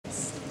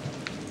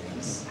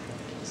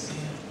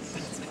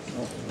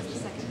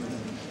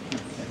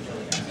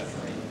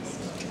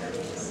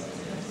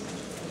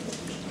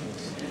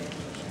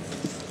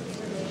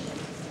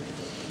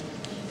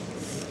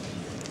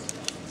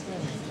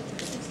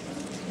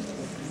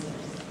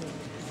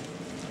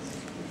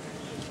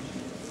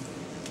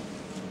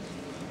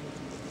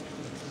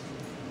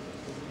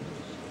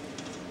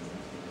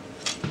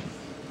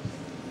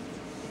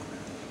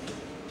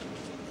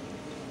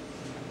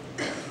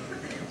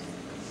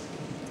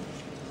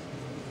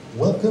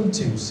Welcome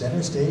to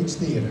Center Stage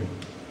Theater.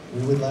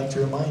 We would like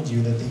to remind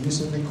you that the use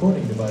of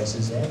recording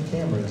devices and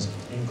cameras,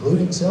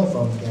 including cell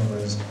phone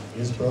cameras,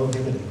 is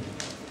prohibited.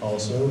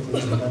 Also,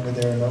 please remember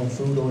there are no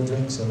food or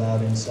drinks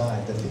allowed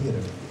inside the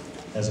theater.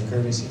 As a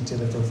courtesy to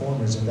the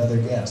performers and other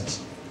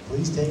guests,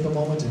 please take a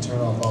moment to turn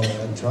off all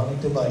electronic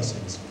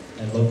devices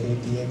and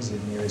locate the exit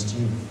nearest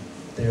you.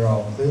 They are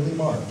all clearly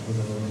marked with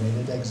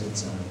illuminated exit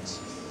signs.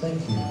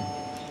 Thank you.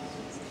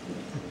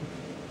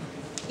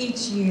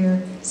 Each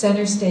year,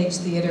 Center Stage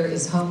Theater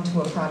is home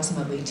to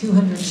approximately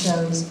 200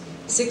 shows,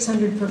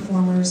 600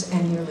 performers,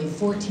 and nearly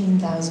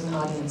 14,000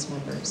 audience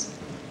members.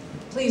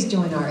 Please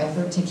join our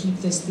effort to keep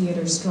this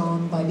theater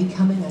strong by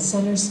becoming a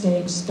Center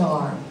Stage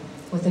star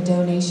with a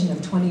donation of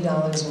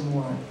 $20 or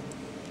more.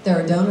 There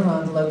are donor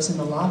envelopes in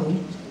the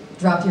lobby.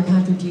 Drop your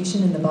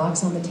contribution in the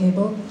box on the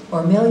table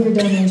or mail your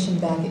donation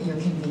back at your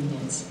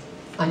convenience.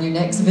 On your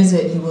next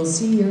visit, you will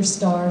see your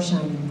star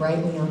shining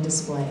brightly on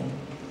display.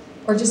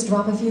 Or just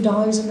drop a few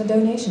dollars in the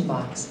donation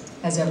box,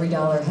 as every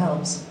dollar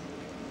helps.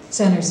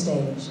 Center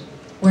Stage,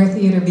 where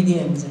theater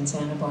begins in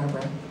Santa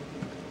Barbara.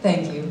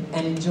 Thank you,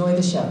 and enjoy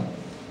the show.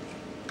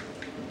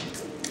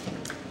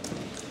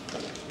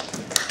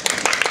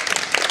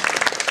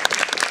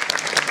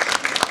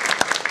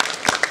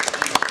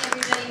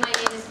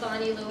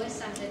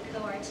 I'm the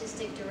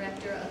co-artistic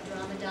director of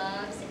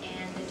DramaDogs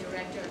and the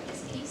director of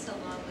this piece,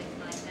 along with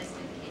my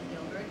husband,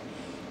 Gilbert.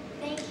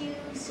 Thank you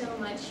so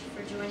much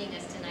for joining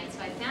us tonight.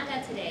 So I found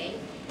out today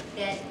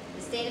that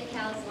the state of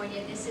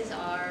California, this is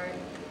our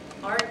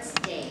Arts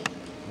Day,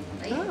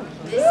 right? Oh.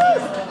 This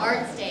is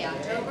Arts Day,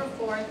 October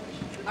 4th,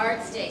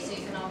 Arts Day. So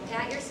you can all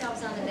pat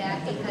yourselves on the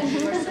back because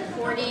you are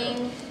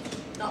supporting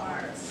the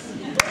arts.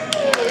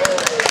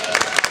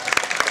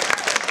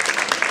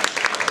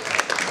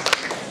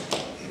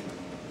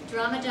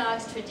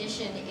 DramaDogs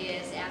tradition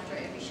is after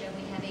every show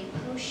we have a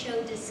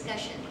post-show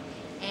discussion,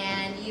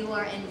 and you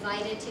are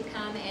invited to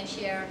come and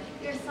share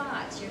your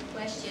thoughts, your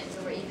questions,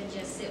 or even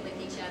just sit with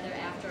each other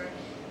after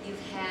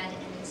you've had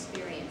an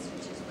experience,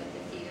 which is what the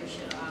theater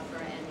should offer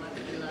and what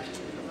we love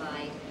to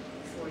provide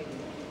for you.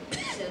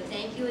 So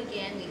thank you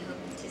again. We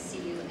hope to see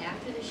you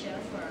after the show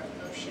for our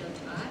post-show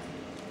talk,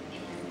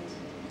 and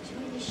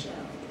enjoy the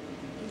show.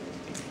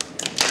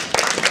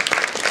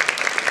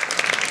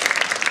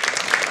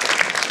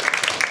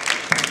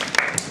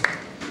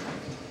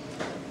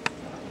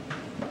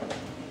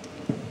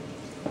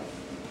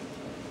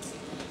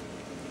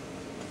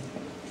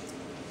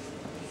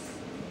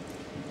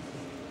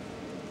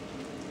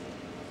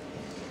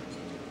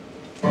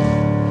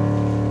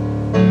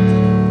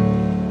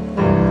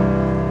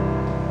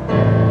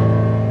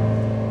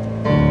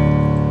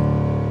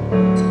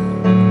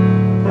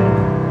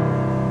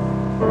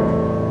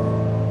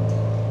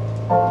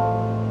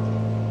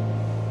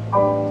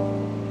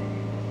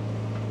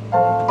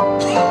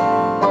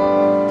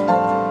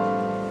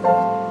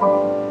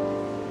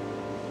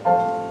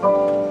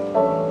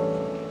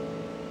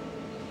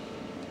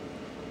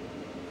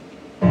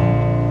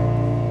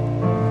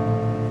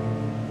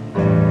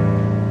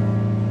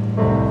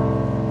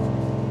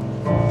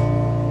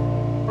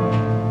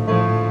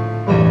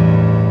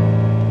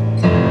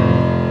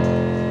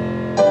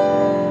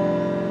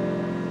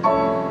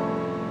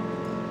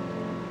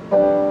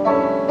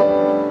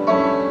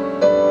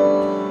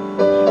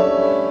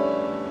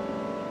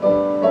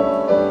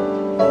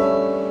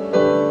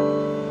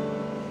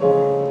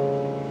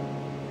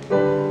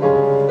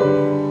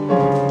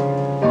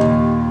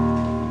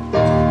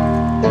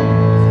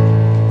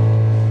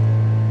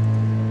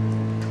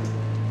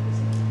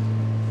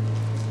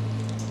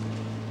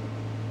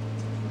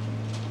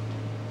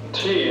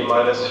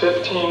 Minus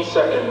 15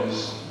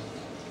 seconds.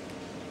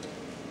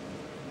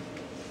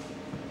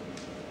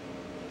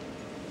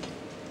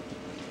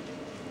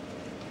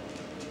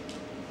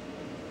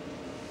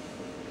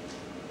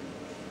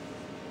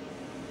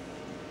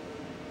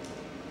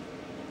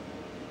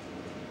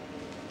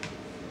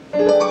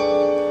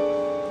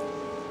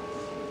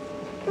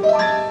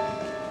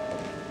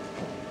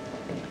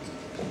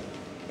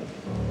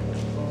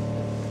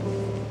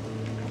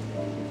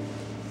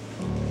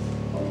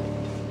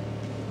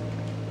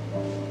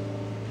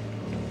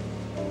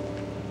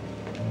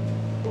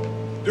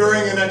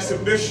 During an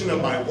exhibition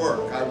of my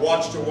work, I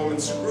watched a woman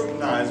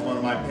scrutinize one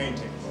of my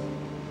paintings.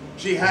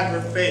 She had her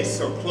face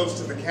so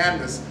close to the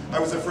canvas, I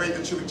was afraid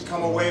that she would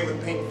come away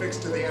with paint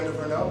fixed to the end of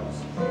her nose.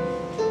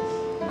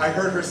 I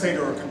heard her say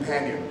to her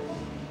companion,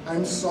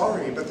 "I'm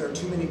sorry, but there are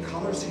too many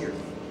colors here.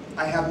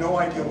 I have no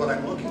idea what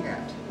I'm looking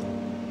at."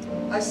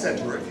 I said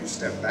to her, "If you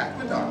step back,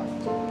 madame,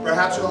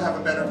 perhaps you'll have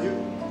a better view."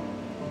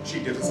 She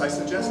did as I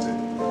suggested.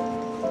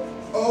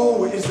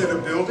 "Oh, is it a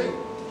building?"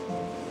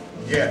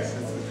 "Yes,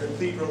 it's the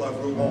Cathedral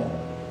of Rouen."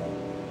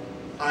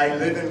 "I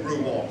live in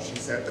Rouen," she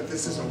said, "but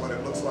this isn't what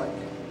it looks like."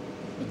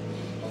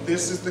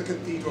 "This is the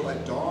cathedral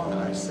at dawn,"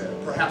 I said.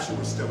 "Perhaps you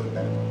were still in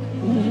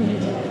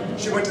bed."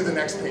 She went to the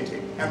next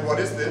painting. "And what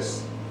is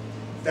this?"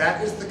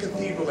 "That is the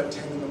cathedral at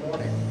 10 in the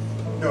morning."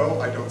 "No,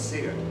 I don't see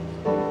it,"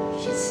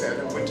 she said,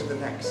 and went to the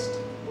next.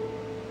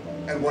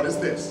 "And what is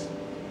this?"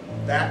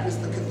 "That is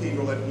the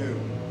cathedral at noon."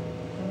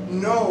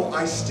 No,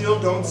 I still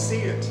don't see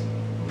it.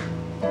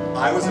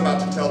 I was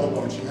about to tell the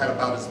woman she had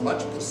about as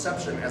much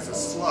perception as a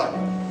slug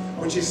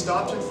when she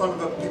stopped in front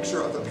of a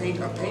picture of a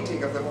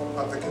painting of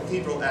the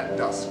cathedral at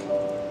dusk.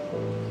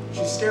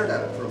 She stared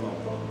at it for a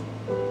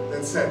moment,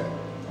 then said,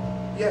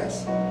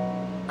 "Yes,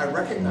 I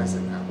recognize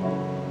it now."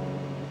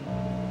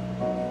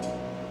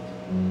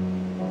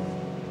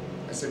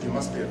 I said, "You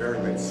must be a very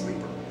late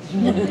sleeper."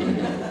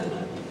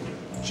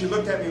 She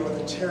looked at me with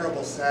a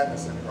terrible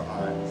sadness in her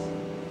eyes.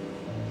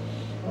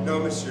 "No,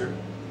 monsieur.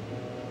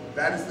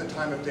 That is the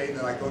time of day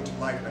that I go to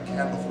light a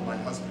candle for my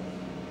husband."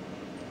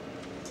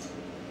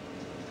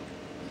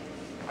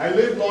 I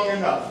lived long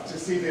enough to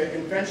see the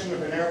invention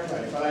of an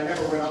airplane, but I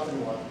never went up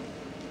in one.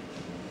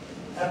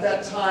 At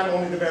that time,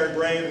 only the very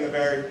brave and the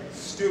very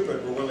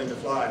stupid were willing to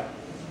fly.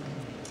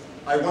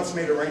 I once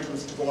made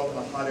arrangements to go up in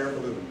a hot air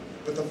balloon,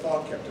 but the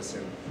fog kept us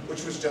in,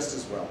 which was just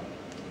as well.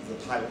 The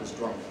pilot was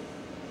drunk.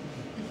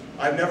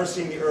 I've never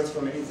seen the earth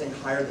from anything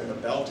higher than the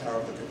bell tower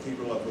of the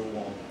Cathedral of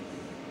Rouen.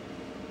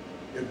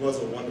 It was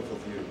a wonderful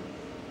view.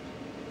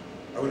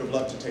 I would have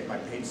loved to take my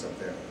paints up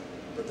there,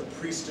 but the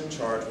priest in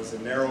charge was a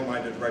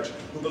narrow-minded wretch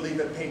who believed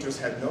that painters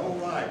had no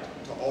right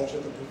to alter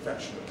the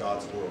perfection of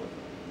God's world.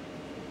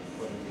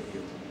 What an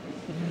idiot.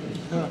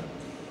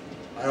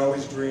 I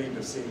always dreamed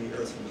of seeing the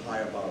earth from high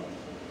above.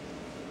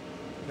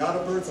 Not a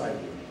bird's eye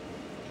view,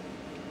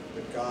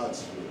 but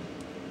God's view.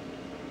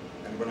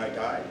 And when I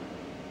died,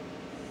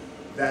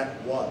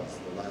 that was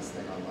the last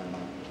thing on my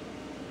mind.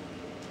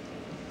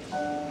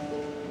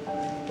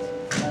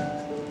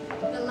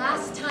 The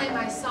last time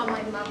I saw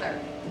my mother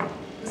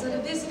was in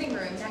a visiting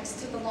room next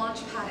to the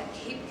launch pad at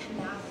Cape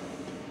Canaveral.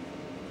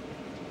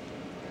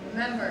 I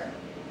remember,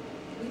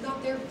 we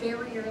got there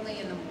very early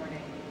in the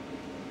morning.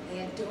 They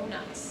had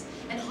donuts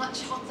and hot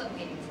chocolate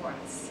waiting for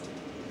us.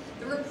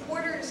 The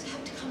reporters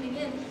kept coming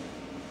in,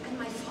 and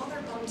my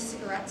father bummed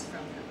cigarettes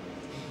from them.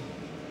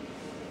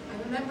 I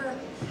remember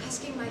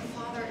asking my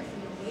father if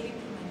we were waiting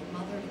for my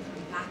mother to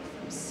come back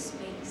from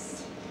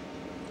space.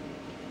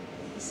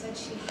 He said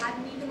she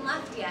hadn't even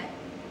left yet.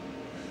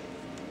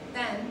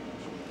 Then,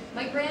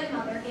 my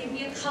grandmother gave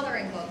me a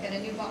coloring book and a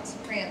new box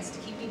of crayons to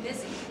keep me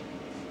busy.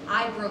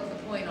 I broke the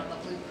point on the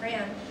blue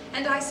crayon,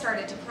 and I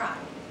started to cry.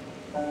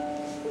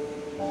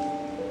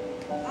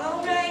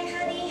 All right,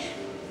 honey.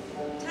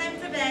 Time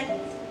for bed.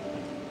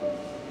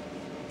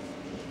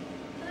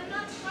 But I'm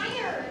not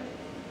tired.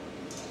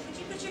 Could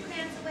you put your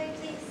crayons away,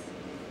 please?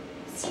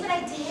 See what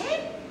I did?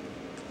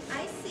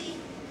 I see.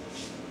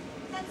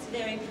 That's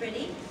very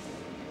pretty.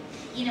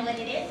 You know what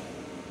it is?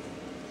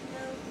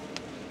 No.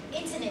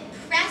 It's an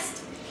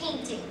impressed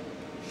painting.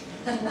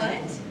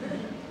 What?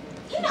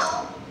 You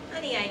know,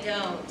 Honey, I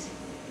don't.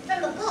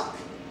 from the book.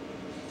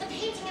 The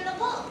painting in the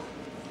book.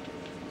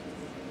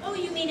 Oh,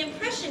 you mean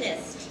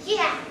impressionist?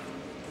 Yeah.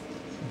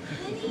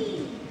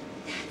 Honey,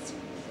 that's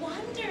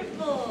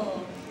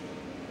wonderful.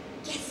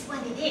 Guess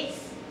what it is?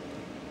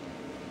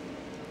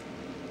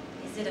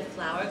 Is it a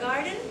flower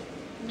garden?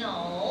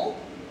 No.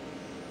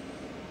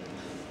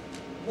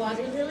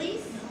 Water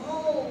lilies?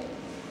 No.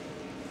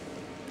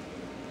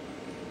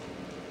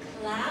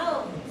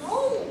 Clouds?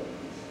 No.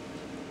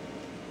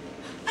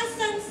 A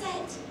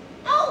sunset?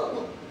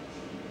 No.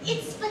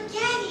 It's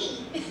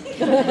spaghetti.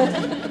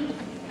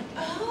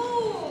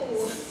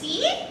 Oh,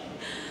 See?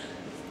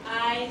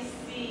 I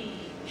see.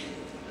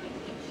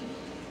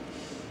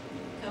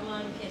 Come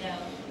on, kiddo.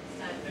 It's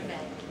time for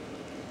bed.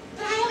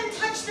 But I haven't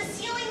touched the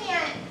ceiling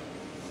yet.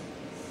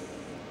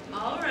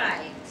 All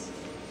right.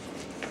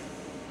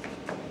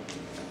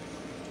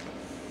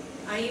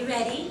 Are you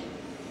ready?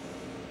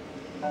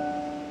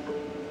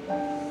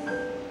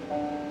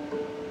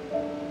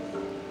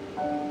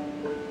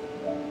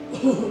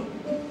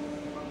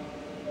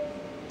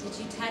 Did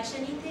you touch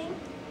anything?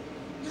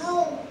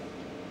 No.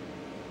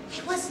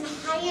 I wasn't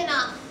high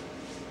enough.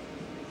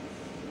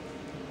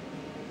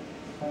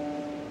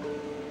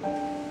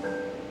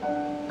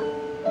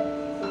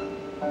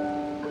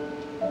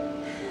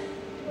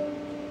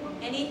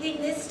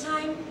 Anything this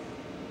time?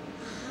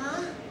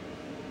 Huh?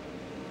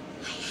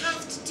 I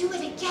have to do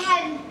it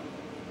again.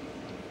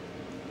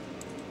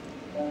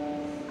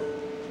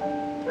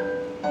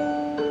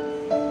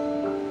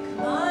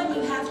 Come on,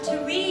 you have to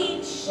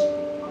reach.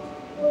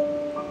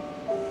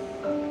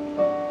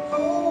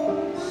 Oh,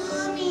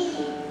 Mommy.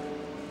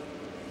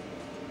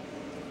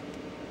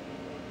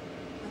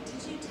 What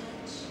did you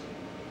touch?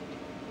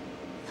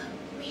 The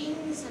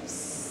rings of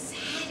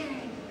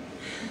Saturn.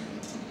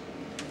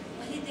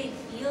 What did they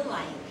feel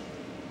like?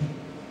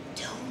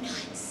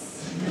 Donuts.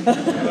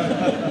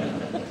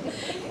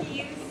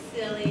 You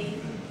silly.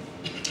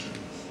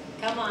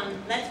 Come on,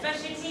 let's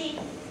brush your teeth.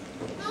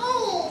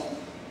 No.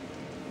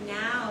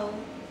 Now.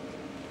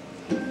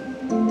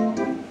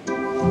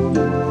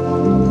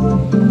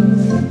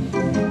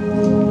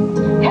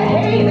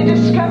 Hey, the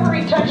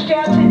Discovery touched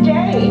down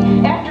today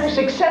after a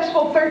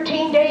successful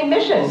 13-day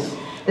mission.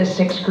 The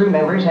 6 crew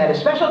members had a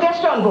special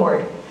guest on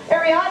board,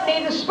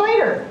 Ariadne the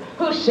Spider,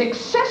 who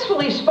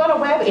successfully spun a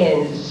web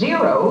in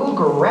 0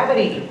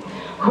 gravity.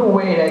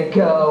 Way to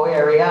go,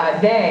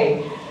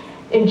 Ariadne.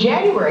 In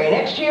January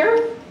next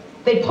year,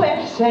 they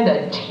plan to send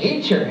a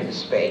teacher into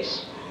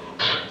space.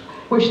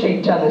 Wish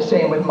they'd done the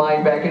same with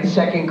mine back in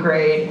 2nd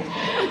grade.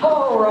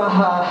 Oh,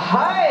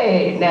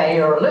 hi. Now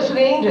you're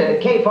listening to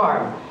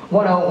K-Farm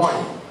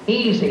 101.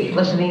 Easy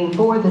listening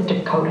for the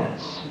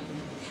Dakotas.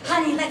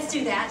 Honey, let's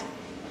do that.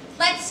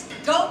 Let's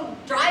go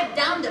drive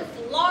down to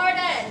Florida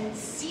and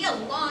see a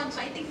launch.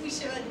 I think we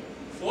should.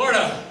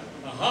 Florida?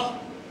 Uh-huh.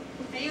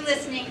 Are you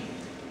listening?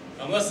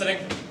 I'm listening.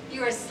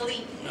 You're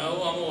asleep.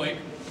 No, I'm awake.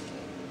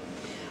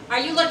 Are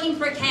you looking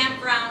for a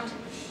campground?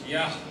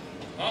 Yeah.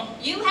 Huh?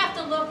 You have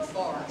to look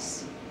for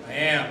us. I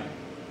am.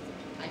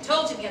 I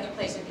told you the other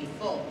place would be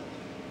full.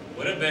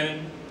 Would have been.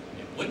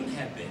 It wouldn't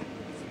have been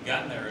if we'd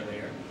gotten there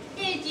earlier.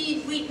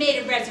 We'd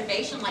made a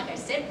reservation like I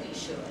said we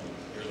should.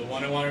 You're the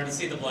one who wanted to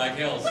see the Black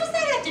Hills. What does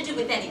that have to do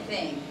with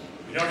anything?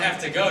 We don't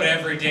have to go to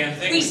every damn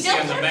thing we see still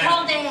on the could map. have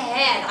called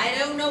ahead. I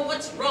don't know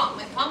what's wrong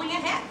with calling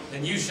ahead.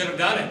 Then you should have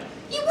done it.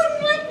 You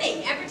wouldn't let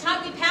me. Every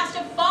time we passed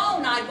a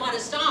phone, I'd want to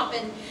stop,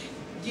 and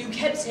you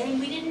kept saying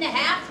we didn't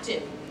have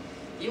to.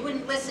 You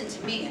wouldn't listen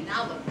to me, and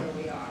now look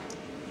where we are.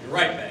 You're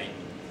right, Betty.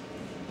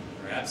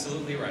 You're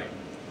absolutely right.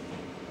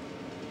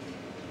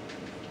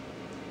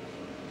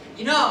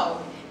 You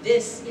know,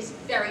 this is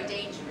very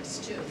dangerous,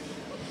 too.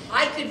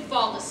 I could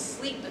fall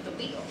asleep at the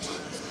wheel.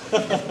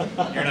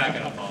 You're not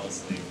going to fall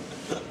asleep.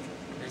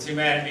 You're too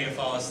mad at me to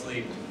fall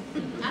asleep.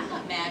 I'm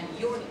not mad.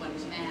 You're the one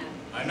who's mad.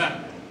 I'm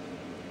not mad.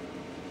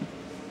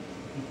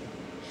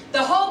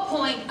 The whole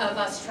point of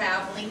us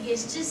traveling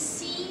is to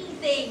see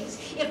things.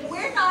 If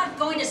we're not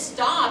going to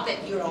stop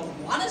and you don't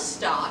want to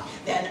stop,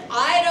 then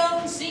I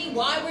don't see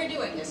why we're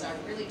doing this. I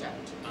really don't.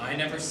 I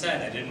never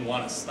said I didn't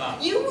want to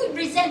stop. You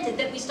resented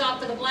that we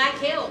stopped for the Black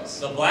Hills.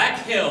 The Black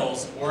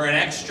Hills were an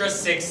extra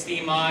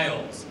 60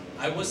 miles.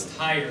 I was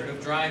tired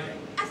of driving.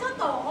 I thought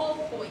the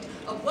whole point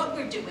of what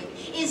we're doing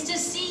is to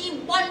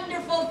see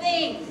wonderful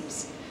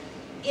things.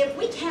 If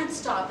we can't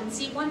stop and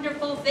see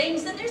wonderful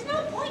things, then there's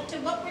no point to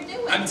what we're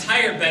doing. I'm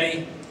tired,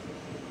 Betty.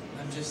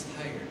 I'm just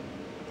tired.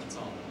 That's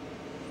all.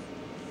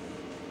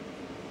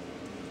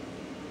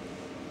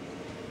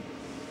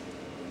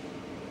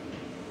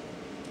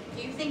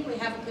 Do you think we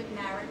have a good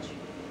marriage?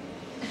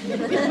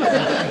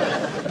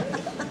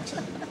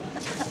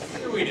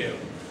 Here we do.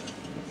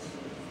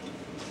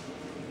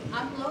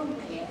 I'm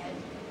lonely, Ed.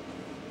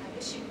 I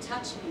wish you'd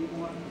touch me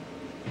more.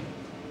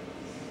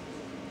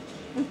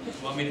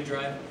 Want me to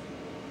drive?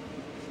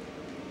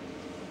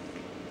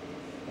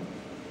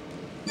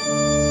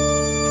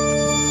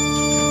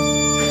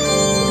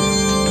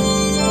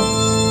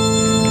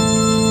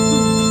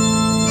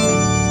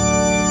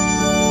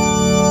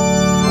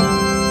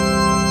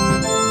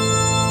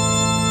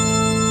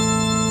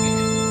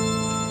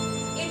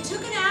 It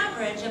took an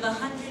average of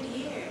 100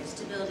 years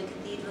to build a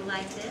cathedral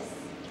like this,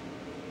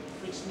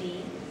 which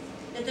means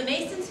that the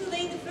masons who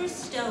laid the first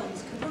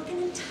stones could work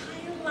an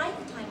entire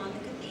lifetime on the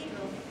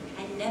cathedral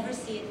and never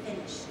see it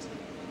finished.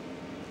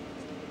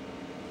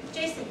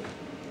 Jason.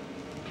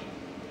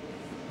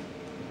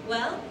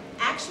 Well,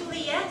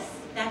 actually, yes,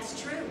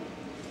 that's true.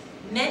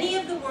 Many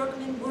of the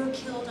workmen were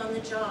killed on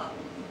the job,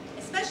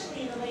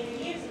 especially in the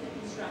later years of the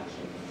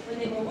construction, when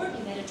they were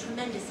working at a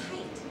tremendous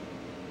height.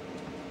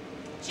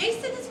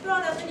 Jason has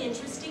brought up an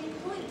interesting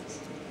point,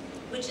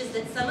 which is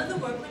that some of the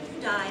workmen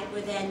who died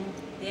were then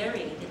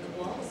buried in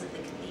the walls of the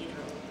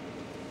cathedral.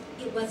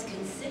 It was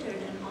considered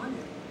an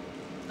honor.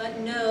 But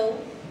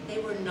no, they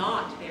were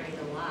not buried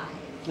alive.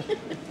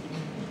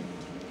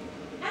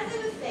 As I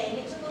was saying,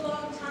 it took a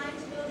long time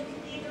to build a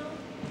cathedral,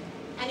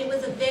 and it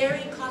was a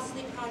very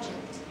costly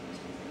project.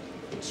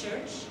 The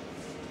church,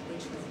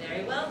 which was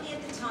very wealthy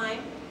at the time,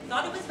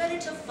 thought it was better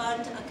to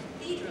fund a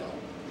cathedral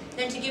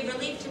than to give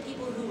relief to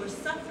people who were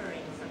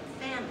suffering from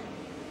famine.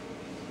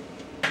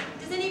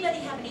 Does anybody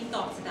have any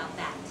thoughts about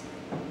that?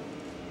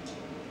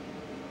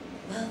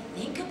 Well,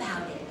 think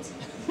about it.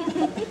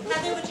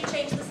 Heather, would you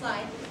change the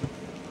slide?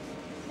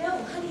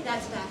 No, honey,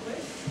 that's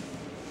backwards.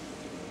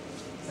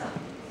 So,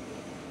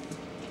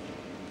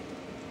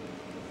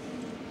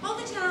 all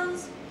the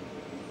towns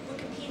were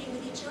competing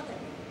with each other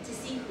to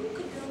see who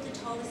could build the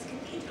tallest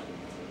cathedral.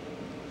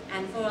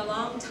 And for a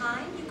long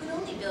time, you could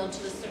only build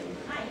to a certain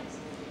height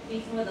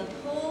before the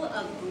pull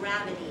of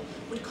gravity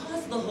would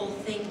cause the whole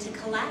thing to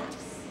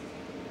collapse.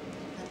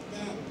 But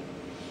then,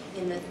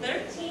 in the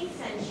 13th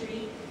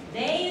century,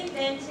 they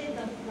invented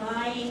the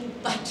flying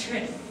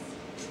buttress.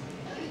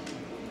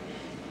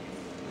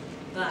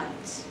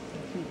 But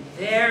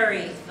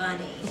very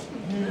funny.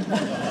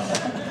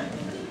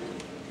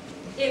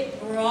 It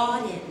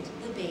broadened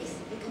the base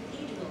of the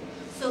cathedral,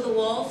 so the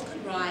walls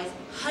could rise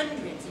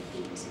hundreds of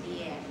feet into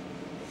the air.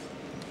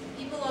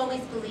 People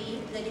always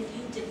believed that if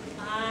you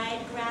defied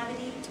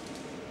gravity,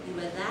 you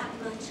were that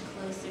much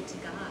closer to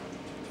God.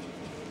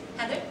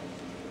 Heather?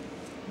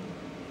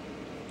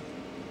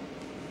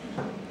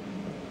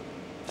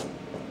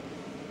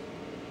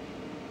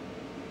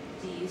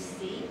 Do you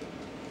see?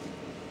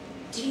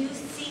 Do you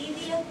see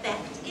the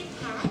effect it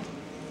had?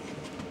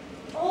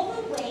 All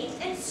the weight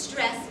and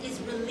stress is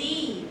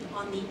relieved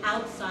on the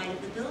outside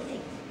of the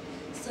building,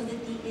 so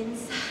that the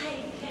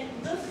inside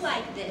look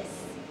like this.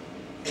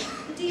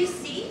 Do you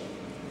see?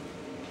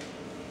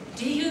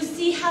 Do you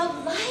see how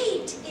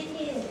light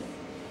it is?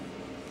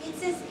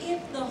 It's as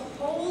if the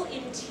whole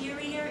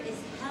interior is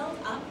held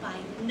up by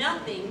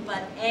nothing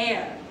but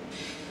air.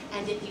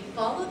 And if you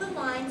follow the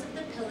lines of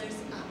the pillars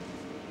up,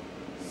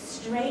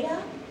 straight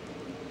up,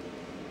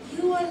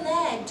 you are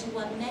led to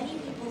what many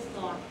people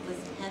thought was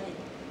heaven.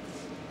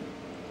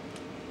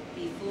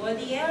 Before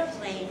the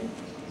airplane,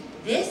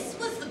 this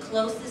was the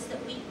closest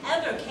that we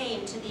ever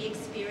came to the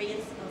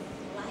experience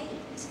of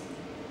flight.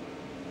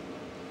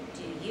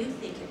 Do you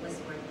think it was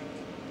worth it?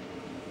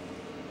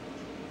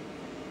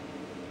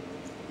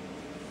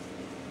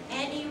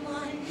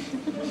 Anyone?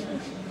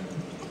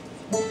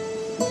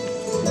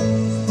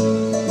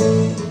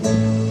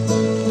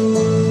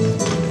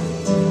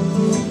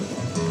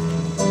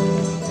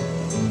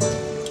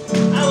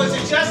 I was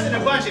adjusting a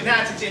bunch of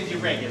nitrogen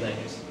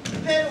deregulators.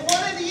 Then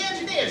one of the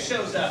engineers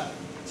shows up,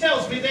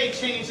 tells me they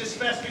changed the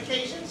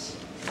specifications,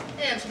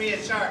 hands me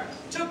a chart.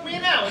 Took me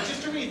an hour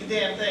just to read the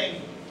damn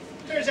thing.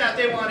 Turns out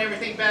they want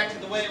everything back to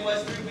the way it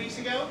was 3 weeks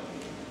ago.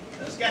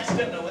 Those guys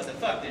don't know what the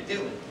fuck they're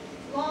doing.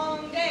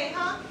 Long day,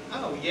 huh?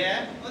 Oh,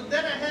 yeah? Well,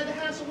 then I had to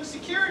hassle with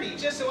security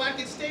just so I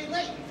could stay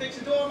late and fix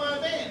the door of my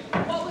van.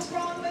 What was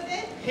wrong with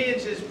it?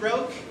 Hinge is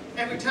broke.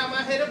 Every time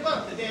I hit a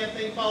bump, the damn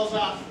thing falls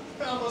off.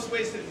 I almost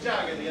wasted a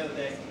jogger the other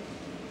day.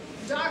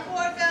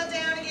 Dartboard fell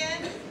down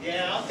again?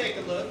 Yeah, I'll take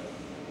a look.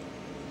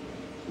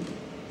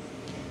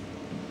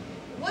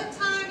 What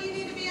time do you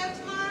need to be up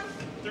tomorrow?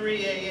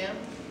 3 a.m.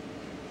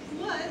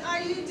 What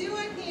are you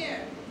doing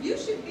here? You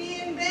should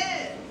be in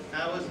bed.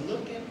 I was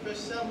looking for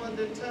someone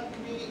to tuck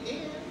me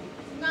in.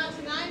 Not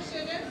tonight,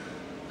 sugar.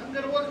 I'm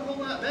gonna work a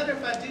whole lot better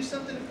if I do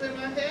something to clear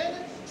my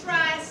head.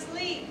 Try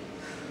sleep.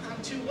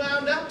 I'm too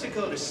wound up to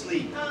go to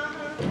sleep.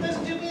 It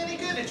doesn't do me any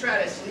good to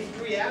try to sleep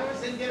 3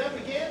 hours, then get up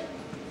again.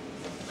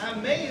 I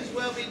may as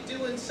well be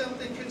doing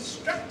something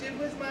constructive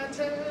with my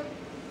time.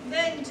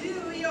 Then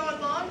do your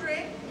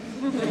laundry.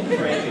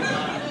 Breaking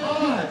my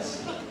heart.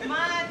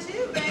 Mine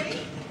too, baby.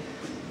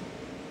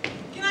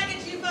 Can I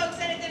get you folks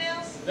anything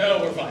else? No,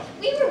 we're fine.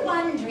 We were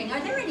wondering, are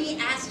there any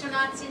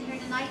astronauts in here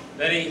tonight?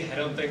 Betty, I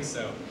don't think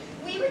so.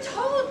 We were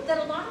told that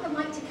a lot of them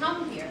like to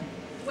come here.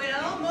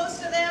 Well,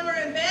 most of them are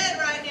in bed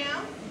right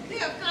now. We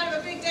have kind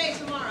of a big day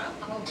tomorrow.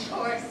 Oh, of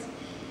course.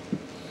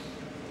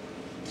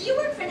 Do you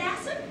work for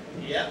NASA?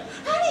 Yep.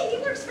 Honey,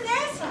 he works for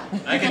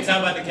NASA. I can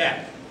tell by the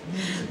cap.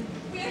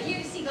 We're here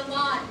to see the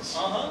launch.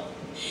 Uh-huh.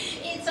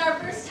 It's our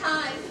first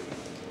time.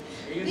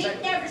 Are you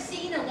We've never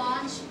seen a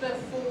launch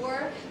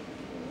before.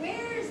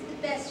 Where's the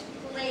best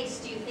place,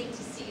 do you think,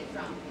 to see it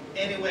from?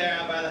 Anywhere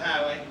out by the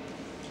highway.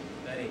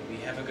 Betty, we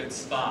have a good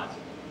spot.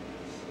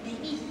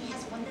 Maybe he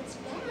has one that's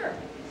better.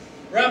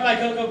 We're out by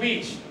Cocoa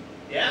Beach.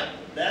 Yep,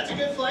 that's a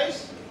good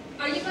place.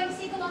 Are you going to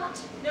see the launch?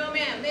 No,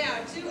 ma'am, they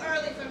are too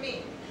early for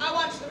me. I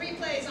watch the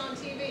replays on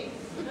TV.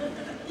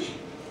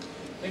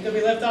 Think they'll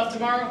be left off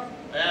tomorrow?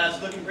 Yeah,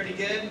 it's looking pretty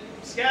good.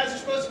 Skies are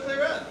supposed to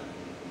clear up.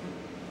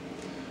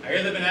 I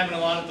hear they've been having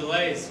a lot of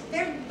delays.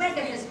 Their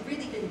weather has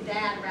really been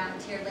bad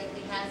around here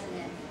lately, hasn't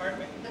it? Pardon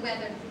me? The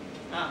weather.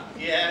 Huh,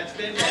 yeah, it's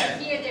been I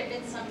bad. hear there have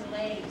been some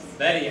delays.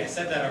 Betty, I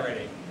said that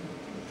already.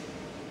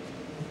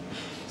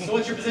 So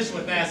what's your position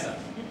with NASA?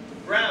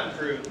 Ground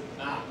crew.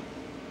 Ah.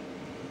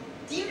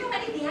 Do you know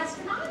any of the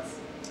astronauts?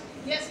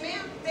 Yes,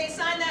 ma'am. They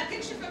signed that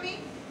picture for me.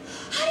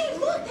 Honey,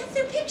 look, that's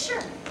their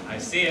picture. I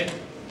see it.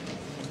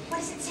 What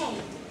does it say?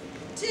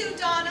 To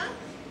Donna.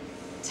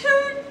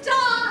 To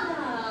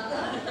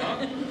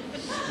Donna.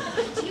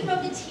 Do you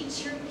know the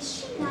teacher?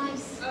 Is she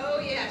nice? Oh,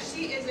 yeah,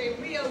 she is a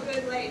real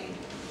good lady.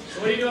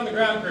 So what do you do on the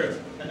ground crew?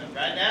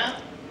 Right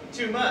now?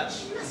 Too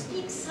much. It must be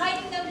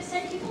exciting, though, to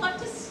send people up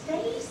to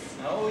space.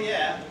 Oh,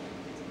 yeah.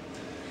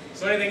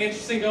 So anything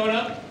interesting going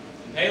up?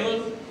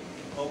 Payload?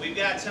 Well, we've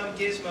got some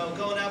gizmo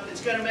going up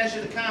that's going to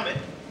measure the comet.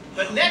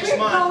 But next We're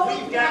month,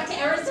 going we've got... back to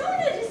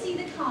Arizona to see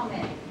the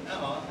comet.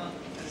 Uh-huh.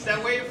 Is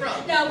that where you're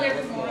from? No, we're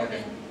from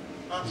Oregon.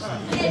 Uh-huh.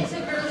 It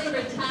took early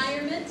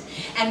retirement,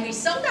 and we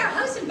sold our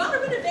house and bought a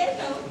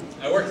Winnebago.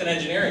 I worked in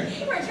engineering.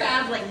 We're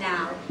traveling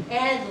now.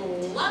 Ed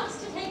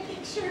loves to take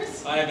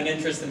pictures. I have an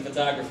interest in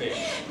photography.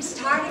 We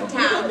started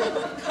down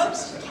the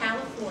coast of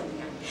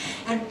California,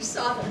 and we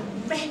saw the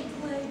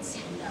redwoods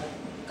and the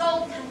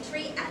gold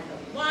country and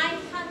the wine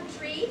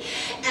country,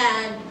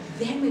 and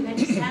then we went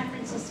to San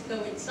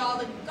Francisco and saw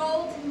the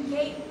Golden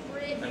Gate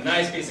Bridge. A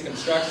nice piece of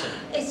construction.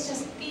 It's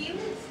just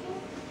beautiful.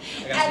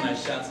 I got some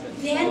nice shots of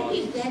it. Then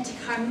we went to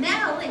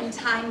Carmel in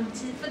time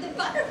for the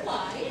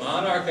butterflies.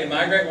 Monarch, they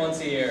migrate once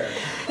a year.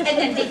 And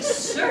then Big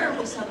Sur,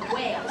 we saw the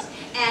whales.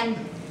 And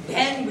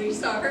then we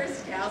saw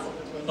Hearst Castle,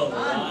 which was A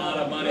lot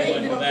of money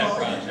went into that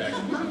project.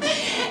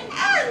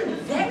 And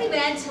then we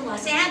went to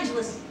Los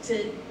Angeles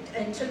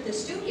and took the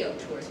studio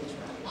tours, which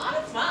were a lot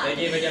of fun. They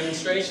gave a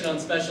demonstration on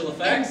special And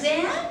effects.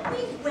 then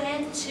we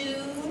went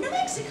to New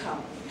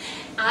Mexico.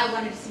 I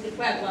wanted to see the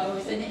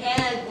Pueblos, and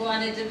Ed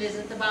wanted to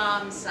visit the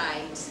bomb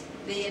site,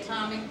 the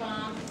atomic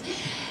bomb.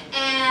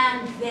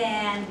 And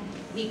then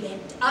we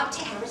went up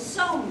to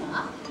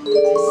Arizona to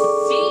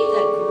see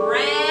the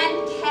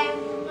Grand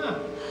Canyon. Huh.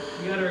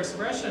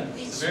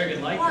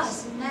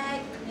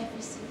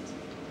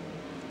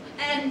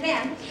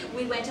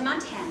 went to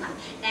Montana,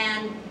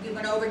 and we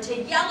went over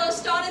to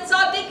Yellowstone and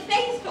saw Big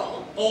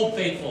Faithful. Old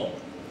Faithful.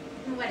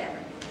 Whatever.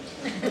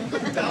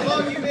 How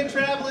long you been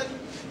traveling?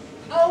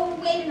 Oh,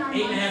 wait an hour.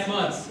 8.5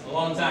 months. A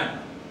long time.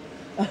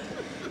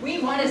 We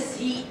want to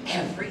see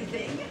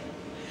everything.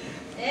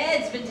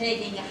 Ed's been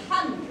taking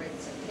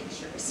hundreds of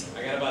pictures.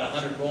 I got about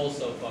 100 rolls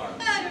so far.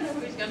 I don't know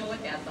who's going to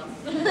look at them.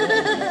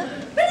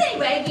 But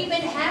anyway, we've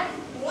been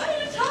having quite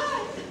a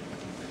time.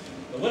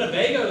 The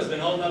Winnebago has been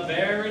holding up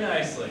very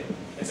nicely.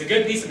 It's a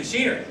good piece of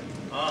machinery.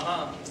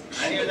 Uh-huh.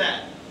 I hear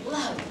that.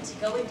 Love to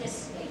go into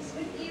space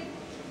with you.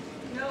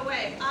 No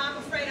way. I'm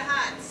afraid of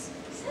heights.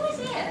 So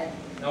is Ed.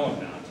 No, I'm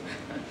not.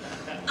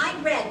 I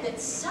read that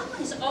someone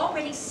is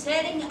already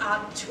setting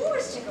up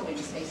tours to go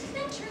into space. Isn't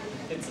that true?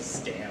 It's a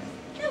scam.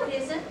 No, it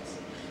isn't.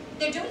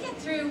 They're doing it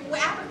through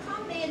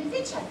Abercrombie and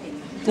Fitch, I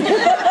think.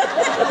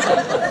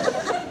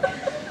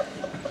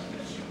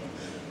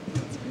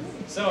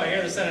 So I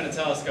hear they're sending a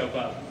telescope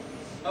up.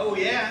 Oh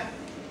yeah?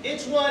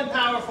 It's one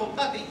powerful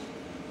puppy.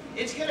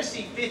 It's gonna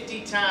see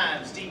 50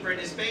 times deeper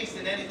into space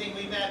than anything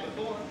we've had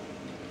before.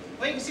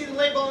 Well, you can see the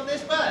label on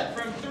this bud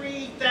from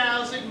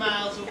 3,000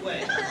 miles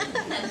away.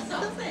 That's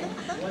something.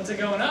 When's it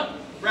going up?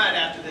 Right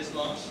after this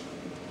launch.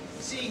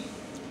 See,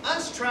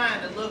 us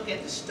trying to look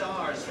at the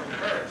stars from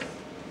Earth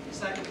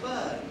is like a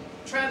bug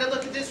trying to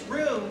look at this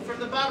room from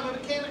the bottom of a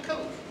can of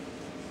Coke.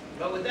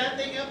 But with that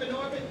thing up in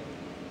orbit,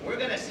 we're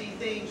gonna see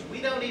things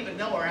we don't even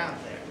know are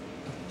out there.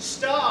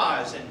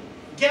 Stars and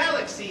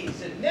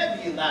galaxies and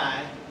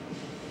nebulae.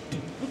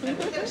 And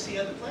we're gonna see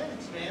other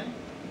planets, man.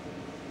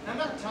 I'm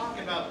not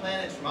talking about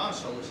planets from our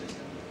solar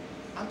system.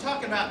 I'm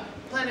talking about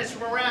planets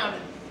from around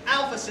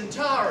Alpha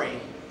Centauri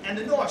and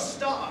the North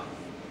Star.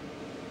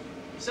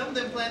 Some of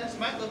them planets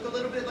might look a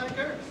little bit like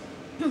Earth.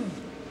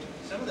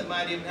 Some of them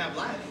might even have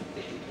life.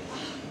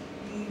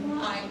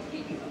 My,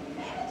 can you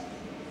imagine?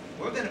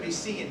 We're going to be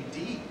seeing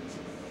deep.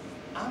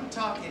 I'm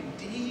talking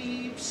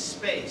deep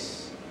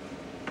space.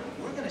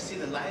 We're going to see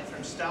the light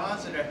from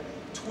stars that are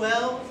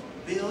 12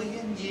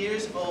 billion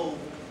years old.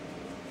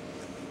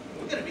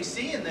 We're going to be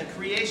seeing the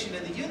creation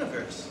of the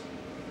universe.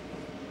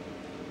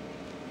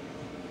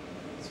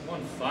 It's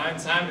one fine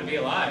time to be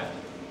alive.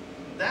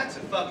 That's a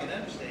fucking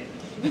understatement.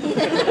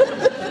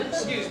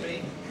 Excuse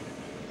me.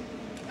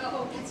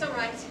 Oh, that's all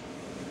right.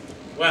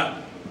 Well,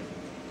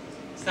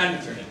 it's time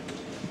to turn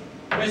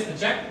in. Missed the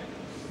check?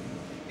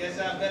 Guess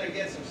I better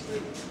get some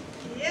sleep.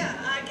 Yeah,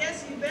 I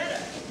guess you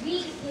better.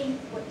 We think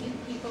what you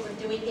people are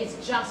doing is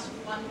just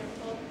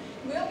wonderful.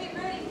 We'll be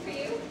rooting for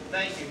you.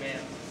 Thank you,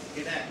 ma'am.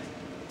 Good night.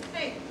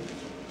 Hey,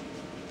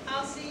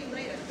 I'll see you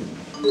later.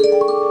 Are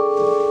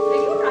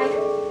you a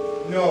writer?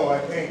 No, I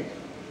paint.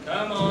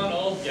 Come on,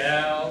 old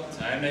gal.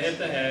 Time to hit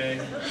the hay.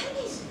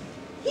 Honey,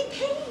 he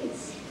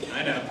paints.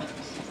 I know.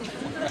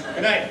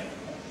 Good night.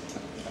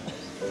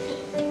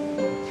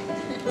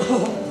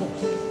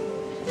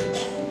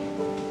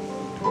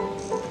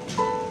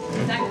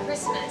 That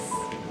Christmas,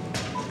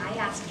 I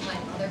asked my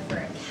mother for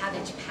a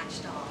Cabbage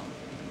Patch doll,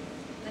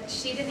 but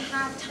she didn't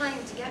have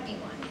time to get me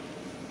one.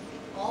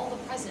 All the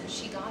presents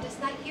she got us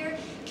that year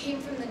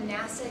came from the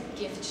NASA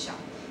gift shop.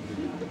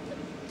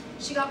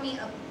 She got me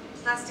a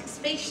plastic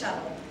space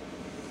shuttle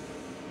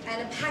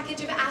and a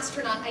package of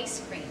astronaut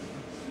ice cream.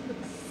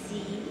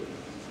 See?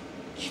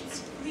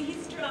 It's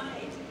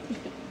freeze-dried.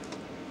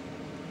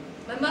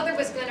 My mother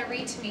was going to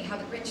read to me how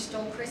the Grinch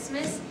stole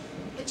Christmas,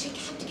 but she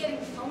kept getting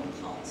phone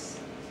calls.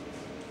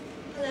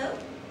 Hello?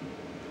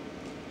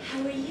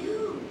 How are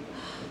you?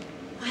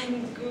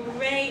 I'm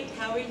great.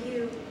 How are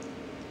you?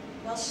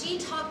 While she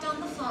talked on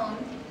the phone,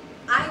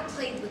 I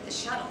played with the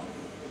shuttle.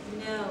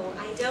 No,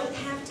 I don't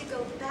have to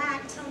go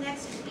back till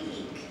next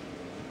week.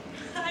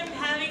 I'm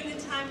having the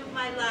time of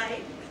my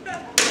life.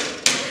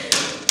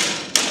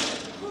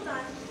 Hold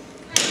on.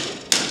 Honey,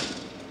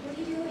 what are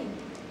you doing?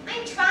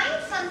 I'm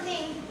trying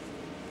something.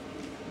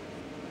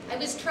 I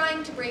was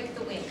trying to break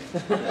the wind.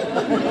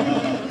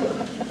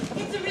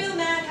 It's a real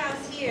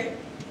madhouse here.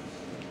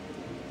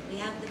 We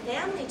have the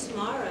family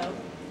tomorrow.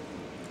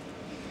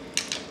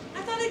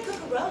 I thought I'd cook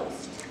a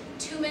roast.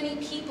 Too many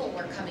people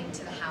were coming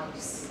to the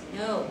house.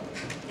 No,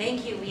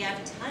 thank you. We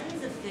have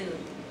tons of food.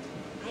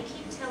 I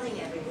keep telling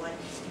everyone,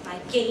 if I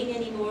gain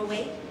any more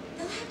weight,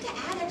 they'll have to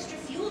add extra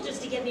fuel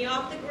just to get me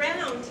off the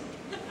ground.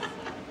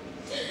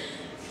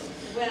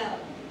 Well,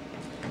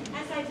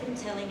 as I've been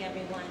telling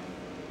everyone,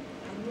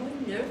 I'm more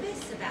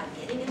nervous about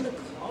getting in the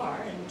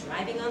car and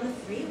driving on the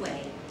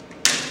freeway.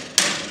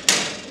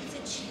 It's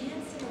a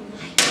chance in a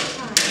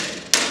lifetime.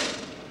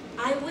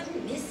 I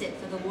wouldn't miss it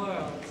for the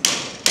world.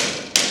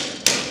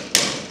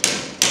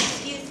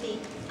 Excuse me,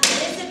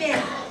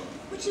 Elizabeth,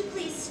 would you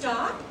please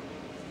stop?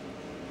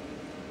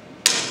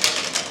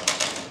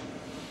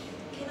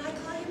 Can I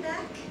call you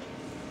back?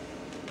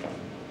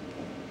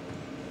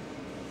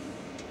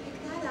 Pick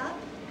that up.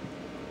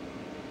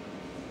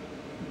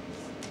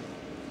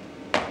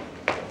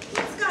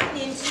 What's gotten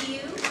into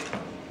you?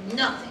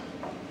 Nothing.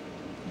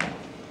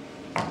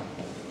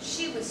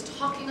 She was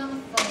talking on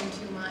the phone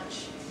too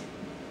much.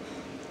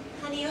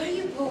 Honey, are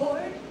you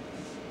bored?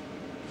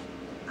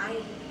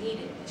 I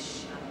hated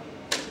this shuttle.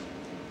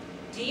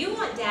 Do you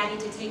want Daddy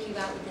to take you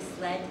out with a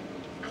sled?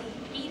 I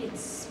hated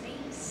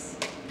space.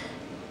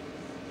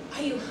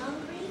 Are you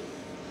hungry?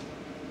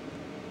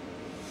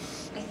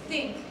 I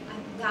think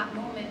at that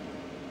moment,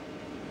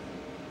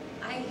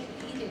 I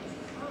hated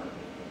her.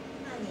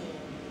 Honey,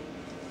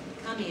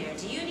 come here.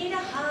 Do you need a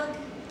hug?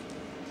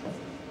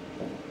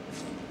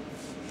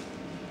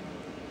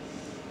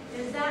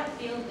 Does that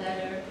feel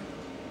better?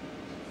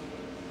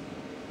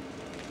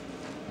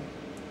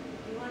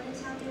 You want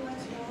to tell me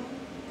what's wrong?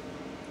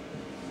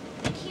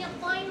 I can't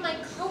find my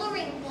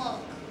coloring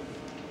book.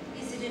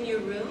 Is it in your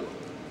room?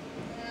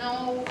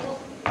 No.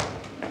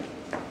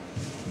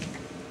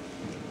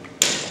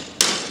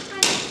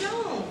 I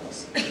don't.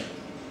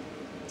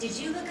 Did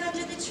you look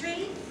under the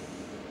tree?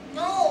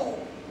 No.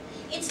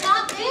 It's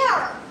not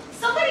there.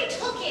 Somebody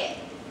took it.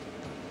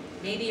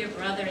 Maybe your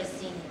brother has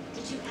seen it.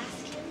 Did you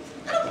ask him?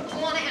 I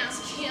don't want to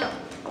ask him.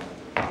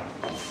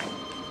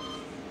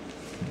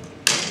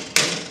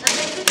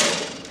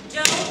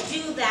 Don't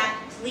do that,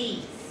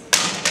 please.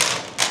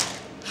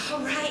 All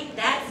right,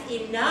 that's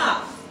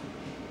enough.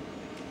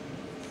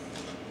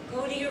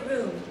 Go to your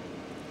room.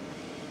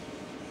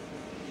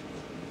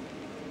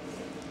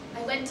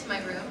 I went to my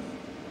room,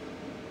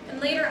 and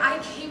later I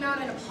came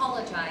out and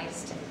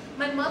apologized.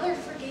 My mother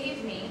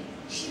forgave me.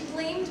 She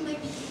blamed my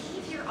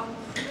behavior on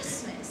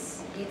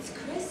Christmas. It's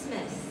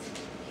Christmas.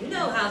 You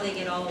know how they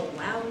get all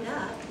wound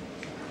up.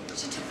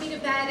 She took me to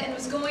bed and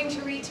was going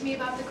to read to me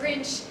about the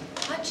Grinch,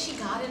 but she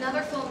got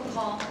another phone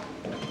call.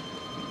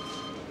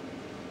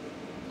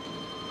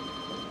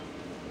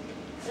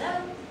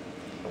 Hello?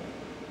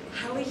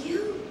 How are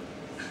you?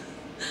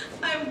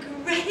 I'm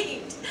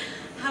great.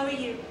 How are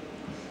you?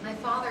 My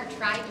father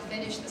tried to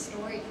finish the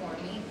story for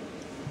me.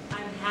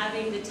 I'm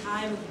having the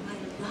time of my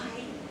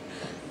life.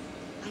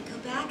 I go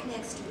back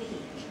next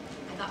week.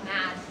 I got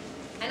mad,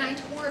 and I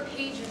tore a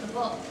page in the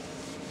book.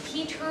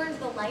 He turned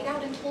the light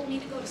out and told me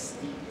to go to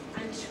sleep.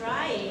 I'm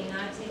trying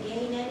not to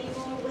gain any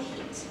more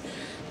weight.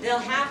 They'll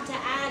have to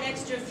add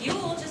extra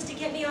fuel just to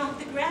get me off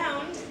the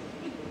ground.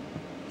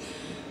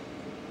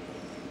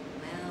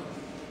 Well,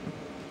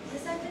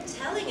 as I've been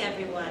telling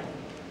everyone,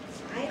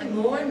 I'm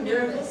more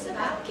nervous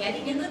about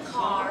getting in the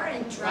car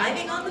and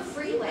driving on the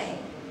freeway.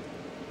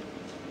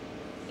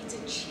 It's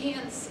a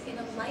chance in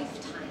a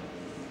lifetime.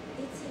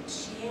 It's a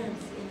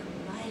chance in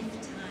a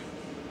lifetime.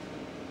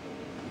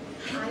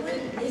 I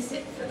wouldn't miss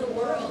it for the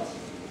world.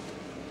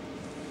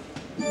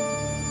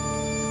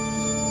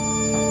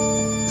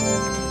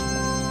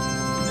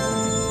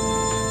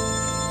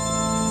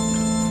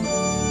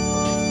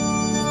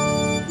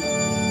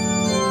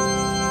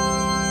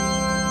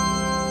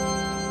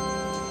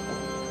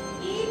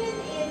 Even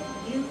if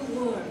you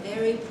were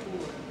very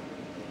poor,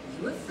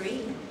 you were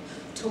free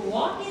to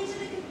walk into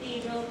the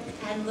cathedral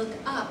and look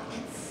up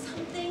at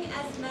something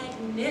as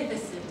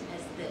magnificent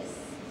as this.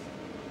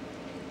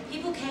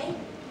 People came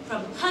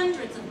from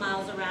hundreds of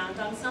miles around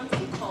on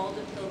something called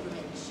a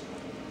pilgrimage.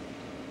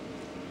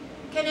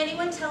 Can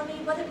anyone tell me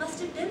what it must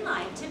have been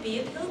like to be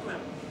a pilgrim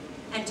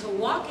and to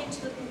walk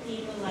into a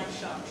cathedral like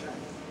Skerczak?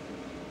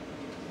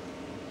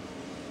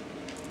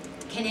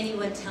 Can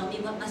anyone tell me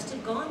what must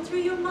have gone through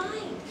your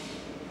mind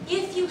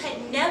if you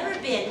had never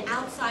been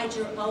outside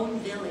your own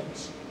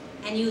village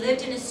and you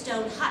lived in a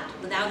stone hut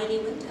without any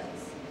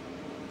windows,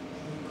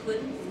 and you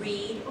couldn't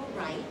read or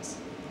write,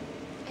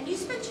 and you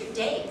spent your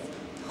days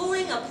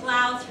pulling a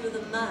plow through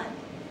the mud,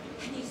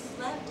 and you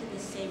slept in the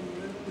same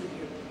room with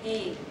your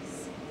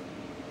pigs,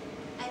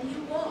 and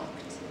you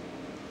walked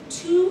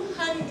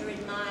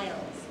 200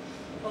 miles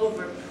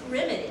over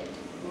primitive,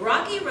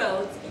 rocky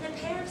roads in a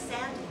pair of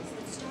sandals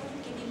that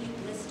started giving you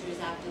blisters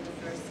after the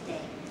first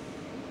day.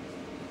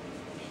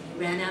 And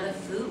you ran out of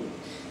food,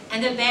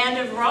 and a band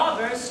of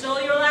robbers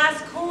stole your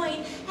last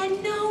coin,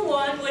 and no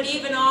one would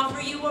even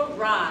offer you a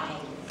ride.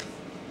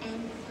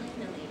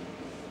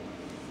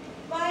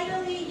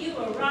 Finally, you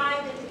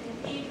arrived at the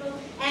cathedral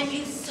and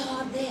you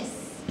saw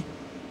this.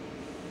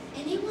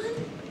 Anyone?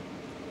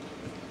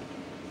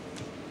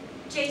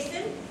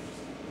 Jason?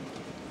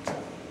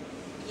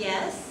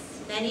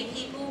 Yes, many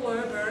people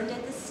were burned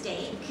at the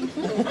stake.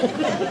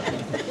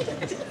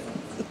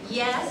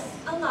 Yes,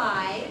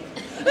 alive.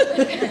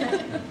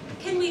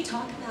 Can we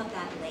talk about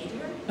that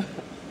later?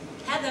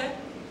 Heather?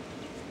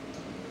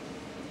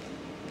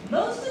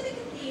 Most of the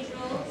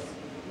cathedrals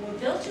were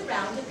built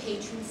around a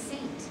patron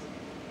saint.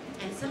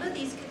 And some of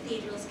these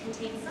cathedrals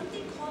contain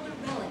something called a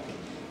relic,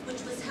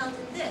 which was held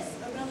in this,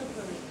 a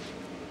reliquary.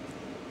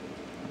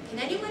 Can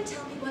anyone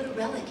tell me what a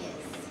relic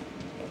is?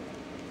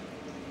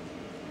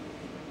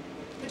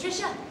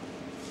 Patricia?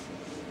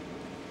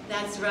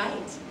 That's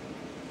right.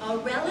 A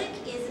relic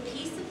is a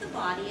piece of the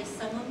body of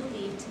someone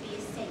believed to be a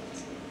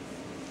saint.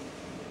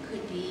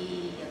 Could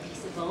be a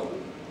piece of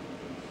bone,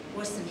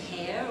 or some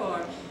hair, or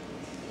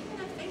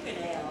even a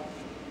fingernail.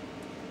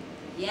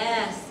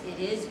 Yes, it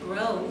is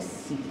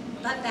gross.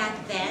 But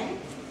back then,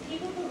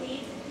 people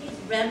believed that these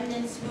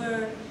remnants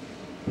were,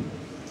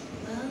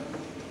 well,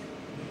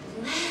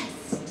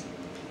 blessed.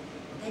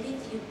 That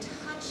if you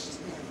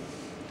touched them,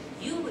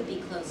 you would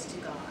be close to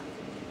God.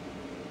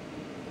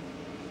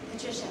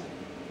 Patricia.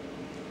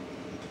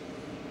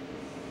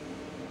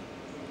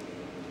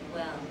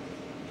 Well,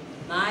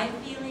 my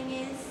feeling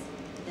is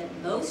that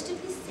most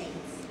of the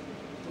saints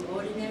were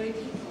ordinary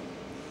people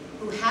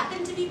who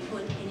happened to be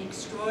put in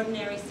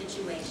extraordinary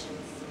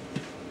situations.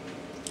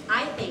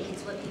 I think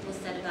it's what people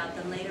said about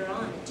them later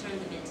on that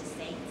turned them into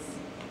saints.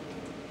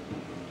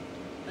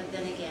 But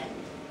then again,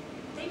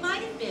 they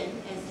might have been,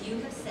 as you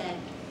have said,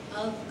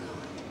 of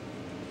God.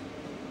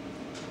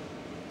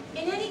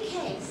 In any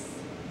case,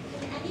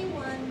 can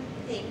anyone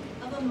think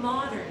of a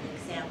modern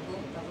example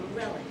of a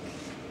relic?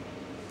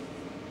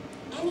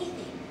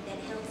 Anything that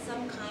held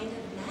some kind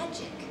of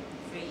magic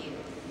for you?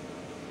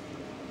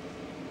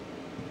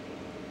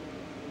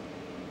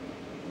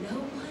 No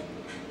one?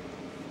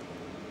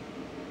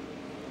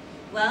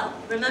 Well,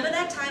 remember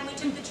that time we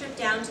took the trip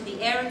down to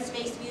the Air and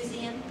Space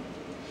Museum?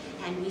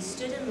 And we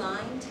stood in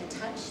line to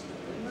touch the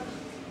moon rock?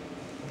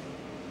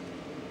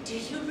 Do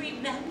you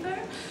remember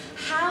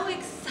how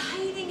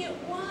exciting it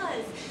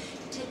was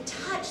to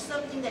touch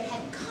something that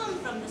had come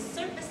from the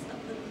surface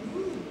of the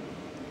moon?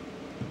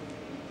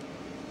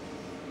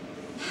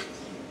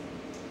 Matthew.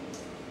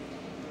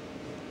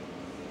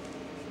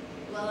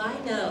 Well, I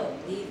know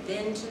we've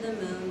been to the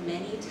moon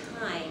many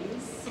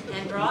times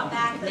and brought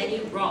back many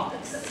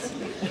rocks.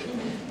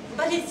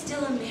 But it's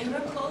still a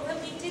miracle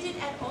that we did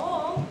it at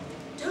all,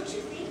 don't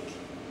you think?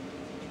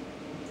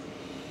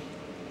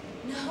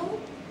 No?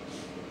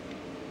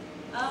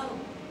 Oh.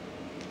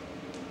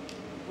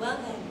 Well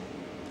then,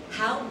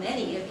 how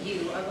many of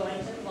you are going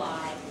to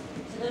fly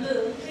to the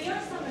moon for your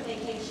summer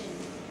vacation?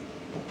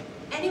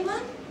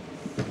 Anyone?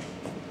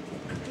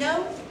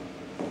 No?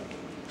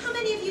 How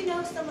many of you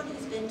know someone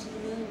who's been to the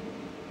moon?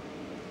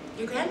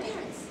 Your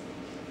grandparents?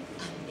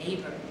 A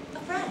neighbor? A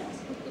friend?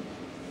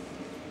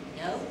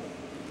 No?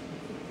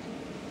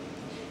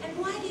 And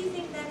why do you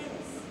think that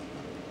is?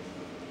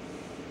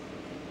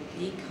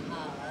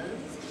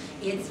 Because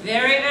it's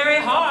very, very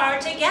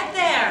hard to get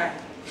there.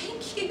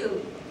 Thank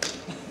you.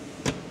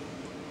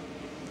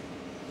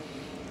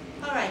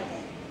 All right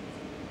then.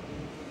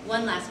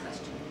 One last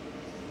question.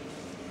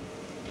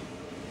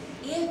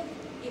 If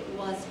it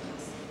was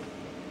possible,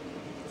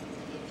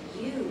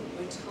 if you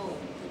were told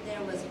that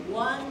there was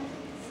one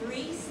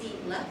free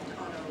seat left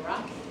on a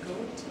rocket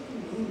going to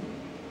the moon,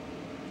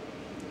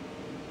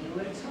 you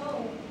were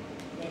told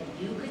that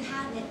you could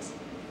have it,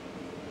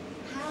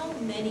 how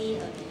many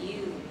of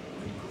you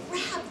would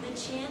grab the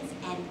chance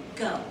and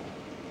go?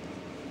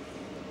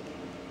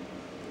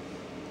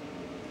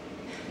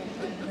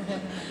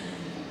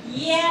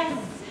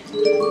 Yes!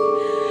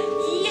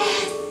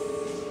 Yes!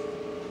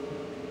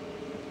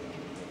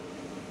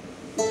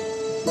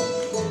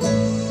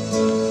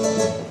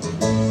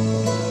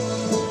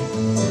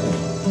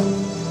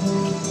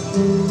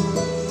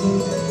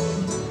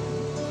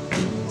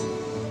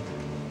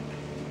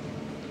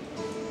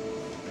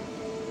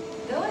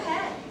 Go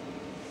ahead.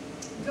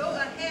 Go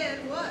ahead,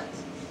 what?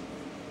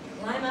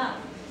 Climb up.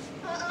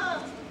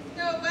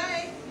 No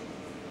way.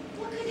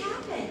 What could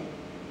happen?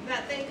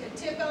 That thing could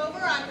tip over,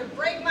 I could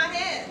break my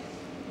head.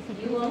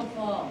 You won't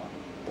fall.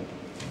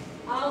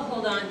 I'll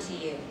hold on to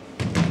you.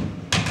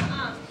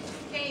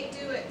 Can't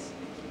do it.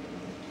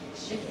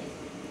 Shook it.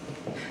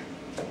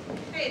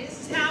 Hey,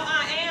 this is how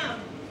I am.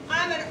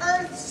 I'm an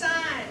earth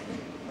sign.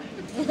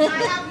 I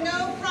have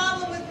no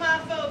problem with my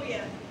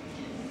phobia.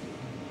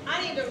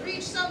 I need to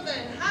reach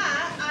something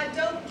high. I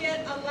don't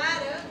get a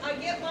ladder. I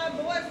get my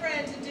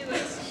boyfriend to do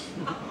it.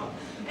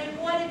 And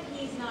what if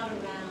he's not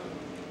around?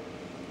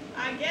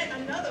 I get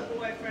another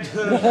boyfriend.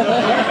 Listen,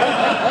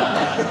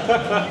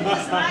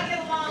 I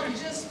get along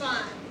just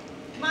fine.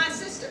 My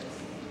sister,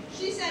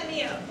 she sent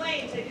me a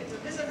plane ticket to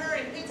visit her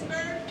in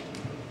Pittsburgh.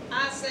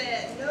 I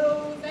said,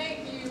 no,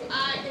 thank you,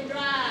 I can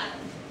drive.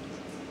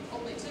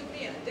 Only took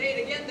me a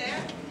day to get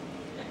there.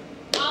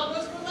 I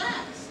was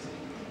relaxed.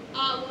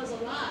 I was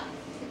alive.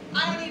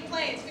 I don't need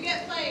planes.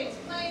 Forget planes.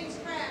 Planes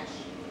crash.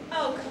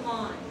 Oh, come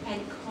on.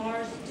 And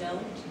cars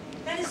don't?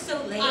 That is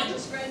so lame. I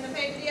just read in the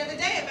paper the other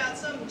day about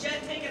some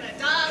jet taking a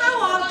dive.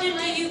 How often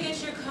do you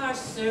get your car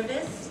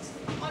serviced?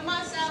 On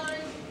my salary,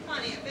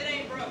 honey, if it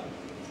ain't broke.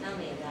 Tell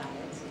me about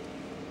it.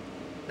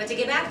 But to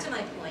get back to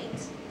my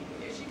point,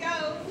 Here she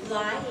goes.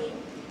 flying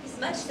is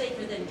much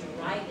safer than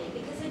driving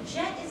because a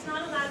jet is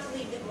not allowed to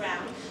leave the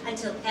ground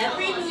until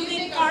every Come on, do you moving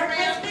think a part rail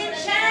has crew been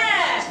and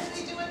checked.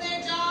 actually doing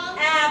their job?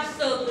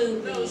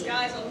 Absolutely. Those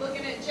guys are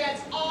looking at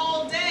jets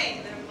all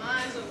day. Their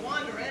minds are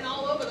wandering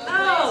all over the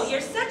Oh, place. you're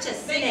such a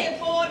They cynic. get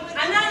bored with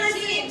I'm the not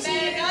routine. listening to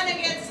They're you. gonna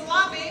get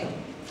sloppy.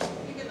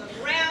 Look at the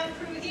ground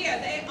crew here.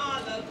 They are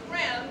the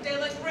creme de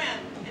la creme.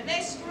 And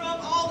they screw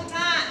up all the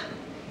time.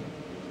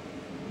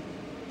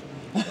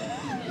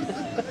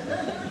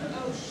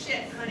 Oh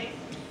shit, honey.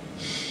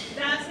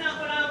 That's not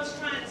what I was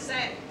trying to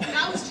say.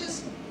 That was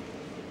just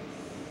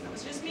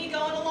me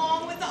going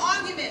along with the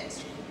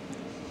argument.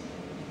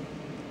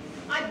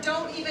 I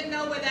don't even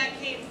know where that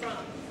came from.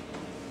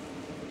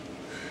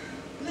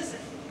 Listen,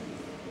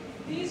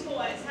 these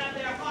boys have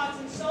their hearts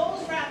and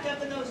souls wrapped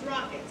up in those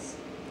rockets.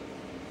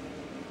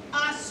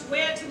 I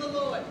swear to the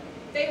Lord,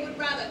 They would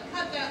rather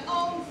cut their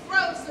own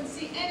throats than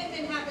see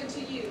anything happen to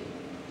you.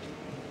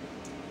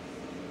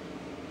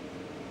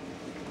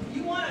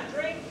 You want a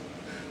drink?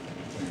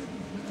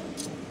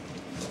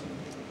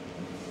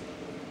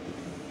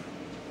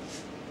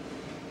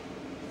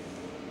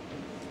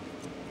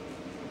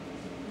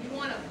 You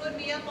want to put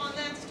me up on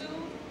that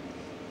stool?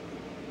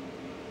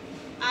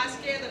 I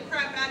scare the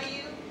crap out of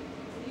you.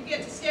 You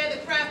get to scare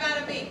the crap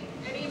out of me.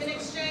 An even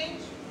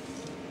exchange?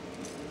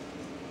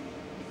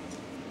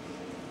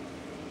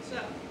 So,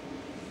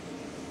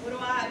 what do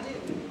I do?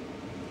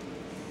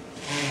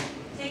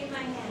 Take my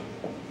hand.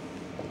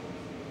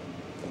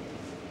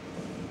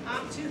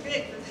 I'm too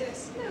big for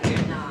this. No,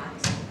 you're not.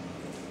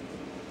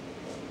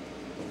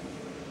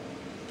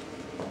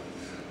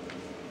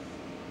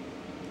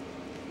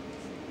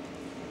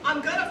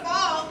 I'm gonna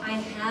fall. I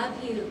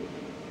have you.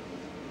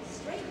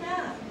 Straighten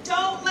up.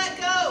 Don't let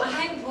go.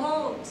 I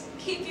won't.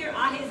 Keep your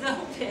eyes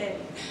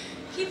open.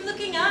 Keep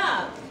looking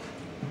up.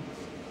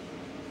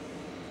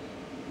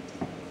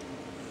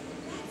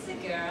 That's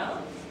a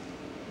girl.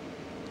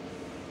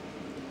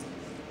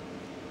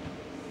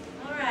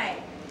 All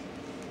right.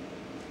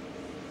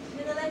 I'm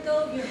gonna let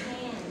go of your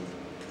hand.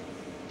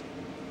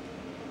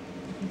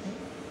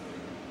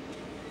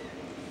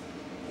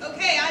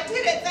 Okay, I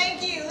did it.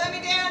 Thank you. Let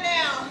me down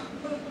now.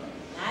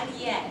 Not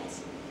yet.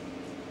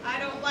 I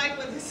don't like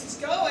where this is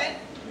going.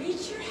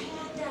 Reach your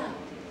hand up.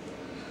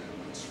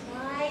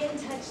 Try and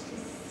touch the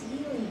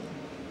ceiling.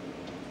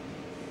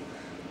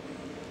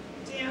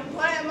 Damn,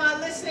 why am I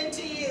listening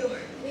to you?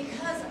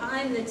 Because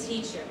I'm the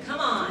teacher. Come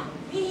on,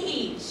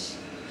 reach.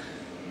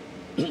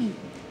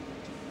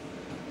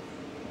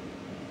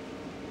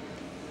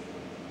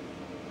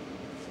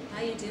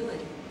 How you doing?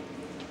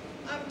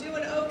 I'm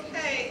doing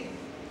okay.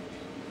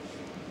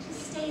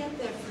 Just stay up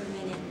there for a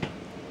minute.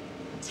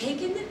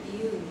 Take in the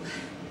view.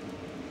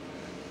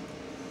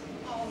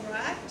 All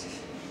right.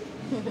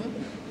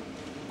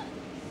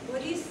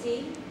 What do you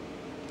see?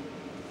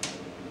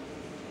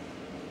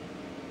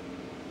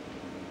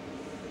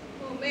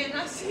 Oh man,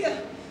 I see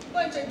a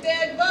bunch of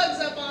dead bugs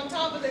up on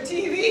top of the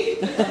TV.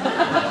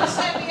 What you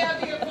sent me up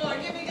here for?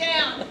 Get me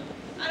down.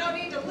 I don't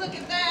need to look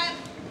at that.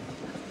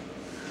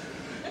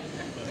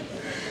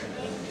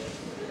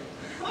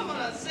 I'm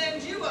gonna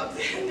send you up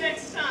there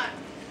next time.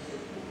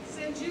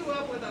 Send you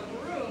up with a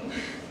broom.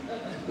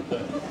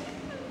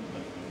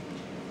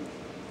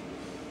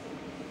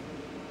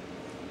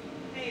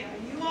 Hey, are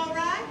you all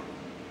right?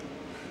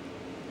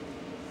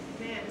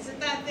 Man, is it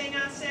that thing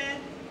I said?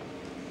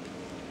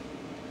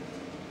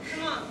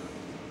 Come on,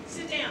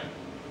 sit down.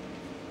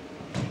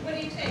 What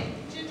do you take?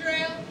 Ginger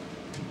ale?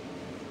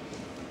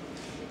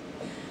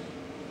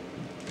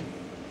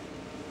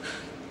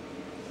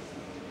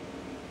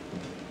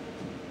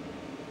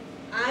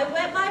 I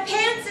wet my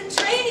pants in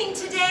training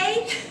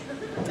today.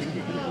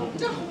 Oh,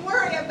 don't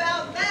worry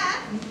about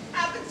that.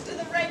 Happens to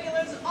the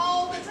regulars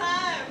all the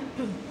time.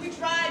 Which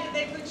ride did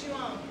they put you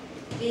on?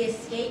 The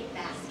escape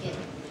basket.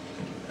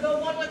 The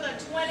one with a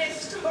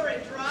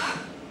 20-story drop?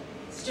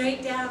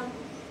 Straight down.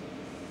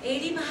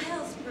 80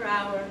 miles per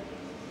hour.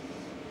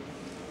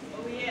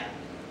 Oh yeah,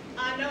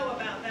 I know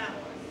about that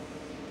one.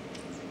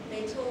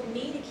 They told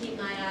me to keep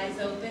my eyes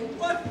open.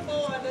 What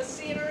for, the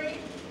scenery?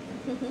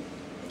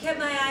 I kept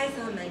my eyes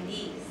on my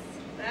knees.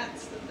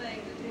 That's the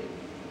thing to do.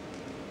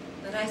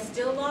 But I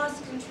still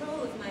lost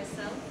control of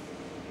myself.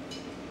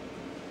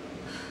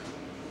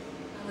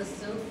 I was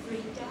so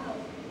freaked out.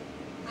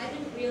 I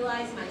didn't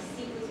realize my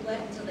seat was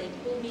wet until they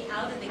pulled me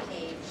out of the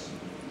cage.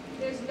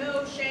 There's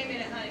no shame in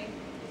it, honey.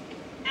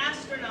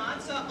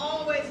 Astronauts are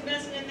always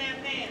messing in their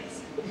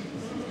pants.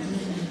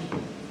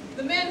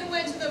 The men who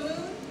went to the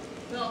moon,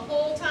 the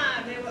whole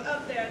time they were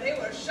up there, they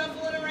were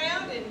shuffling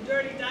around in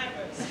dirty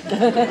diapers.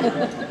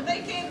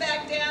 They came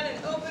back down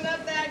and opened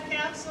up that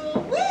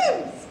capsule.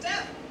 Woo!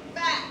 Step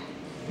back.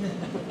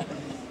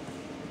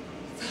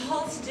 It's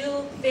all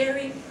still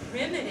very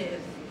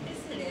primitive,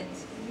 isn't it?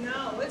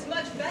 No, it's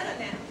much better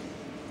now.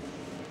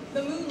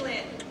 The moon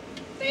landing.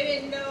 They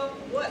didn't know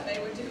what they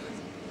were doing.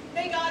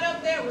 They got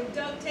up there with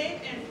duct tape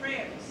and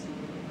prayers.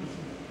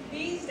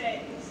 These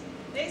days,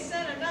 they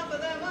sent enough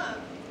of them up,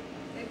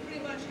 they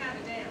pretty much have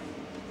it down.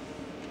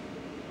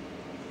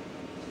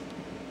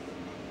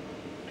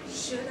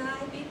 Should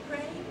I be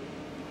praying?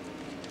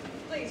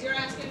 Please, you're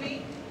asking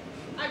me?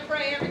 I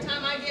pray every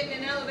time I get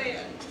in an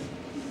elevator.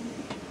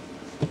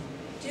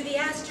 Do the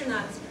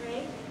astronauts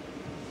pray?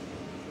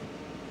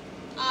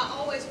 I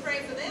always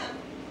pray for them.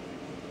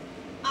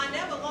 I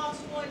never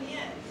lost one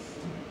yet.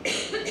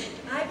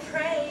 I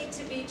pray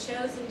to be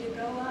chosen to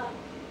go up.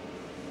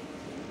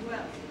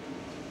 Well,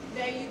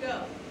 there you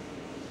go.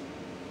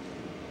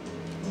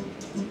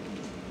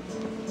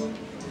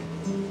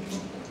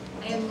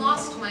 I had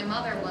lost my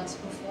mother once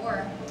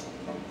before.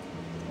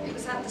 It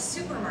was at the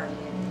supermarket.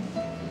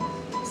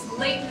 It was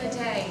late in the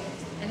day,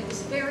 and it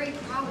was very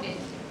crowded.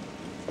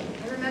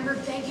 I remember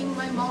begging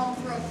my mom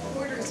for a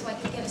quarter so I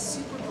could get a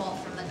Super Bowl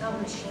from the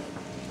gum machine.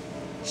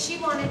 She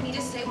wanted me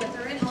to stay with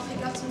her and help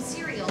pick out some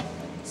cereal.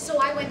 So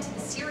I went to the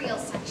cereal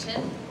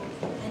section,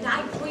 and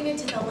I pointed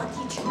to the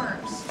Lucky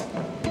Charms.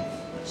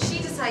 She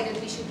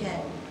decided we should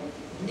get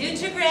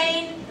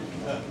Nutri-Grain.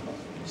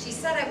 She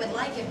said I would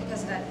like it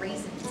because it had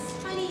raisins.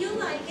 Honey, you'll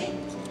like it.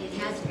 It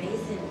has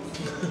raisins.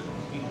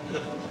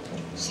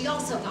 She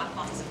also got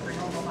lots of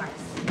granola bars.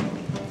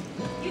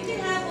 You can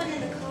have one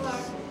in the car.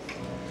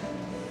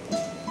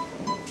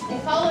 I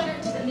followed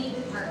her to the meat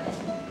department.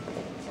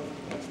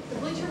 The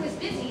butcher was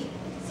busy,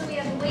 so we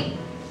had to wait.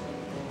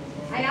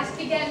 I asked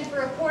again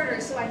for a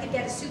quarter so I could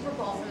get a Super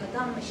Bowl from the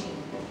gum machine.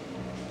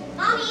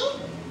 Mommy,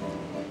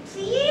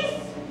 please?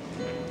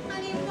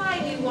 Honey, why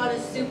do you want a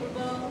Super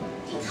Bowl?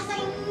 Because I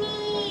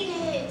need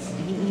it.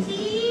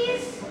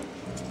 Please?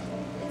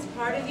 It's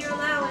part of your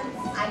allowance.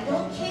 I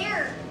don't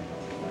care.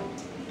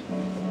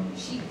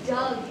 She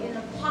dug in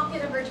the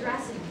pocket of her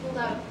dress and pulled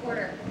out a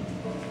quarter.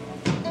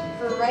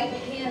 Her right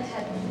hand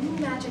had a blue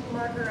magic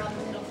marker on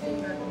the middle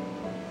finger.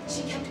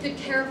 She kept good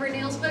care of her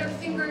nails, but her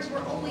fingers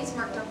were always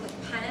marked up with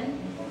pen.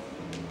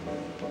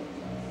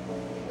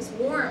 It was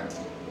warm.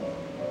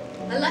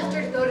 I left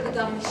her to go to the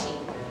gum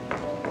machine.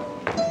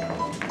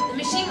 The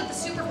machine with the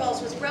Super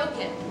Balls was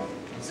broken,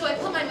 so I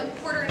put my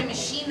quarter in a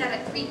machine that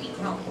had creepy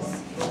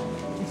crawlies.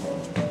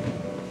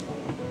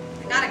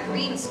 I got a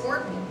green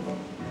scorpion,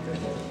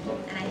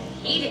 and I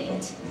hated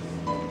it.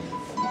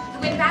 I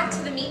went back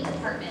to the meat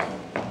department,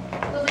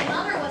 but my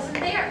mother wasn't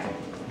there.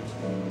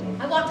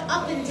 I walked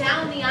up and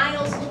down the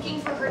aisles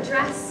looking for her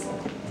dress.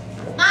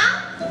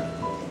 Mom?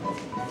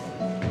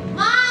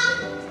 Mom?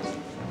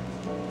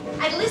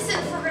 I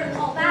listened for her to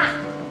call back,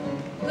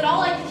 but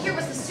all I could hear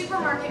was the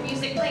supermarket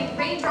music playing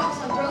raindrops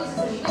on roses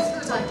and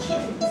whiskers on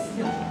kittens.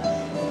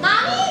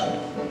 Mommy?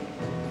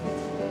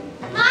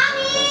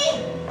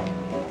 Mommy?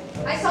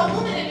 I saw a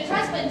woman in a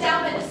dress bent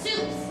down by the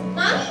soups.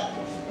 Mommy?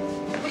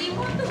 What do you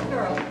want, little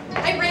girl?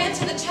 I ran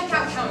to the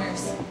checkout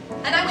counters,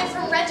 and I went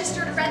from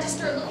register to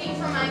register looking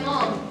for my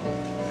mom.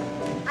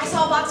 I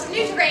saw a box of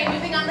Nutri-Grain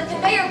moving on the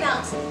conveyor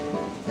belt,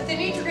 but the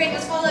Nutri-Grain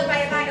was followed by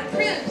a bag of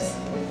prunes,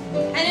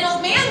 and an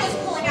old man was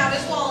pulling out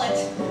his wallet.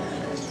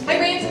 I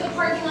ran to the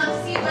parking lot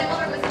to see if my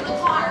mother was in the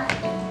car,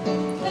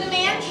 but a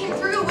man came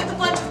through with a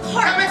bunch of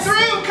carts. Coming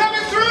through!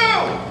 Coming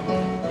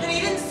through! And he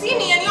didn't see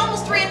me, and he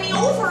almost ran me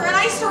over, and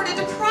I started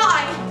to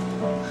cry.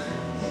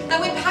 I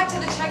went back to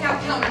the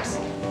checkout counters,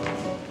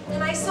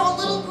 and I saw a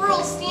little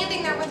girl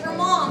standing there with her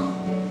mom.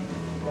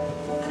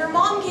 And her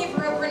mom gave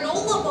her a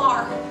granola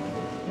bar.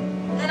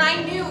 And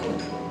I knew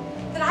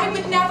that I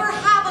would never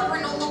have a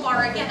granola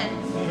bar again.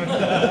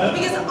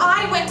 Because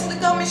I went to the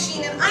gum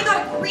machine and I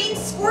got a green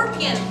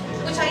scorpion,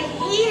 which I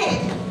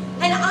hated.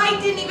 And I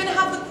didn't even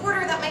have the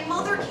quarter that my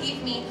mother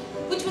gave me,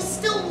 which was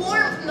still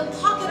warm from the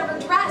pocket of her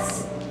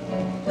dress.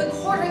 The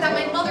quarter that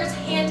my mother's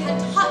hand had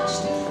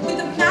touched with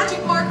the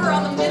magic marker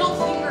on the middle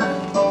finger.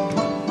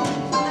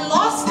 I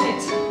lost it.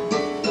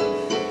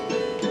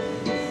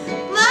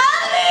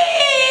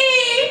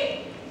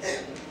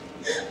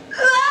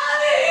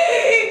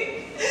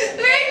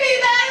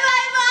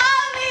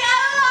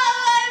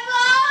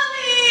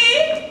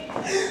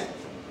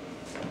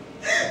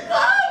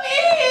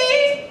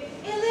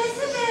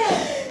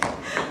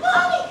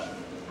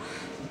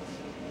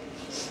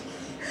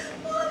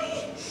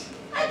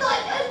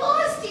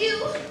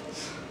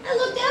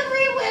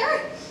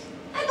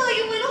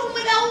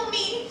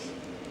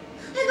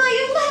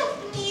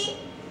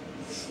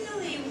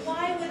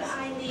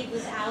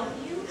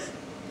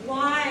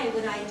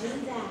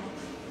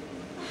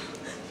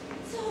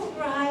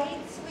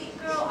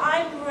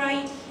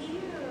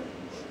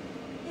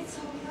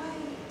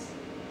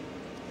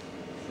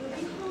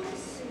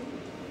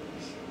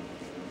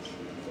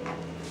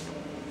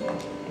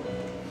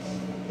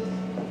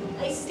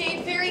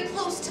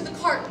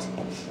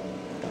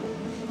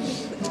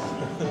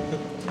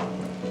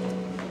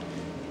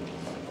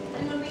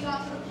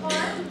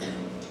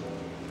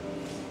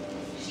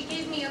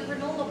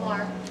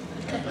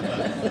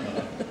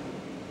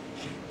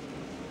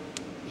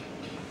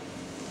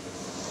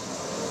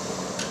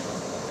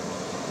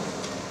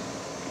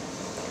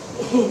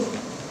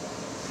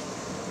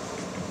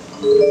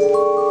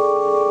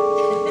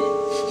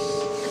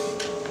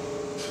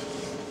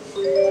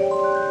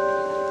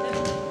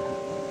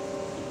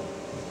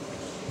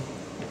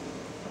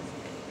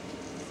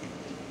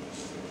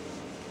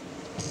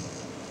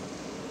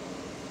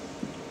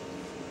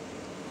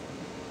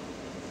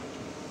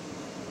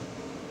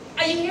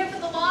 Are you here for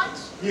the launch?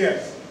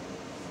 Yes.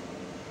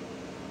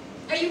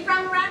 Are you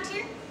from around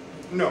here?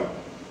 No,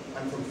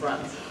 I'm from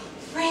France.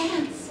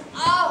 France!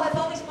 Oh, I've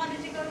always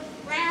wanted to go to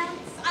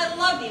France. I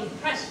love the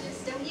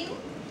Impressionists, don't you?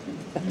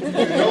 You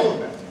know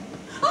that.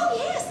 Oh,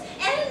 yes,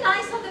 and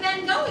I saw the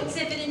Van Gogh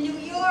exhibit in New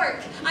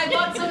York. I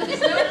bought some of his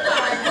note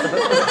cards.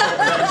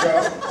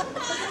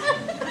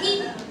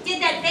 He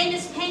did that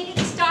famous painting,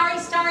 Starry,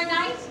 Starry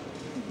Night.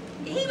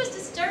 He was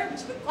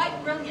disturbed, but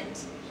quite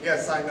brilliant.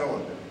 Yes, I know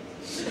of it.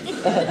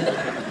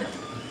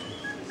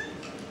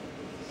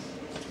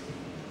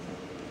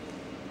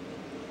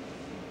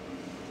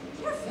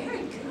 You're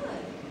very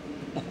good.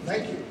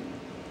 Thank you.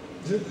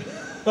 You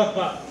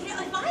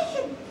know, if I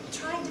had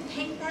tried to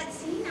paint that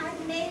scene,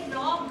 I'd made it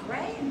all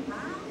gray and brown.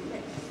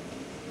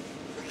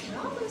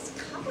 all those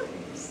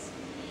colors.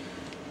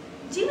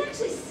 Do you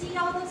actually see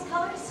all those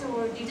colors,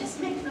 or do you just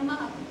make them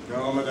up?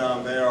 No,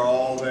 madame, they are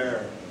all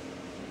there.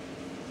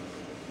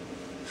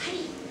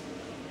 Honey,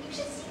 you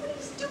should see what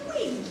he's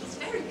doing. He's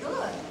very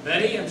good.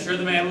 Betty, I'm sure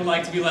the man would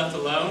like to be left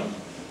alone.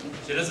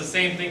 She does the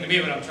same thing to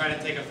me when I'm trying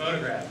to take a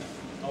photograph.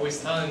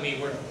 Always telling me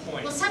where to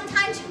point. Well,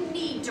 sometimes you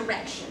need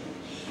direction.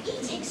 He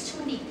takes too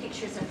many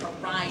pictures of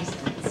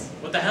horizons.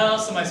 What the hell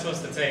else am I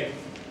supposed to take?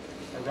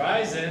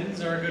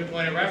 Horizons are a good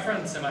point of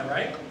reference, am I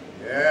right?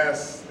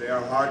 Yes, they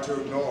are hard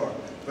to ignore,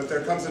 but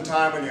there comes a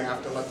time when you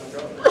have to let them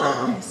go.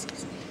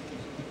 Excuse me.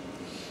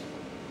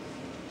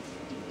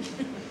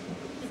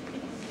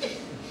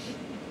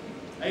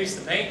 I used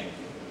to paint.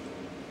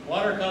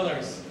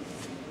 Watercolors.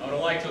 I would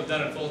have liked to have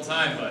done it full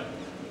time, but,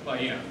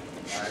 well, you know.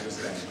 I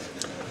understand.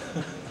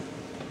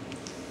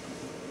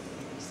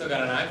 Still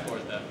got an eye for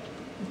it, though.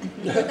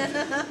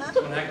 It's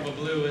one heck of a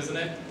blue, isn't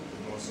it? It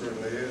most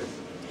certainly is.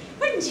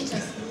 Wouldn't you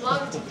just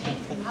love to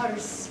paint from outer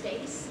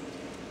space?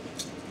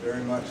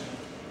 Very much.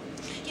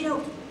 You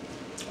know,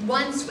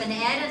 once when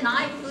Ed and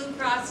I flew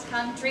cross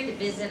country to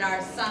visit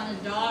our son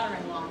and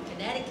daughter-in-law in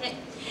Connecticut,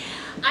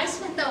 I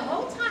spent the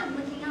whole time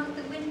looking out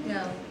the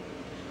window.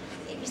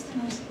 It was the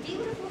most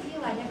beautiful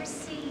view I'd ever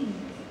seen.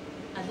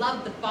 I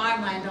loved the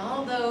farmland,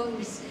 all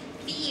those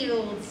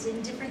fields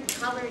in different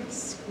colored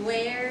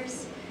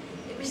squares.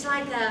 It was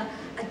like a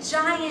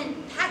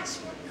giant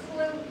patchwork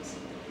quilt.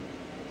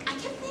 I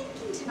kept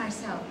thinking to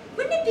myself,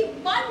 wouldn't it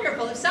be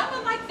wonderful if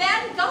someone like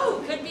Van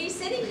Gogh could be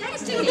sitting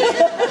next to me?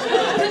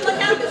 Could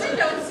look out the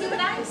window and see what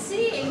I'm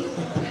seeing.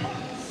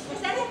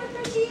 Has that ever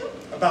occurred to you?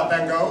 About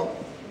Van Gogh?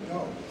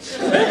 No.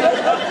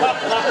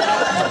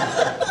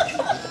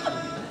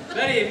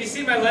 Betty, have you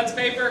seen my lens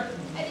paper?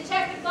 A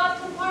detective glove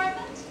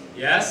compartment?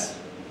 Yes.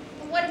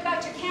 Well, what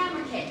about your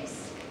camera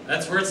case?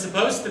 That's where it's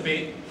supposed to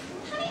be.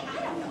 Honey,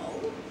 I don't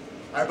know.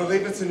 I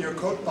believe it's in your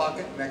coat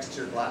pocket next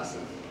to your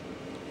glasses.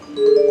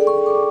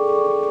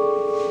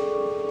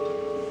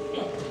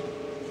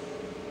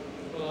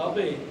 Well, I'll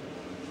be.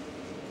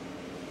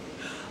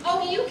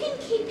 Oh, you can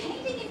keep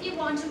painting if you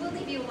want to. We'll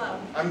leave you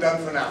alone. I'm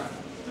done for now.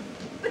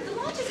 But the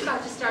launch is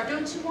about to start.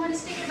 Don't you want to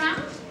stick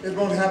around? It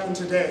won't happen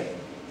today.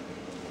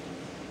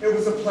 It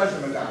was a pleasure,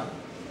 madame.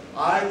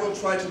 I will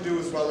try to do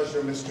as well as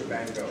your Mr.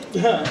 Van Gogh.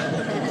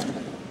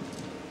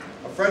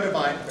 A friend of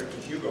mine, Victor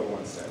Hugo,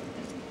 once said,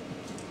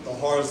 the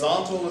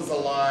horizontal is a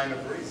line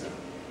of reason.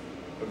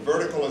 The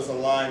vertical is a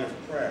line of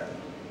prayer.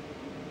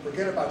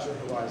 Forget about your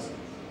horizon.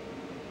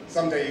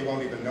 Someday you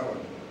won't even know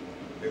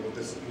it. It will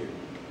disappear.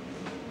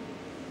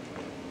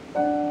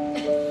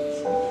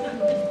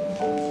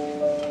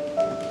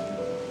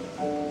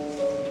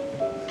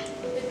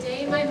 The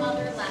day my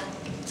mother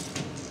left,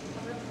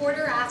 a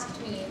reporter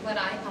asked me what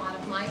I thought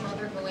of my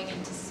mother going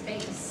into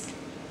space.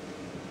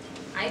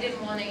 I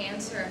didn't want to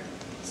answer,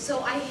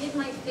 so I hid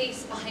my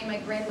face behind my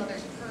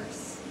grandmother's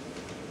purse.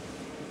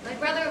 My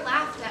brother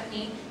laughed at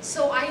me,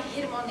 so I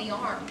hit him on the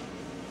arm.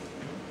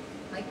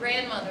 My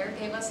grandmother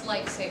gave us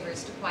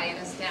lifesavers to quiet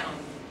us down.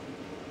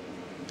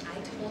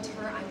 I told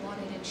her I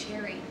wanted a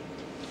cherry,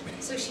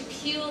 so she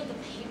peeled the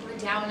paper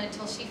down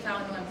until she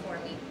found one for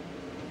me.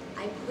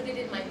 I put it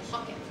in my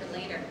pocket for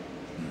later.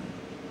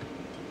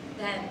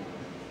 Then,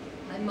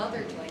 my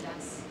mother joined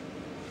us.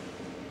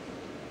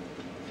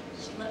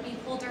 She let me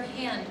hold her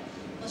hand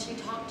while she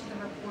talked to the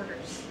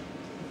reporters.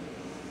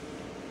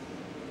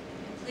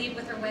 I played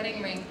with her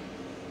wedding ring,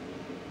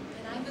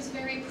 and I was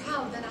very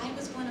proud that I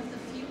was one of the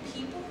few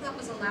people that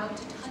was allowed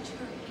to touch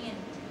her hand.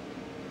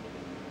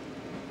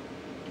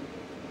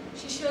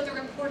 She showed the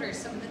reporters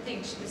some of the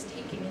things she was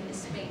taking into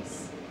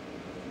space.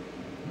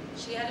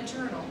 She had a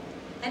journal,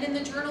 and in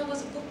the journal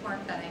was a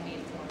bookmark that I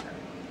made for her.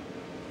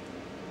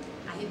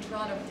 I had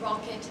drawn a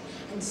rocket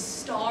and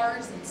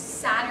stars and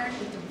Saturn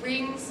with the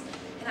rings,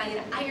 and I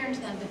had ironed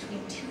them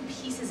between two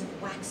pieces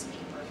of wax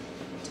paper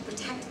to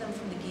protect them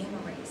from the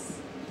gamma rays.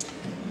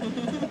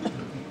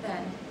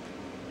 Then,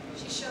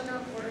 she showed the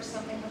reporter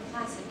something her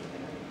class had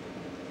given her.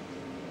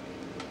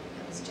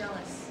 I was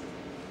jealous,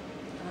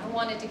 and I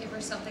wanted to give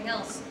her something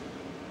else,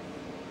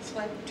 so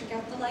I took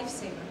out the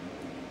lifesaver.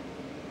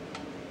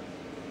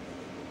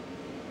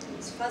 It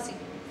was fuzzy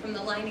from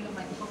the lining of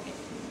my pocket.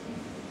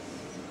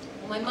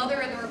 While my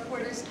mother and the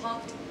reporters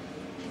talked,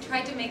 I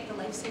tried to make the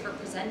lifesaver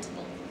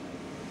presentable.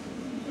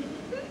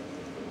 I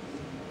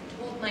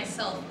told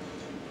myself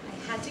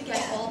I had to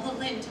get all the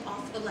lint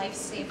off the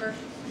lifesaver,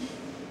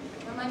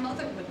 or my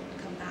mother wouldn't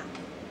come back.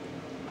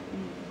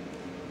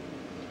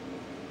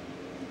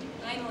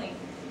 Finally,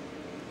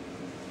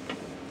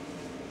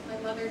 my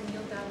mother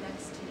kneeled down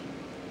next to me.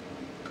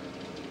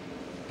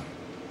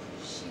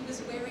 She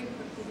was wearing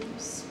her blue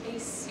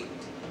spacesuit.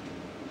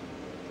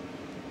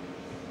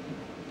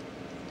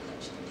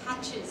 Touched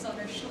patches on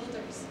her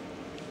shoulders.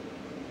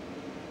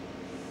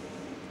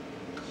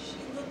 She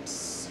looked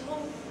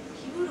so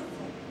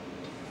beautiful.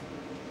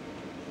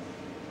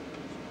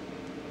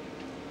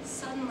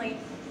 Suddenly,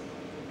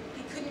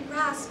 I couldn't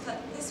grasp that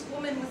this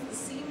woman was the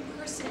same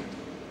person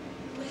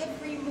who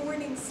every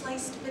morning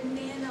sliced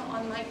banana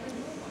on my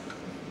granola.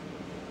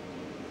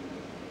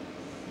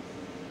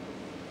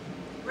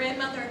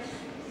 grandmother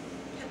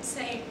kept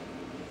saying,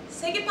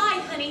 "Say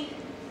goodbye, honey.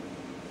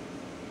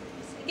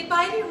 Say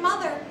goodbye to your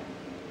mother."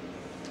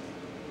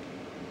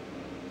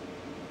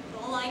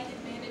 All I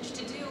could manage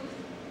to do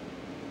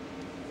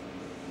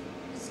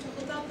was to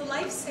hold out the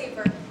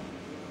lifesaver.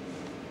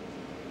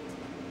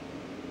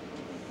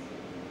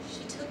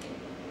 She took it,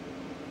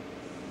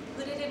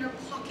 put it in her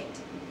pocket.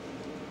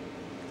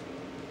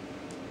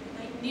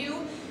 And I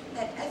knew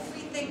that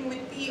everything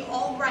would be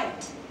all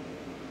right.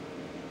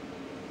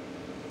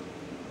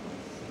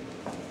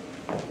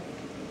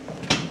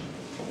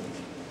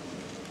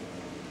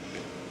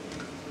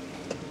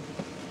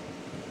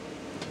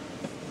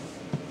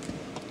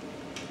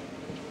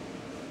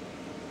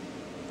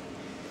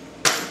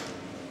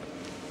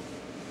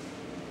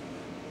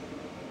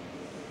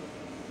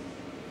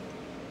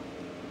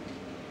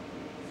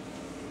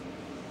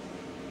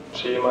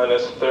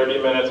 T-minus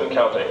 30 minutes and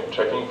counting.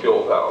 Checking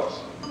fuel valves.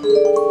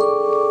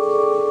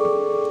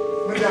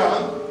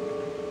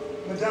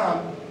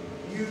 Madame,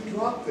 you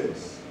dropped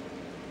this.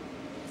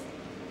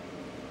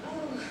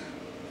 Oh,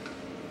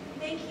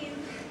 thank you.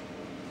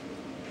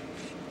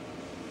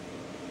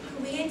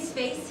 Are we in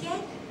space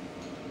yet?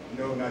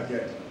 No, not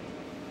yet.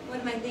 What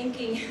am I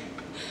thinking?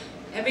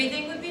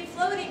 Everything would be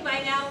floating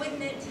by now,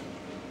 wouldn't it?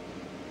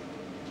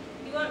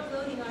 You aren't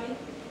floating, are you?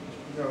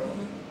 No,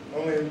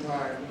 only in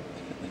time.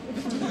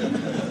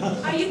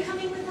 Are you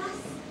coming with us?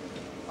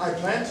 I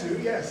plan to,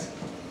 yes.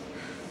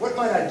 What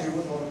might I do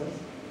with all of this?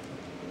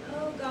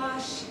 Oh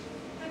gosh,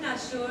 I'm not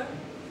sure.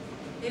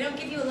 They don't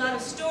give you a lot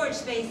of storage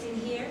space in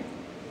here.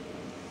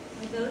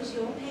 Are those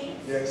your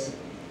paints? Yes.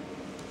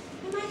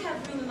 I might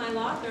have room in my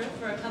locker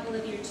for a couple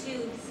of your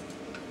tubes,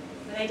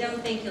 but I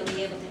don't think you'll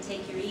be able to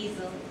take your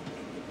easel.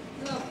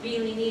 You won't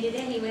really need it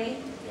anyway.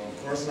 Well,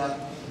 of course not.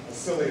 How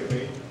silly of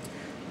me.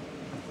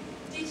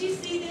 Did you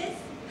see this?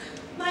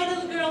 My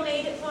little girl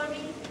made it for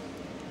me.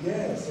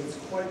 Yes, it's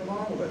quite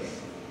marvelous.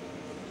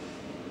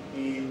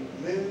 The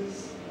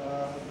Liz,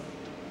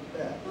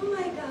 that. Oh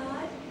my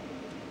God.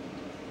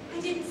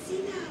 I didn't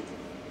see that.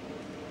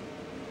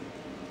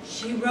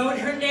 She wrote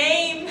her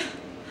name.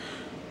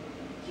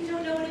 You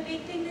don't know what a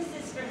big thing this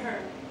is for her.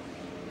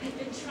 I've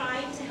been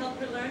trying to help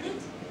her learn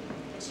it,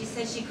 but she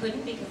said she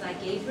couldn't because I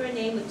gave her a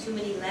name with too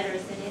many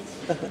letters in it.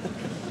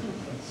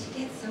 She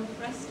gets so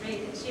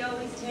frustrated. She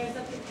always tears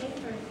up the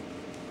paper.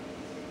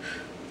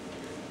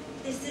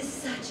 This is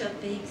such a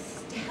big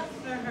step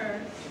for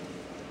her.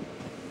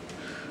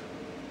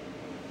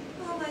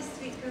 Oh, my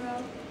sweet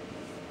girl.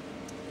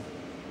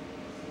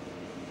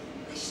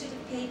 I should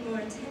have paid more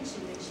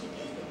attention when she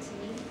gave it to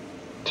me.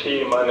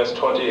 T-minus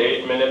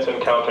 28 minutes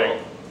and counting.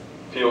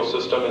 Fuel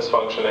system is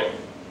functioning.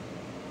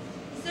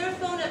 Is there a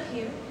phone up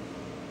here?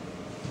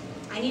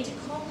 I need to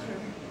call her.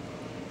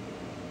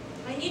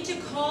 I need to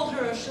call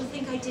her or she'll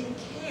think I didn't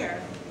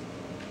care.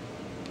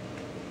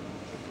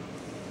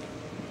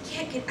 I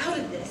can't get out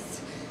of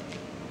this.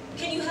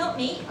 Can you help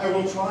me? I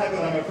will try,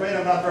 but I'm afraid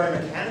I'm not very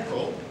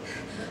mechanical.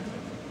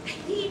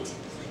 I need to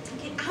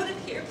get out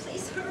of here.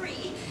 Please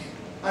hurry.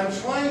 I'm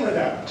trying,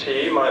 Madame.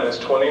 T-minus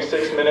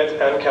 26 minutes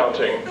and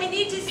counting. I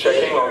need to see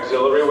Checking her.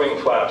 auxiliary wing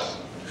flaps.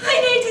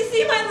 I need to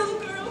see my little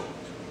girl.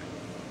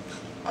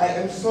 I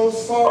am so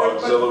sorry,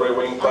 Auxiliary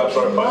wing flaps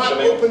are open the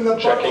functioning.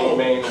 Checking bubble.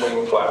 main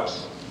wing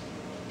flaps.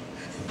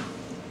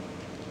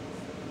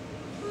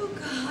 Oh,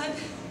 God.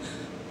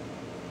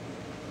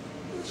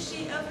 Will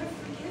she ever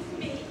forgive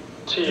me?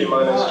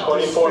 T-minus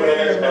 24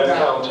 minutes and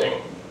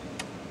counting.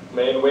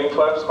 Main wing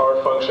flaps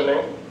are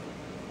functioning.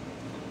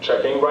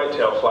 Checking right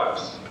tail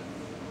flaps.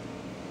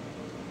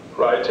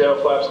 Right tail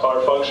flaps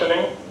are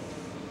functioning.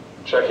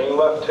 Checking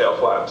left tail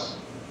flaps.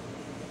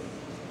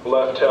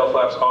 Left tail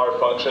flaps are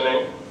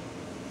functioning.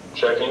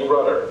 Checking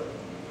rudder.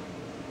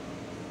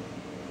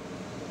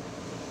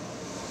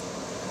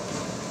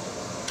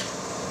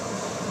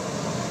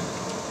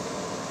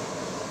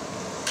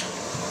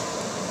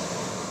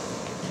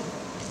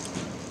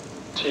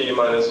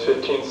 T-minus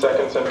 15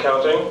 seconds and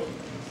counting.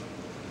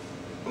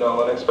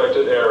 No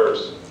unexpected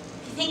errors.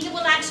 You think it will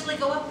actually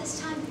go up this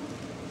time?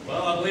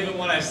 Well, I'll believe it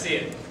when I see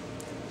it.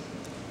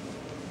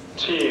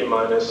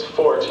 T-minus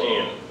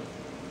 14,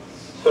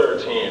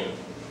 13,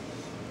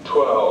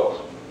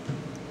 12,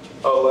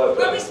 11,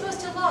 Where are we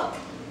supposed to look?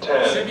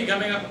 10, Should be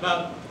coming up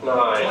about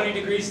 9, 20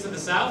 degrees to the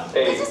south.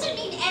 8, That doesn't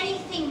mean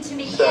anything to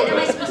me, kid. 7, Am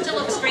I supposed to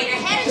look straight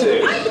ahead?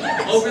 6, Why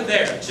not? Over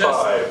there. Just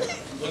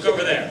 5. look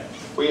over there.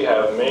 We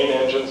have main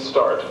engine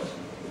start.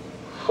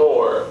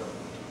 4,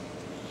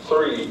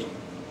 3,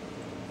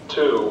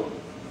 2,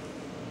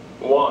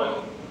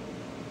 1.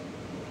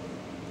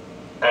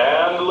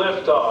 And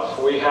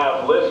liftoff. We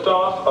have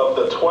liftoff of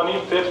the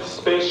 25th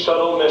Space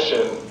Shuttle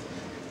mission.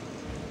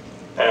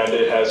 And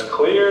it has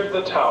cleared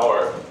the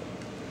tower.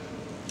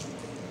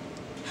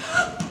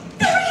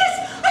 There he is!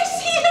 I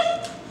see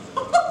him!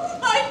 Oh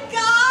my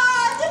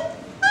God!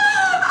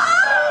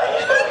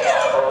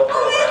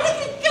 Where did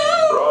it go?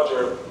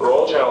 Roger.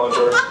 Roll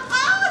Challenger.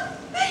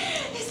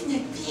 Isn't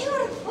it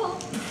beautiful?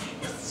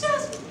 It's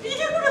just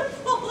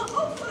beautiful!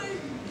 Oh my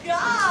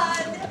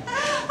God!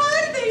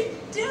 How do they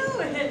do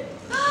it?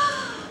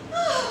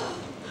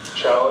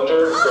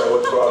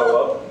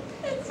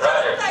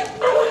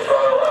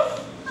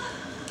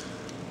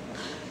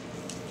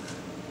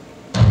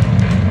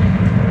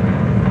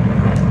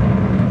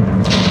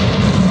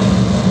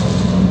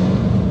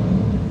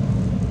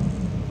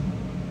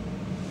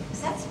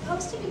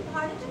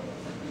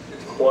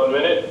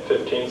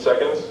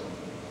 seconds.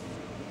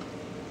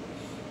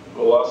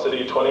 Velocity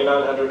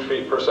 2,900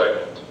 feet per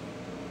second.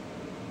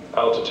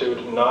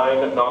 Altitude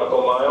 9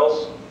 nautical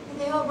miles. Are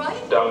they all right?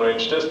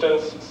 Downrange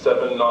distance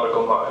 7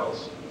 nautical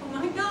miles. Oh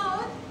my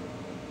God.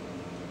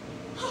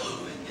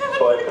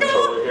 Flight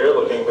controller here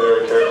looking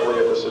very carefully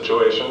at the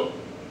situation.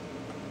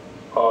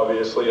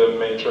 Obviously a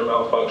major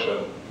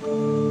malfunction.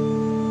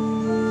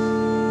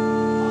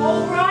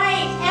 All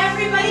right,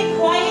 everybody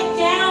quiet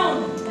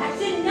down.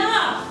 That's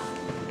enough.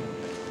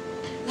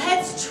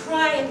 Let's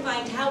try and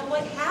find out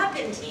what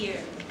happened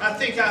here. I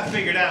think I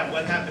figured out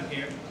what happened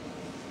here.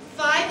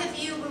 5 of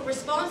you were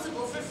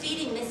responsible for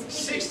feeding Miss Piggy.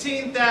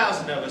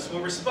 16,000 of us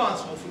were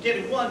responsible for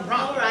getting one All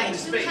rocket right, into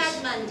who space.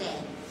 had Monday?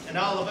 And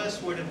all of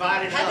us were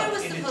divided Heather up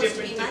was into supposed to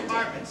different be Monday.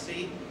 departments,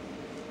 see?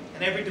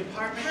 And every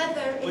department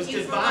Heather, was if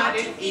you forgot to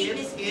divided feed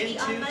Miss Piggy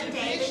into on Monday,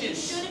 then you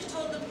divisions. should have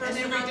told the And person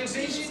every on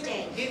division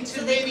Tuesday. into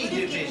So they many could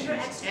have given her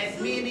divisions. extra And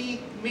food.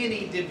 many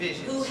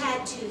divisions. Who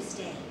had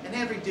Tuesday? And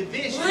every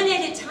division One at a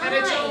had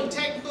its time. own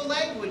technical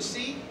language,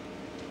 see?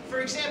 For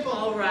example,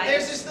 All right.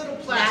 there's this little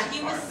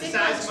plastic Matthew was part the sick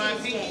size on of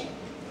my Tuesday. pinky.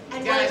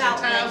 And Guys what in about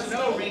towels and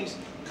Wednesday? O-rings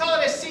call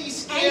it a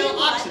C-scale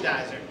Anyone?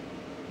 oxidizer.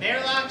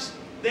 Airlocks,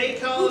 they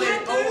call Who it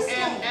had Thursday?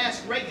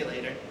 OMS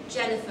regulator.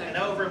 Jennifer. And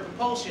over in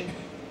propulsion,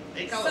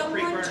 they call it Someone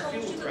pre-burner told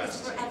fuel you it was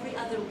thrust. for every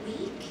other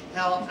week?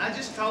 Hell, I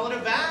just call it a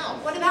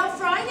valve. What about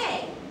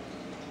Friday?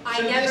 I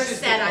So never this is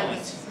the said I point.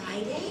 was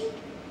Friday.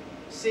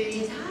 See,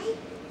 Did I?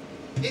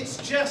 it's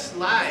just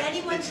like Has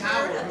anyone the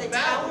Tower heard of the of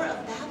Babel. Tower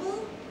of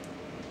Babel?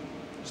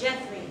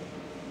 Jeffrey,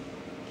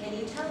 can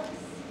you tell us?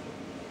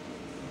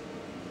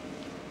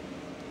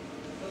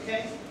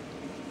 Okay?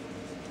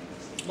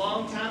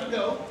 Long time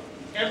ago,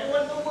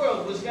 everyone in the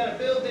world was going to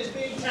build this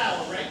big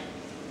tower, right?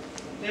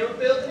 They were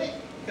building it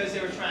because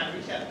they were trying to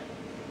reach heaven.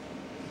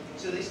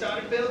 So they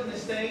started building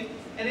this thing,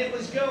 and it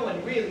was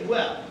going really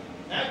well.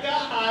 That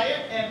got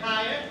higher and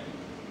higher,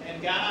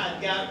 and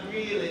God got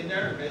really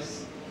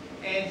nervous,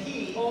 and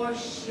he... Or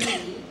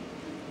she.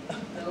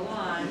 Go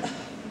on.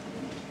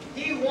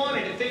 He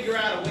wanted to figure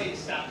out a way to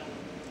stop it.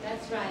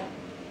 That's right.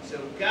 So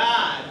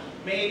God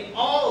made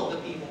all the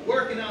people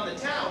working on the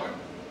tower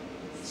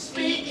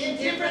speak in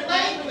different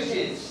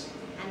languages.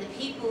 And the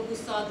people who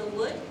sawed the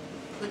wood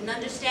couldn't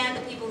understand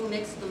the people who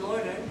mixed the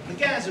mortar. The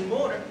guys in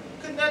mortar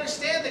couldn't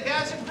understand the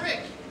guys in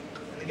brick.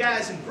 And the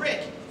guys in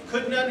brick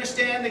couldn't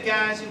understand the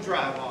guys in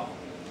drywall.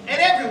 And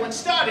everyone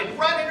started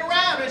running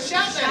around and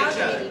shouting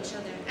at each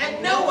other.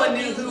 And no one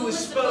knew who was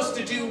supposed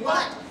to do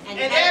what. And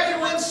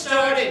everyone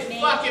started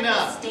fucking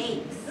up.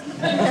 Mistakes.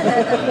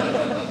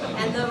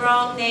 And the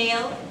wrong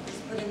nail was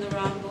put in the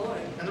wrong board.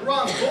 And the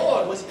wrong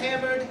board was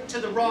hammered to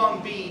the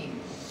wrong beam.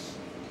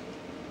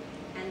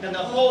 And the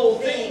whole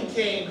thing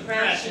came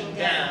crashing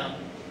down.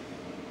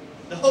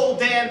 The whole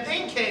damn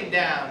thing came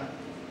down.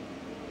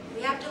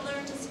 We have to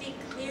learn to speak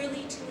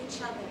clearly to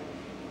each other,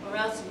 or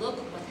else look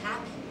what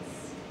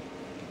happens.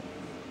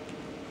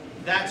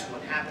 That's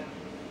what happened.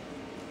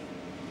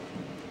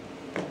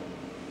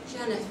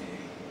 Jennifer,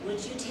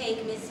 would you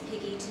take Miss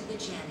Piggy to the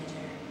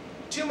janitor?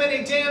 Too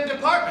many damn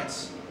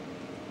departments.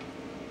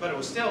 But it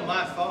was still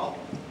my fault.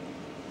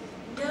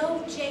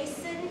 No,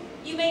 Jason,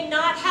 you may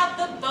not have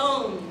the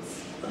bones.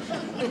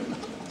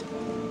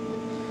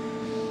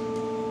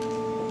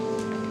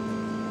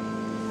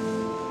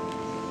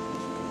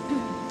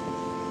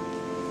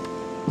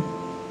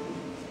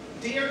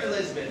 Dear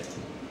Elizabeth,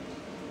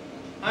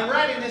 I'm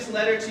writing this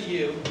letter to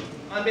you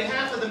on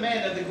behalf of the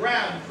men of the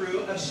ground crew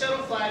of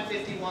Shuttle Flight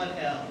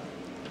 51L.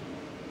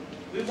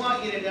 We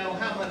want you to know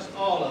how much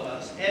all of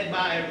us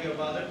admire your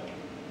mother,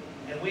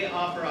 and we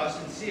offer our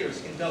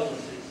sincerest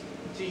condolences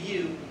to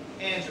you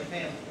and your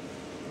family.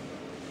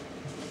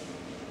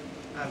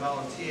 I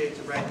volunteered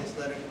to write this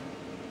letter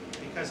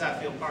because I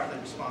feel partly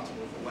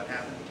responsible for what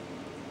happened.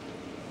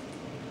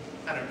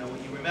 I don't know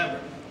what you remember,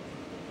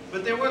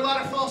 but there were a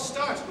lot of false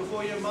starts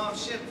before your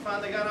mom's ship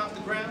finally got off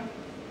the ground.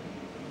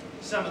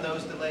 Some of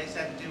those delays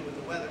had to do with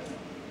the weather,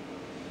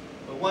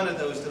 but one of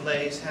those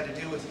delays had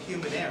to do with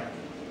human error.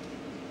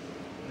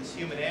 And this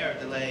human error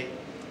delay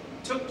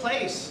took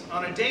place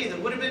on a day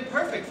that would have been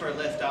perfect for a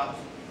liftoff.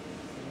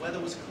 The weather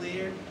was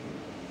clear,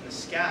 and the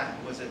sky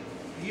was a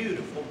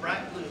beautiful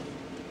bright blue.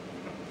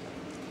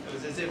 It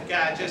was as if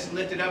God just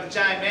lifted up a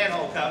giant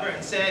manhole cover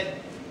and said,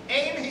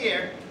 "Aim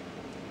here."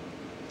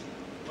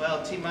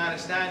 Well,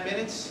 T-minus 9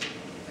 minutes,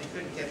 they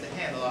couldn't get the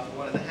handle off of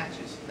one of the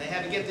hatches. They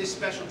had to get this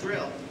special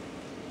drill.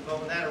 But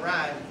when that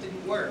arrived, it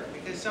didn't work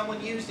because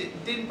someone used it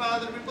and didn't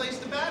bother to replace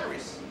the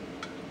batteries.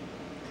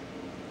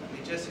 Let me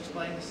just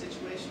explain the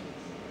situation.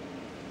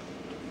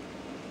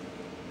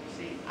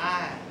 See,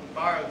 I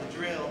borrowed the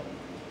drill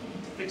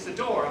to fix the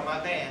door on my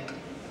van.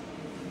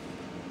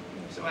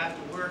 So after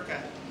work,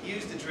 I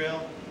used the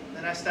drill,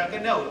 then I stuck a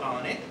note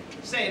on it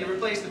saying to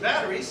replace the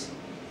batteries,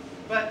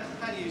 but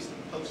I used the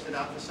post-it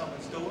off of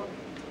someone's door,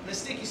 and the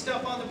sticky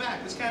stuff on the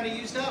back was kind of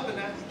used up, and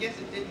I guess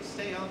it didn't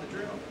stay on the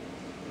drill.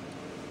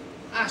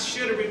 I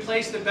should have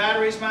replaced the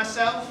batteries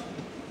myself,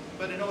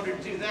 but in order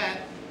to do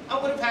that,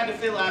 I would have had to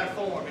fill out a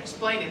form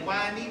explaining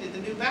why I needed the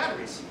new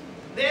batteries.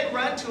 then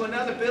run to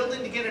another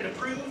building to get it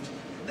approved.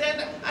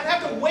 Then I'd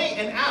have to wait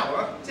an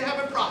hour to have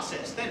it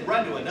processed, then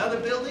run to another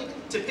building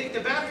to pick the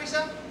batteries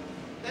up.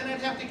 Then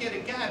I'd have to get a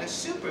guy to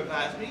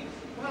supervise me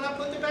while I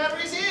put the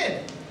batteries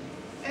in.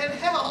 And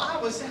hell, I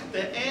was at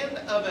the end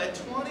of a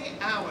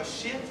 20-hour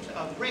shift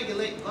of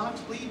regulating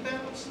locked bleed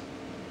valves,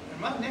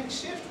 and my next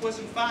shift was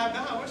in 5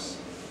 hours.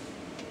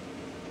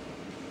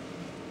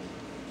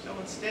 So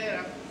instead,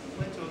 I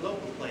went to a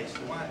local place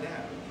to wind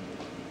down.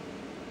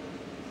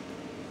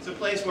 It's a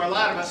place where a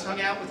lot of us hung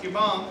out with your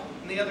mom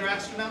and the other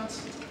astronauts.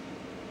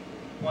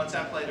 Once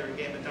I played her a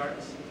game of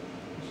darts.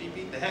 She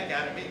beat the heck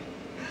out of me.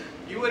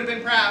 You would have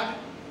been proud.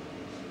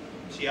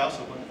 She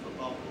also won the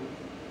football pool.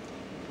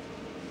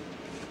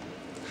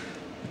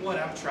 What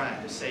I'm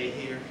trying to say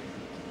here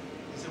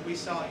is that we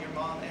saw your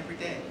mom every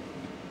day.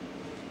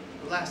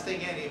 The last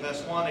thing any of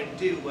us wanted to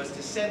do was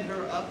to send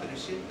her up in a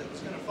ship that was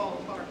going to fall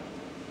apart.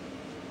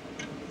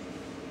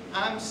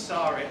 I'm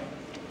sorry.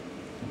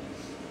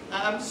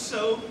 I'm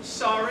so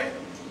sorry.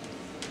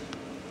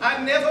 I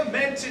never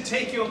meant to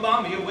take your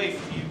mommy away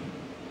from you.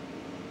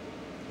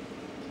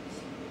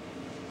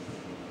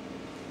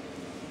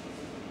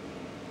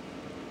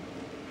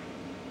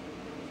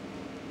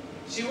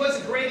 She was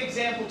a great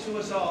example to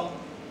us all,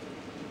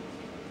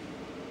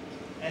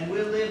 and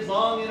will live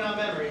long in our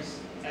memories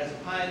as a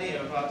pioneer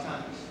of our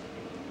times.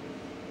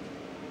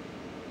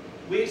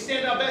 We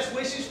extend our best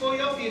wishes for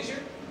your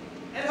future,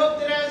 and hope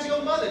that as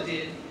your mother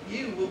did,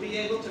 you will be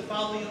able to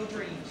follow your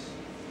dreams.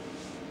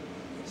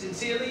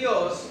 Sincerely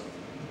yours,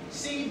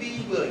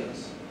 C.B.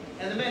 Williams,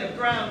 and the men of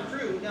ground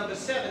crew number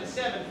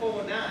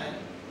 7749,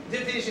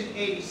 Division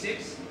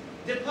 86,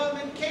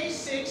 Department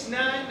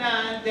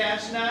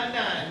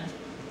K699-99,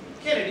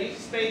 Kennedy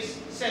Space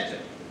Center.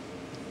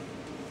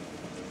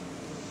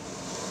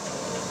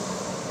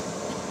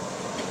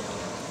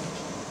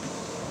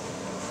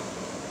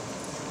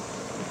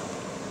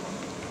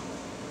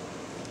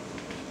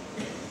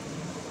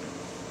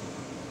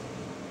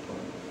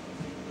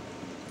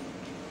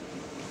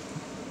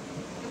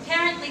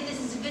 Apparently this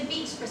is a good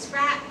beach for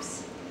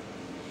scraps.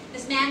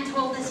 This man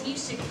told us he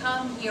used to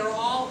come here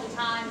all the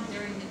time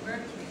during the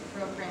Mercury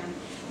program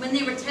when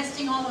they were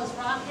testing all those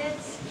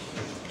rockets.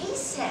 He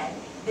said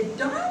the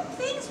darn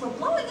things were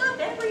blowing up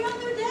every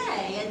other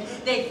day, and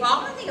they'd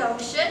fall in the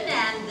ocean,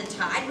 and the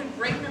tide would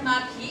bring them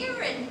up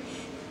here, and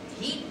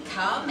he'd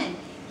come and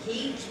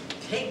he'd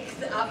pick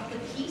up the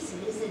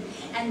pieces,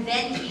 and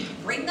then he'd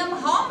bring them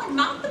home and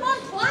mount them on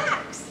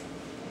plaques.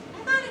 I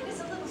thought it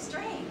was a little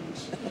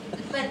strange,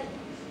 but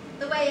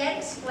the way Ed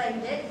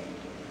explained it,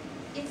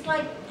 it's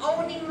like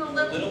owning a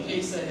little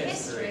piece of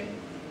history.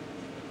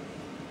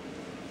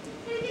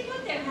 What did you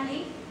put there, honey?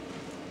 Did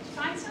you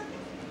find something?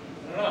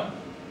 I don't know.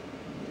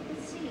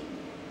 Let's see.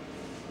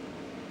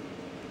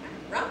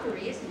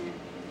 Rubbery, isn't it?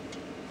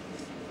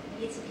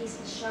 Maybe it's a piece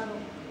of the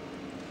shuttle.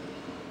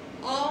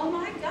 Oh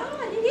my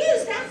God, it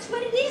is! That's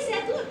what it is,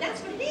 Ed. Look,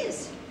 that's what it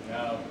is.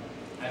 No,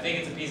 I think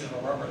it's a piece of a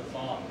rubber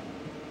thong.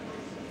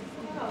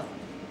 Oh.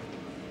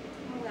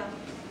 Oh well.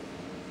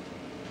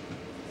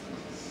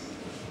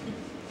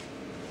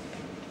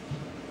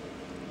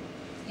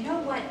 You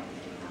know what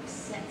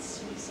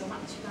upsets me so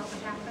much about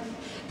what happened?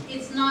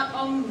 It's not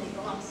only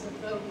the loss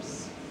of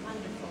those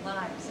wonderful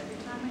lives. Every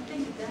time I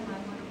think of them, I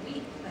want to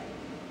weep. But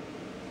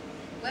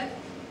what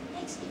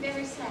makes me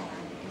very sad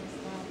is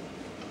that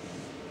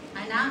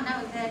I now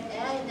know that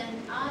Ed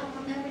and I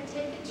will never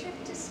take a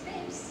trip to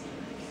space.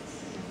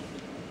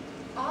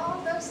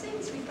 All those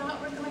things we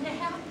thought were going to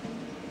happen,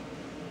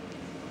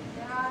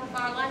 they're out of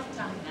our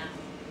lifetime now.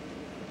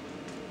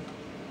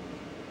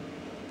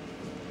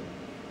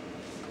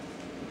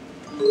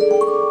 Did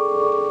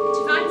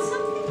you find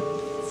something?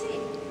 Let's see.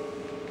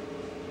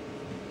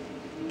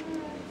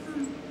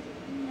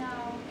 No,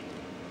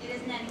 it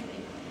isn't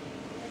anything.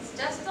 It's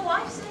just a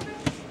lifesaver.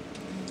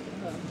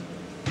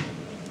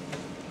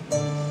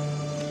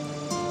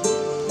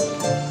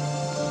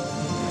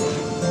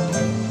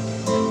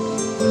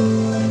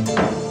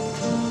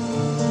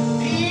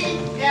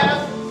 PF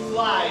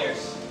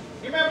flyers.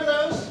 You remember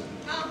those?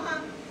 Uh-huh.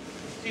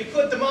 If you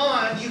put them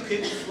on, you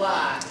could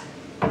fly.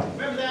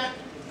 Remember that?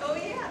 Oh,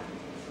 yeah.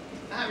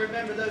 I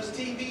remember those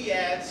TV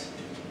ads.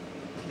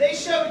 They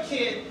showed a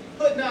kid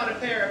putting on a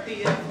pair of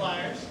PF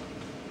flyers.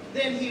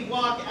 Then he'd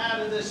walk out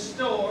of the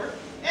store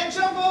and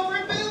jump over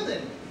a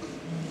building.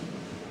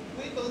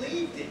 We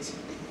believed it.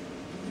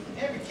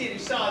 Every kid who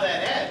saw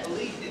that ad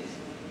believed it.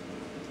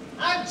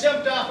 I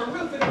jumped off a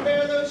roof in a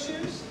pair of those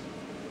shoes.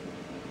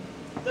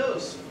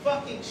 Those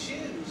fucking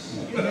shoes.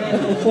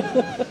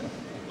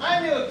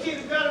 I knew a kid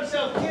who got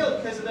himself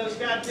killed because of those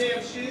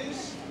goddamn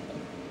shoes.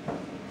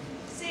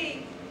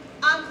 See,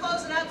 I'm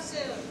closing up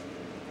soon.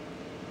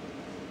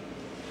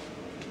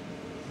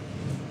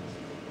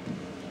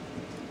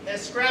 They're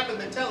scrapping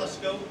the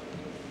telescope.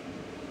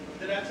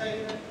 Did I tell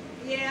you that?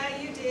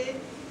 Yeah, you did.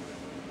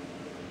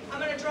 I'm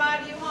gonna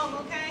drive you home,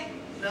 okay?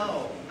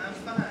 No, I'm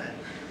fine.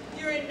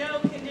 You're in no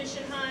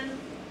condition, hon.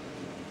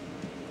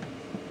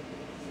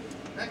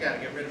 I gotta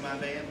get rid of my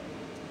van.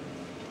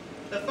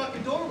 The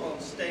fucking door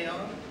won't stay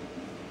on.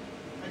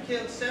 I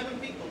killed 7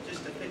 people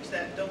just to fix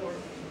that door.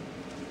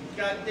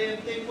 Goddamn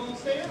thing won't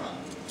stay on.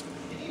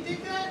 Can you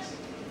dig that?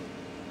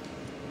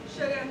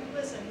 Sugar,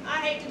 listen, I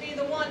hate to be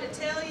the one to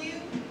tell you,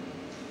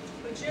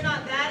 but you're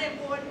not that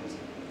important.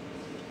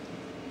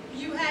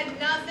 You had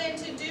nothing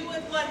to do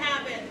with what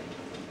happened.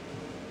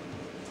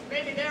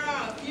 Maybe there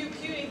are a few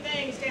puny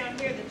things down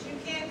here that you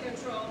can't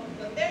control,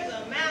 but there's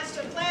a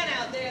master plan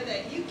out there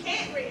that you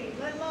can't read,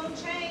 let alone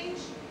change.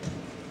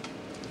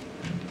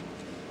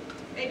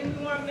 Maybe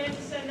we weren't meant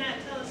to send that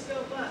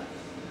telescope up.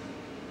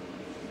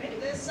 Maybe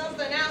there's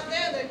something out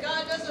there that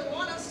God doesn't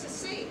want us to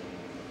see.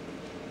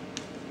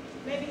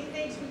 Maybe he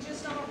thinks we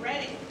just aren't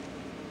ready.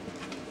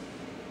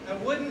 I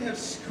wouldn't have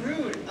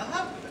screwed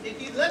up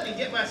if you'd let me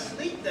get my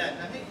sleep that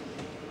night.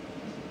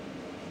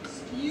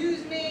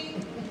 Excuse me?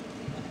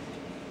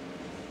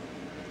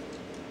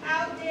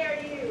 How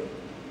dare you?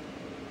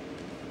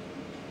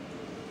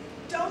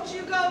 Don't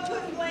you go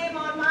putting blame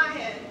on my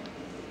head.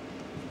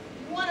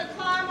 You want to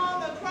climb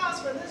on the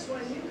cross for this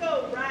one, you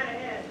go right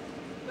ahead.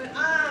 But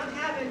I'm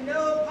having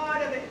no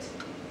part of it.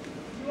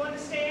 You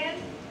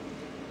understand?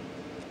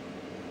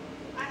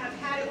 I have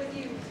had it with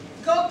you.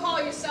 Go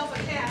call yourself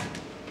a cab.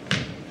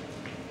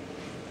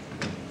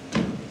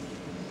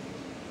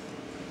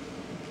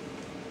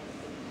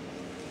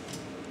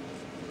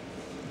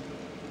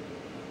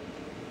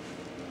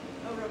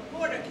 A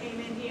reporter came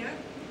in here,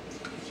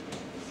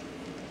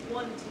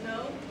 wanted to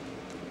know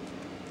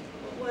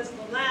what was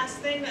the last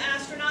thing the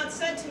astronaut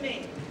said to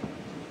me.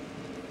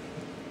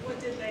 What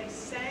did they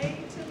say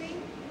to me?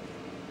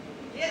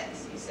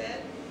 Yes, he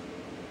said.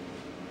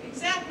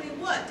 Exactly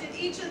what did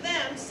each of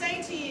them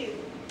say to you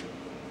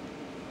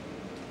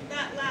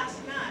that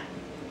last night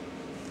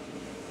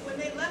when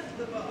they left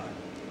the bar?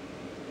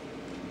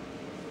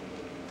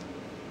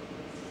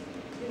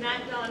 Good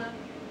night, Donna.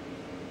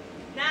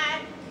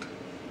 Night.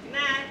 Good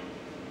night.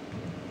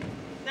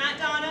 Night,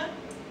 Donna.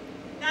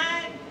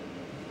 Night.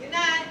 Good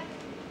night.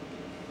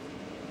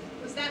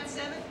 Was that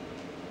 7?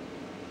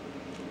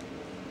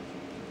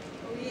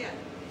 Oh, yeah.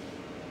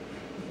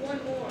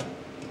 One more.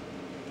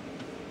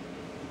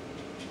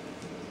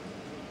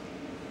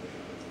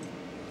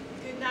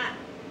 Good night.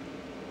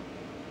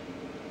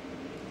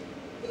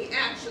 He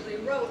actually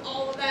wrote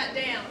all of that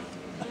down.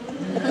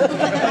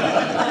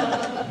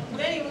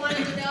 Then he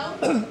wanted to know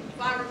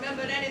if I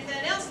remembered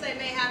anything else they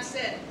may have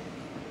said.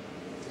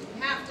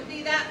 Didn't have to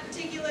be that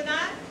particular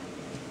night.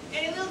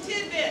 Any little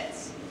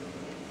tidbits?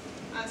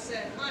 I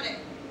said, honey,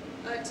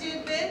 a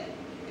tidbit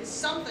is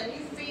something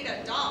you feed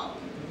a dog.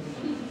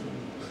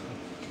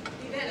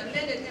 He then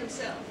amended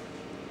himself,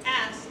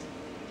 asked,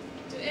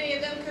 did any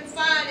of them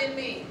confide in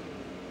me?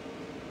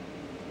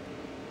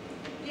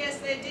 Yes,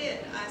 they did,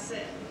 I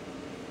said.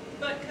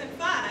 But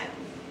confide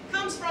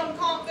comes from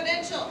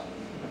confidential,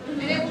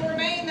 and it will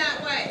remain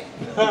that way.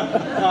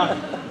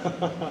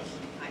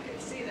 I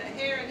could see the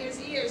hair in his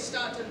ears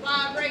start to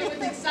vibrate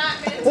with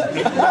excitement.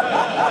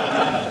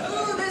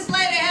 Ooh, this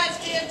lady has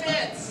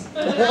tidbits.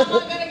 How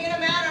am I going to get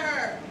him out of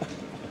her?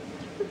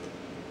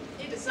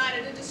 He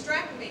decided to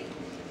distract me.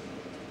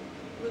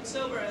 Looks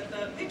over at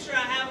the picture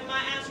I have of my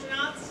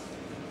astronauts.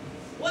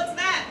 What's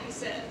that? He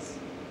says.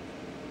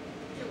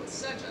 It was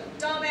such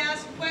a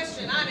dumbass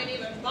question, I didn't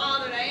even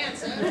bother to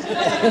answer.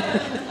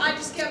 I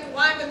just kept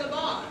wiping the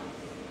bar.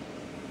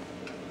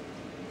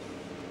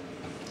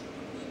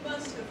 You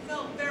must have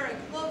felt very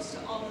close to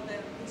all of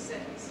them, he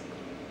says.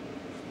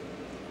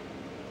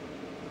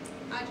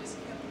 I just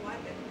kept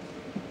wiping.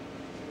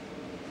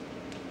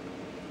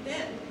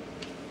 Then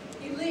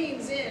he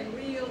leans in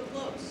real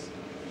close,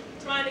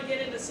 trying to get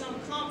into some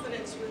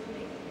confidence with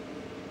me.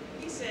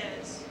 He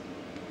says,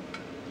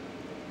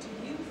 do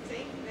you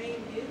think they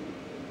knew?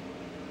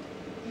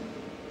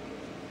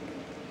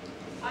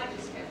 I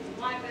just kept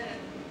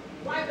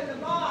wiping the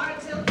bar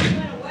until he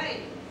went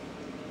away.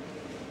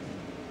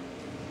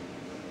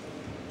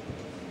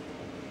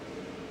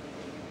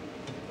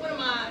 One of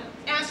my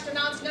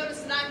astronauts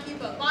noticed that I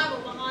keep a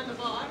Bible behind the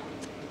bar.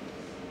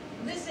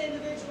 This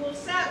individual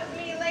sat with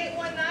me late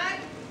one night.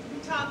 We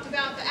talked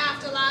about the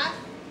afterlife.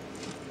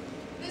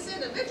 This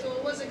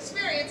individual was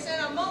experiencing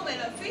a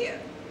moment of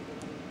fear.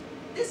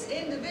 This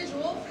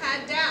individual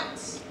had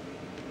doubts.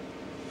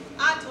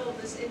 I told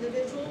this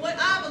individual what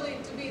I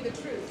believe to be the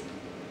truth,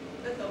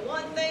 that the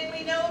one thing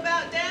we know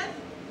about death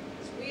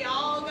is we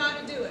all got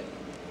to do it.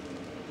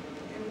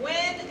 And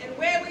when and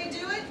where we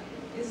do it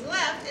is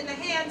left in the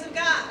hands of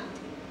God.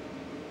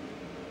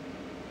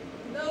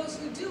 And those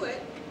who do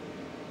it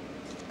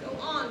go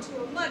on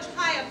to a much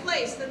higher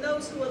place than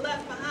those who are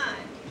left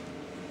behind.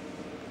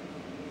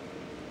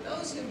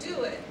 Those who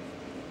do it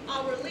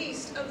are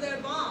released of their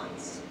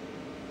bonds.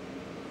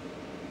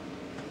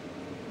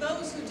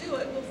 Those who do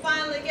it will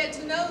finally get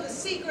to know the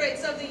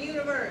secrets of the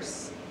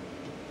universe.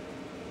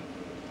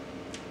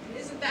 And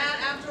isn't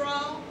that, after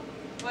all,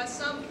 why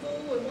some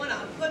fool would want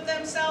to put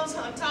themselves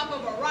on top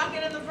of a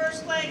rocket in the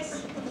first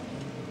place?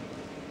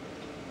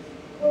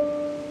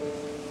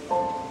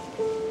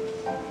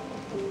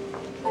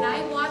 When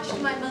I watched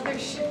my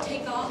mother's ship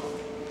take off,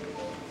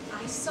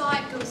 I saw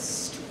it go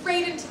straight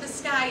right into the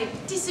sky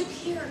and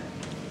disappear.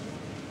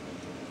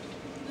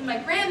 When my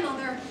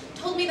grandmother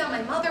told me that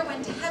my mother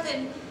went to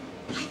heaven,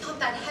 I thought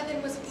that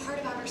heaven was a part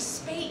of outer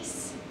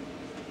space.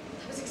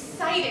 I was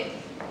excited,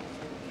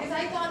 because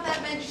I thought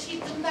that meant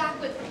she'd come back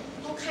with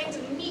all kinds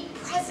of neat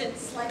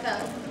presents, like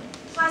a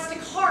plastic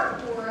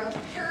harp or a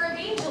pair of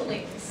angel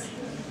wings.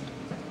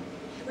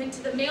 I went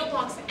to the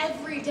mailbox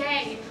every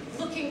day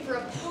looking for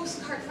a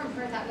postcard from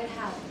her that would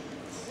have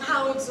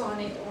clouds on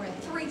it or a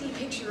 3D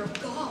picture of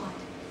God.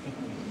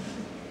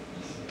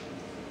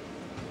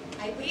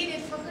 I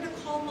waited for her to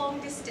call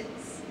long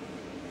distance.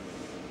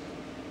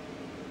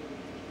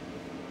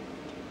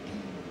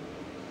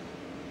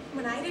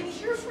 When I didn't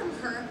hear from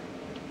her,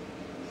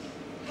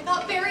 I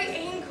got very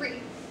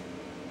angry.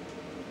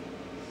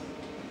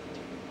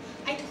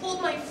 I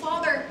told my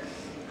father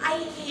I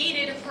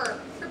hated her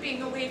for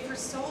being away for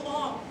so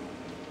long.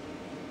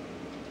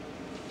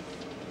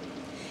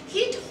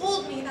 He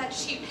told me that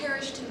she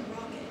perished in the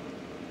rocket.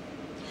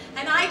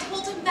 And I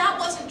told him that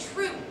wasn't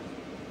true.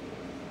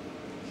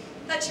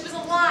 That she was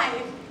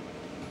alive.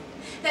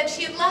 That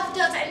she had left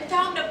us and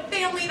found a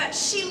family that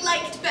she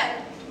liked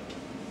better.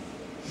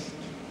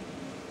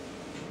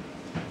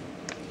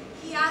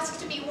 He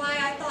asked me why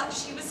I thought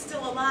she was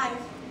still alive.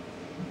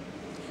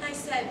 And I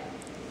said,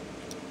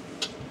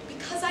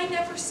 because I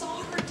never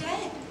saw her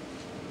dead.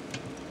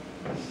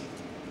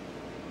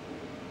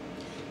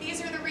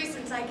 These are the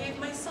reasons I gave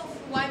myself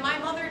for why my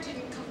mother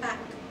didn't come back.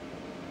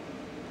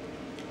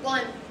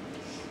 1,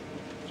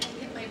 I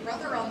hit my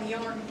brother on the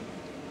arm.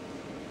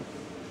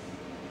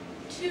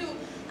 2,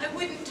 I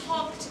wouldn't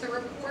talk to the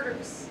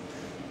reporters.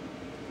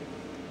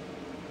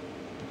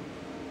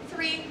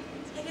 3,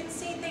 I didn't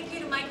say thank you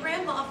to my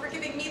grandma for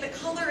giving me the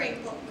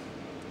coloring book.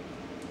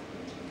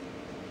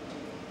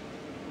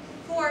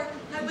 4,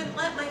 I wouldn't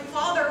let my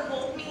father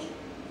hold me.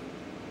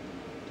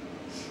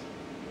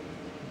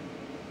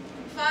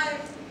 And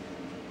 5,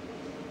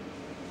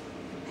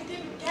 I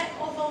didn't get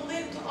all the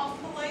lid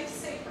off the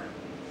lifesaver.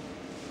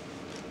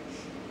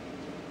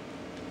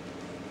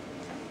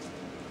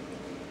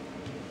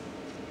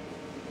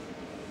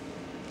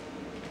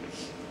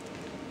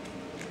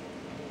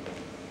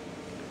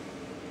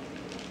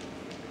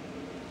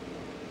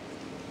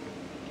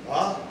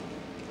 Ah,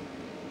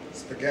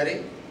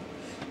 spaghetti?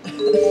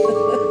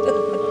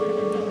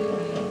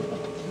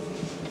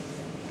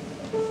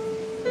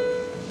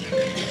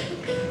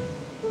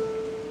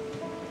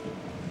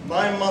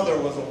 My mother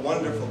was a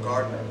wonderful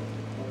gardener.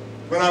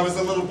 When I was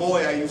a little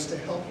boy, I used to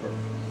help her.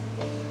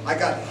 I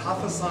got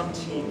half a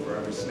centime for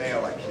every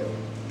snail I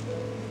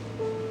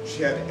killed.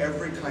 She had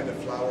every kind of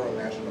flower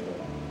imaginable.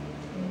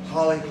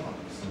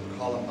 Hollyhocks,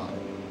 columbine,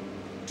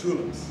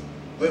 tulips,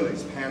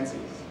 lilies, pansies,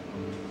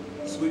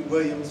 sweet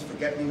williams,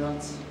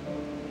 forget-me-nots.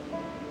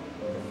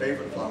 Her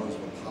favorite flowers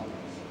were poppies.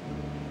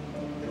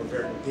 They were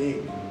very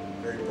big,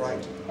 very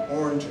bright,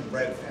 orange and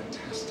red,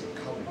 fantastic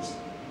colors.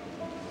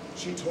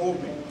 She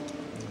told me,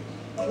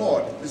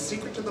 Claude, the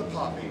secret to the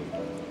poppy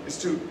is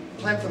to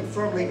plant them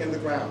firmly in the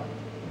ground.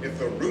 If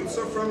the roots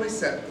are firmly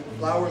set, the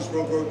flowers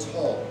will grow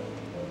tall,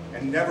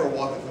 and never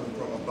water them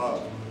from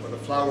above, or the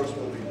flowers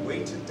will be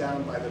weighted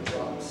down by the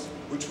drops,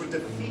 which would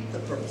defeat the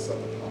purpose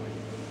of the poppy,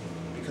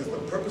 because the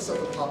purpose of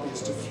the poppy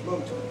is to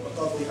float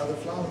above the other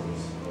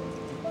flowers.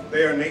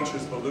 They are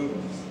nature's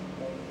balloons.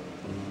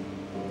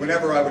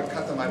 Whenever I would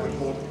cut them, I would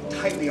hold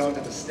tightly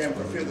onto the stem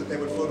for fear that they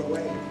would float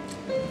away.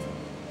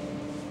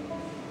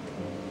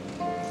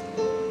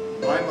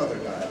 My mother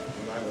died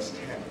when I was 10.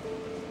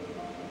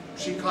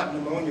 She caught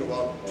pneumonia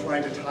while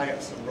trying to tie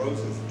up some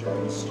roses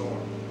during a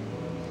storm.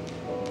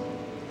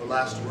 Her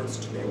last words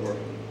to me were,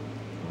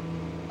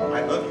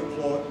 I love you,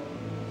 Claude.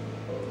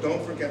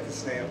 Don't forget the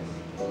snails.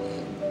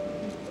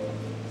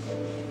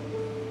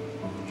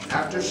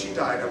 After she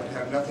died, I would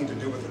have nothing to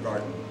do with the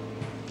garden.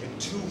 In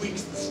 2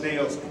 weeks, the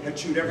snails had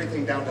chewed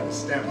everything down to the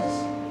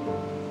stems.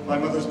 My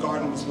mother's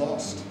garden was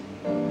lost.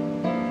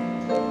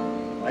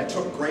 I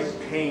took great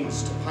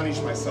pains to punish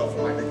myself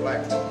for my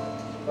neglect.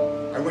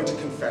 I went to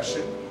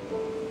confession.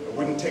 I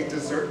wouldn't take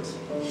dessert.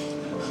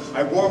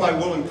 I wore my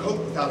woolen coat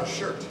without a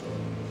shirt.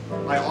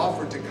 I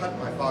offered to cut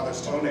my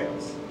father's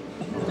toenails.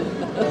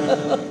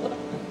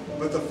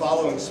 But the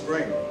following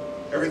spring,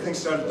 everything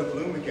started to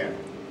bloom again.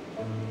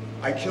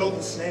 I killed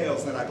the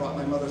snails, then I brought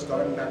my mother's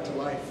garden back to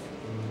life.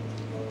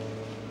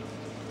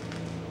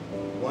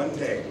 One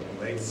day in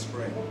late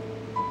spring,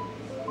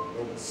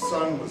 the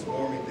sun was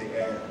warming the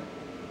air.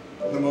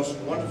 The most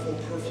wonderful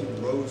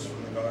perfume rose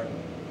from the garden.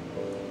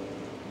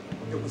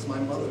 It was my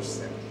mother's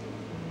scent.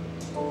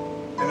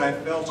 And I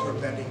felt her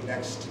bending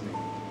next to me,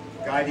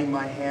 guiding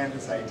my hand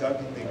as I dug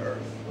in the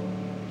earth.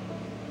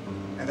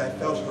 And I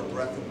felt her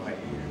breath in my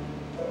ear.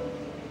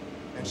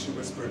 And she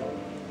whispered,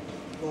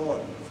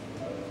 Lord,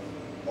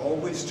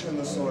 always turn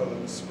the soil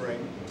in the spring.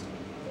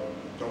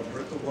 Don't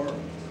hurt the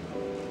worms.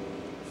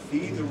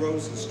 Feed the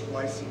roses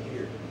twice a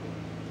year.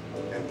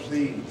 And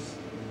please,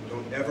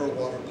 don't ever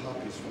water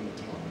poppies from the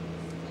top.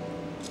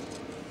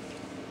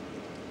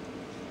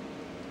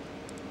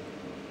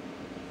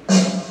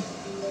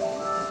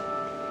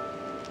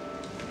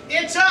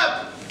 It's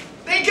up!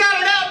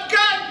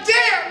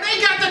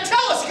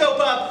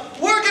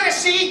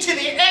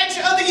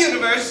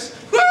 universe.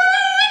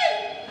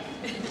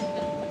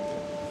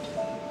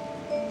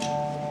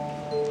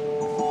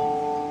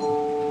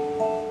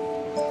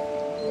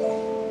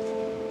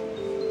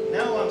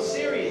 No, I'm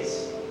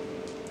serious.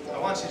 I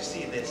want you to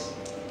see this.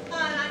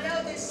 Hon, I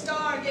know this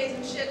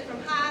stargazing shit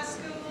from high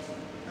school.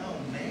 Oh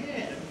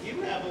man,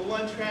 you have a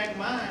one-track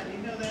mind. You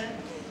know that?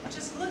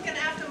 Just looking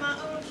after my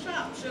own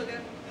shop, sugar.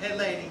 Hey,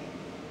 lady.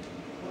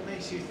 What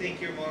makes you think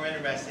you're more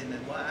interesting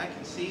than what I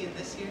can see in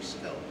this here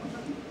scope?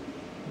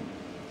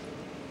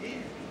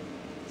 Here,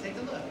 take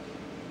a look.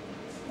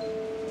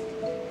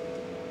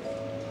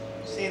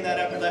 See in that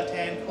upper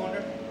left-hand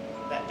corner?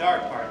 That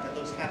dark part that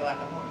looks kind of like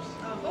a horse.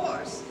 A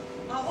horse?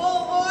 A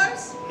whole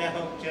horse?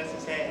 No, just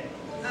his head.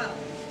 Oh,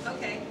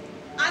 okay.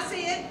 I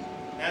see it.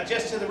 Now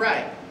just to the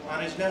right,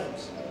 on his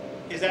nose,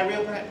 is that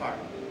real bright part.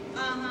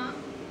 Uh-huh.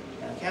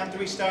 Now count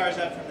 3 stars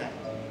up from that.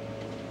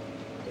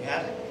 You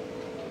have it?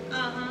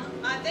 Uh-huh.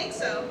 I think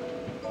so.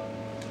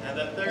 Now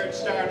the 3rd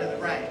star to the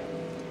right.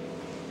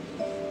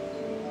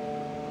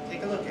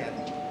 Take a look at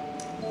it.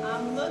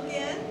 I'm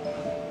looking.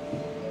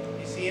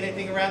 You see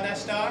anything around that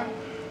star?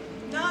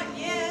 Not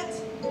yet.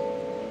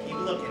 Keep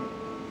looking.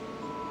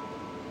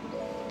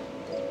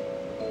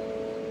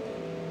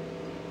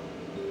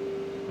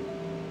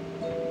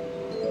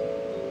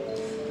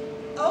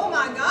 Oh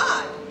my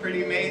God.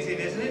 Pretty amazing,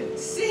 isn't it?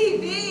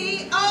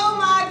 CV. Oh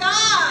my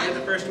God. You're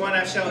the first one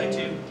I've shown it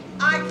to.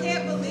 I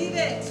can't believe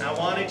it. I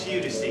wanted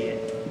you to see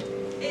it.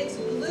 It's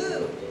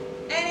blue.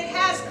 And it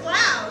has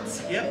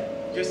clouds.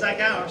 Yep, just like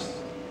ours.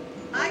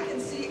 I can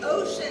see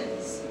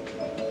oceans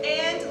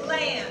and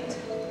land.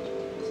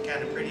 It's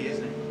kind of pretty,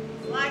 isn't it?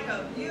 Like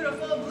a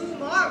beautiful blue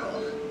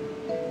marble.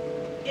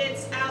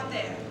 It's out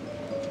there.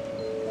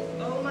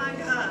 Oh my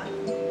God.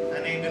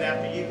 I named it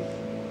after you.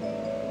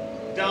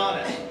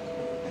 Donna.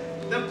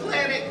 The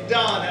planet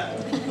Donna.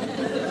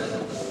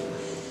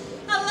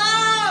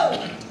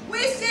 Hello!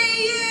 We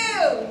see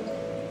you!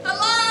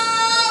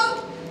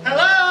 Hello!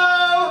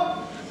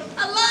 Hello!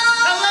 Hello!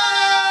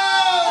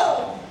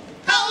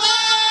 Hello!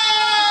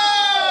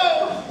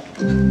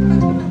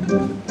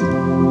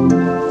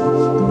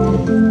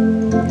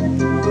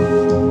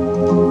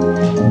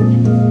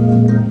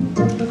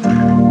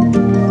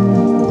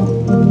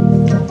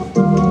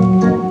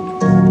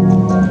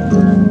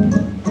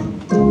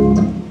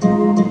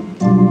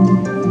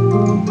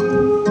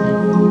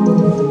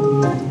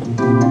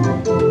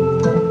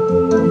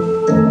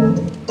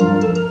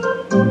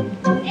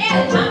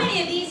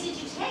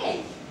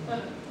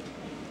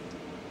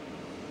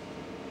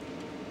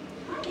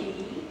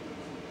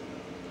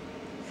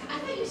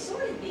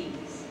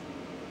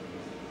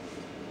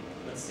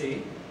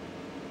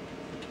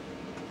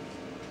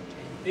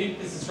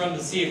 From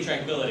the Sea of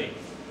Tranquility.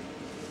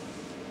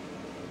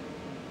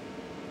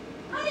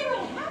 Honey,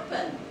 what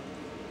happened?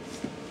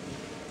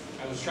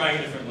 I was trying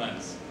a different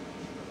lens.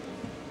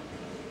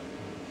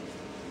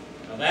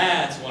 Now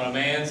that's when a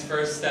man's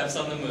first steps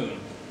on the moon.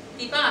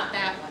 He bought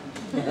that one.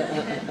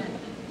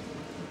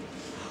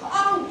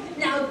 Oh,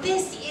 now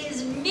this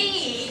is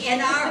me in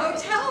our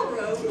hotel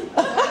room.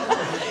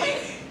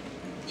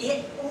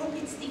 It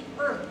orbits the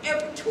Earth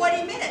every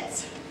 20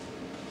 minutes.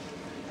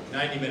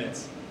 90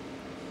 minutes.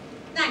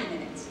 90 minutes.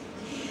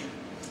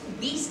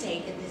 We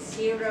stayed in the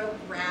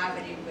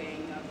zero-gravity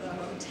wing of the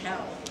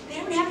hotel. They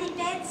don't have any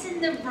beds in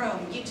the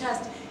room. You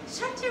just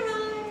shut your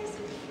eyes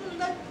and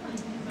look.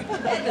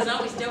 Ed was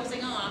always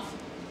dozing off.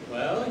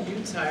 Well,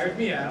 you tired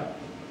me out.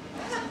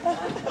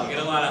 You get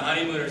a lot of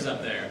honeymooners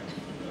up there.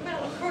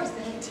 Well, of course,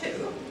 that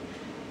too.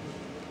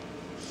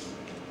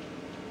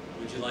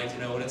 Would you like to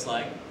know what it's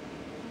like?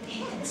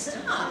 Ed,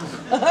 stop.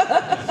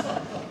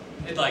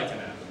 I'd like to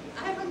know.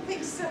 I don't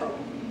think so.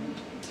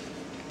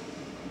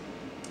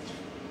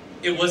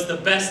 It was the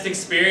best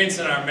experience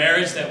in our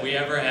marriage that we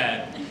ever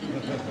had.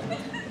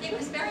 It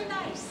was very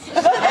nice.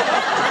 That's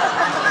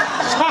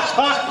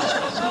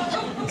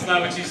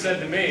not what you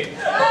said to me.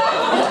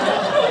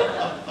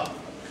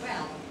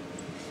 Well,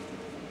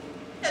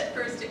 at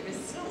first it was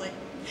silly.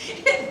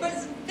 It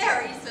was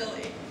very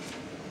silly.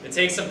 It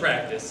takes some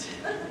practice.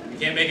 You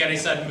can't make any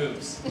sudden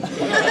moves. It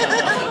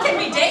can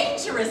be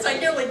dangerous. I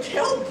nearly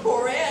killed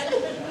poor Ed.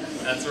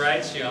 That's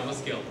right, she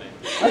almost killed me.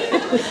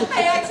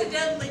 I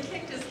accidentally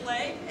kicked his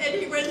leg, and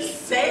he went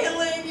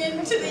sailing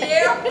into the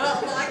air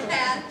while I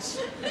catch.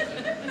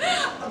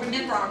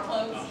 Remember our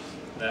clothes? Oh,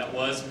 that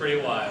was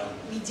pretty wild.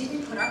 We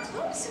didn't put our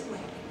clothes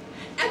away,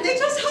 and they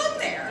just hung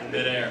there. In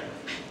midair.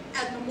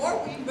 And the more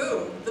we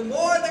moved, the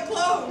more the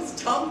clothes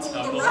tumbled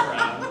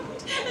around.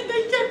 And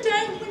they kept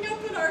dangling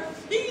up at our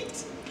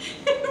feet.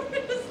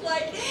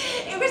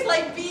 It was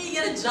like being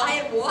in a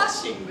giant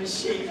washing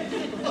machine.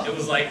 It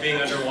was like being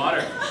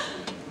underwater.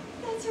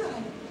 That's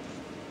right.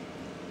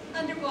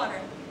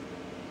 Underwater.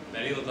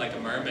 Betty looked like a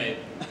mermaid.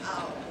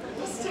 Oh,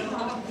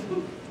 stop.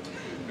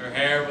 Her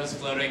hair was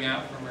floating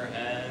out from her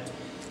head.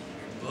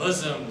 Her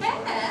bosoms.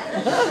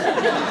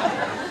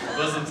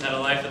 Bosoms had a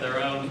life of their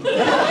own. You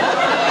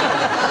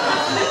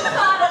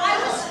thought I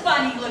was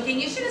funny looking.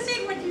 You should have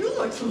seen what you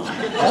looked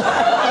like.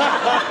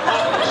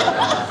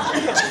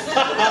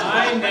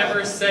 I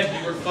never said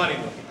you were funny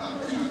looking.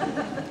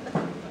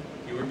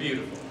 You were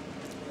beautiful.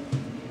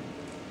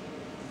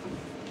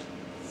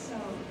 So,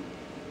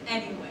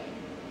 anyway,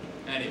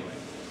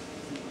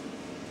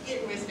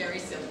 it was very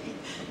silly.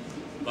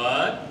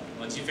 But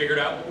once you figured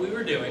out what we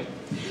were doing,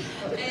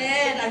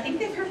 And I think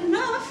they've heard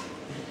enough.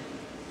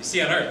 you see,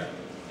 on Earth,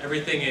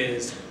 everything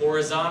is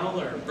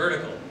horizontal or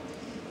vertical.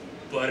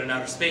 But in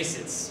outer space,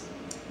 it's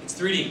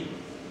 3D.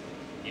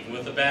 Even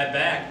with a bad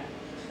back,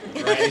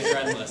 variety's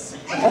endless.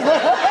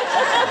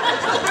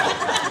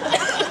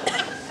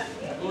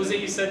 What was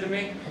it you said to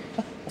me?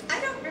 I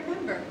don't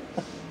remember.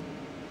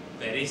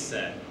 Betty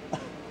said,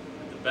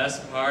 the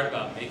best part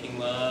about making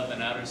love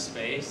in outer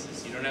space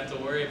is you don't have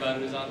to worry about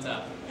who's on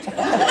top.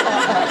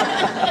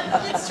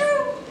 It's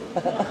true.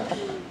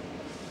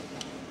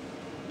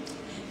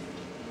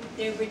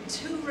 There were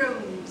 2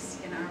 rooms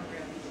in our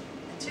room,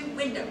 2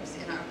 windows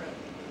in our room.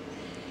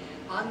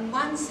 On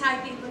one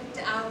side, we looked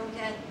out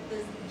at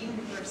the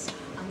universe.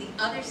 On the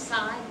other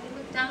side, we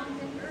looked down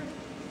at Earth.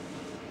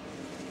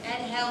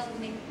 Ed held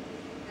me,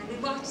 and we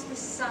watched the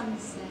sun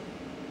set.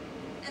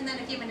 And then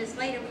a few minutes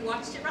later, we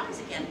watched it rise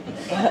again.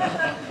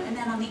 And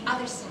then on the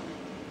other side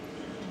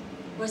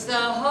was the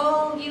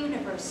whole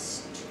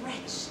universe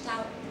stretched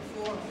out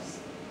before us.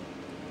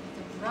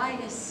 The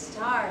brightest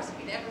stars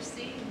we'd ever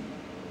seen.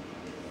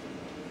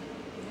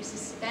 We were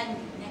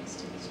suspended next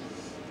to each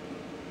other,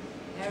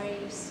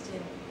 very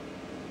still,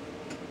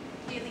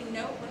 feeling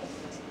no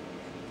weight.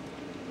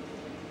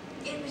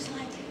 It was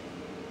like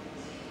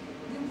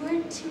we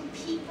weren't 2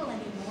 people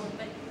anymore,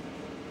 but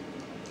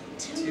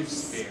 2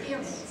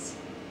 spirits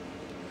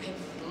who had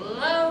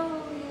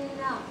floated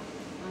up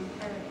on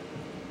Earth.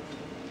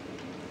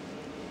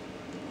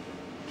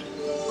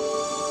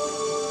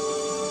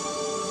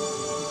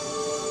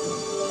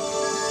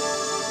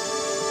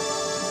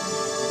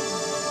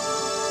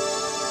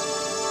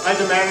 I had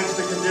to manage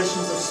the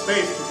conditions of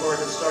space before I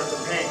could start to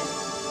paint.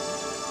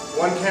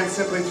 One can't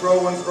simply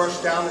throw one's brush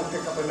down and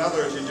pick up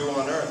another as you do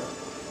on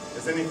Earth,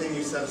 as anything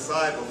you set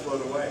aside will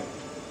float away.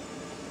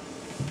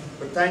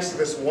 But thanks to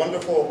this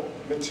wonderful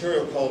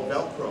material called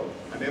Velcro,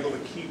 I'm able to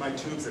keep my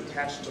tubes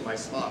attached to my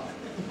smock.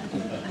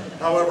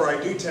 However, I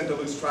do tend to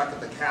lose track of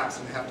the caps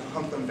and have to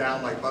hunt them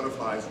down like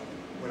butterflies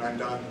when I'm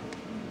done.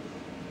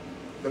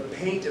 The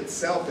paint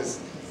itself is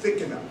thick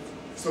enough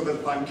so that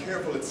if I'm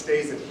careful, it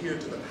stays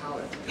adhered to the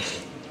palette.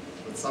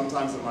 But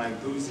sometimes in my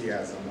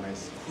enthusiasm, I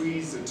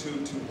squeeze the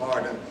tube too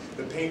hard and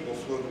the paint will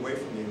float away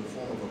from me in the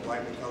form of a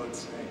brightly colored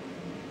snake.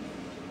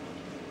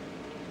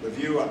 The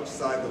view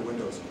outside the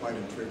window is quite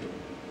intriguing.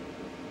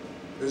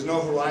 There's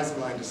no horizon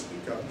line to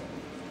speak of,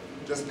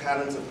 just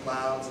patterns of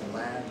clouds and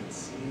land and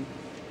sea,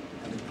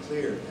 and a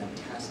clear,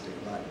 fantastic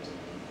light.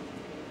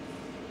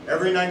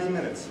 Every 90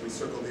 minutes, we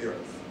circle the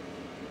Earth,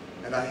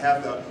 and I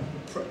have the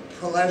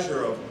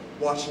pleasure of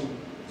watching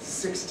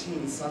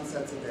 16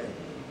 sunsets a day.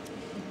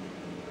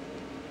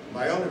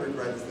 My only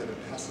regret is that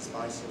it passes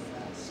by so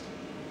fast.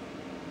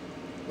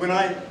 When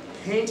I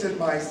painted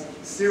my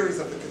series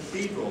of the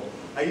cathedral,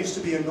 I used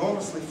to be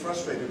enormously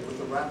frustrated with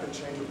the rapid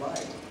change of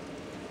light.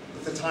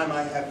 But the time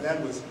I had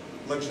then was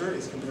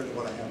luxurious compared to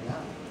what I have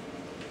now.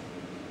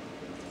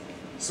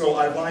 So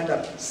I lined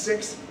up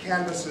 6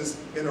 canvases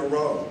in a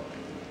row,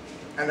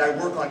 and I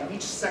work on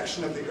each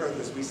section of the Earth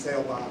as we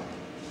sail by.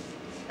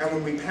 And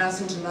when we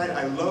pass into night,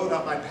 I load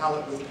up my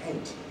palette with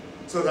paint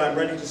so that I'm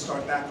ready to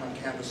start back on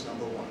canvas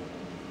number 1.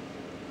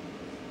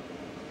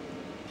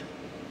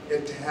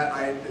 It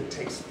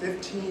takes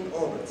 15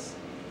 orbits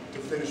to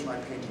finish my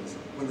paintings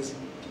when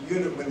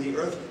the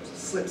Earth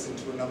slips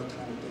into another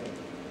time of day.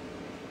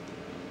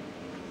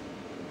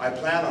 I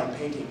plan on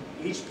painting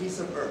each piece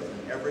of Earth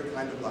in every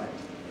kind of light.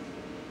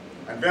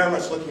 I'm very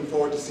much looking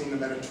forward to seeing the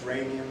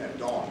Mediterranean at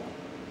dawn.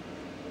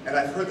 And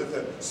I've heard that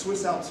the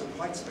Swiss Alps are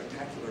quite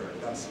spectacular at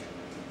dusk.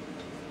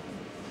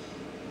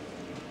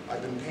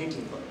 I've been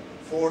painting for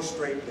 4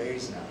 straight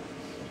days now.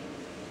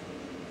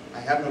 I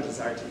have no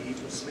desire to eat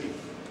or sleep.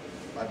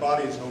 My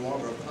body is no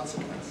longer of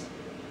consequence.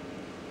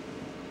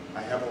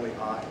 I have only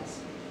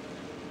eyes,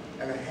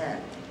 and a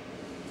hand,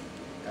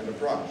 and a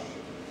brush,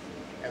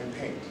 and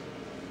paint,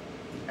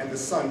 and the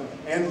sun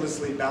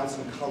endlessly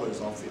bouncing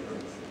colors off the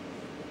Earth.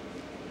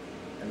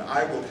 And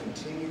I will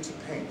continue to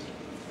paint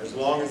as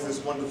long as this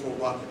wonderful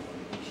rocket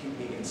will keep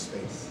me in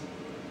space.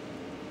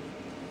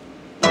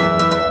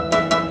 About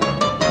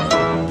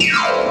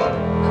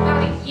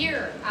a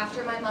year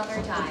after my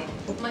mother died,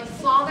 my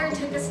father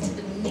took us to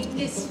the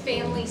Mingus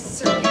family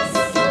circus.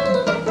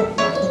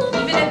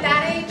 Even at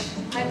that age,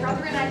 my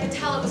brother and I could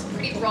tell it was a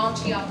pretty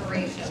raunchy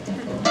operation.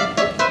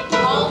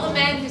 All the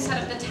men who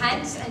set up the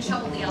tents and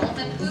shoveled the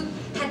elephant poop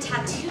had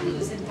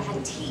tattoos and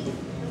bad teeth.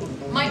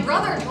 My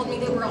brother told me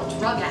they were all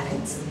drug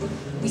addicts.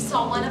 We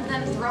saw one of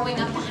them throwing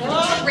up behind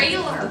a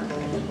trailer.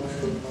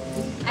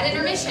 At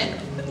intermission,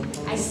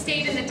 I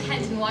stayed in the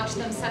tent and watched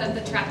them set up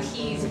the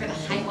trapeze for the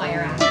high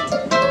wire act.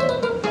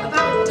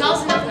 About a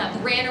dozen of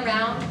them ran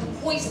around,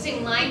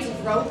 hoisting lines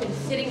of rope and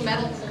fitting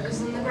metal poles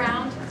in the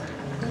ground.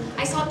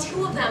 I saw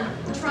 2 of them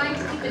trying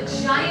to keep a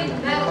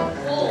giant metal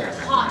pole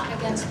taut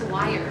against the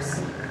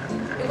wires.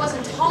 It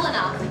wasn't tall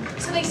enough,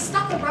 so they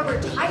stuck a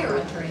rubber tire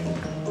under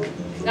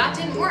it. That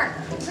didn't work,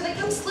 so they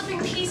kept slipping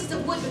pieces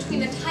of wood between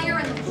the tire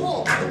and the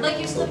pole, like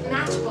you slip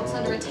matchbooks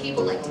under a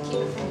table like to keep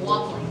it from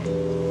wobbling.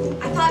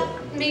 I thought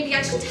maybe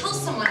I should tell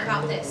someone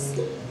about this,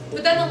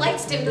 but then the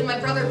lights dimmed and my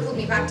brother pulled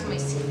me back to my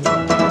seat. Ladies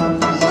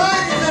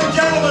and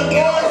gentlemen,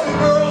 boys and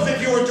girls,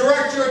 if you would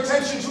direct your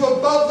attention to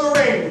above the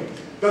ring,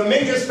 the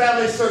Mingus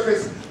Family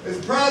Circus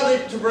is proudly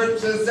to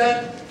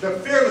represent the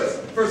fearless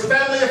first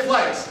family of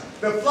flight,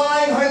 the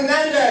Flying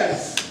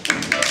Hernandez.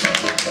 And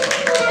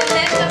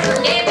then the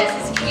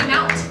Hernandezes came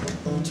out,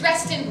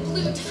 dressed in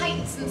blue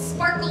tights and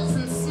sparkles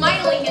and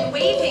smiling and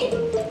waving.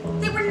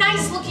 They were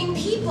nice-looking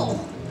people.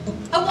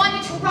 I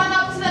wanted to run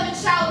up to them and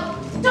shout,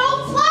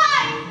 "Don't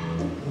fly!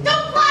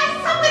 Don't fly!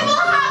 Something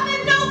will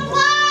happen! Don't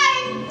fly!"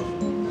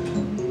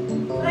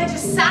 But I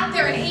just sat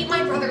there and ate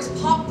my brother's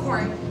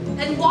popcorn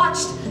and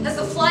watched as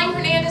the Flying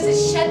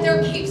Hernandezes shed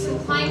their capes and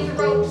climbed the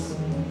ropes.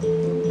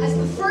 As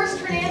the first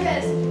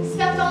Hernandez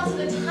stepped onto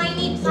the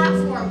tiny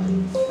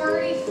platform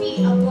 30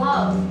 feet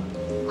above,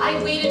 I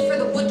waited for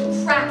the wood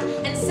to crack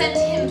and sent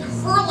him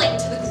hurling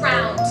to the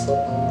ground.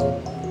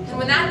 And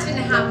when that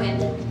didn't happen,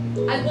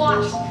 I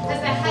watched as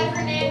the head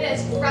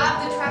Hernandez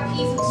grabbed the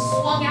trapeze and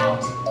swung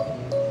out.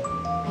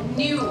 I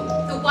knew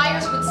the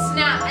wires would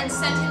snap and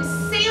send him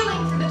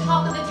sailing through the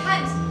top of the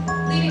tent,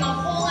 leaving a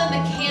hole in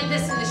the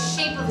canvas in the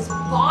shape of his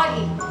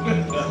body.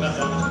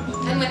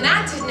 And when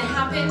that didn't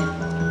happen,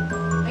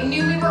 I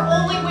knew we were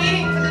only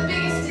waiting for the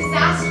biggest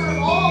disaster of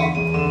all.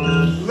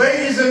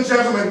 Ladies and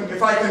gentlemen,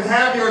 if I can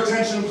have your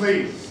attention,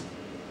 please.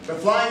 The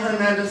Flying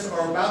Hernandez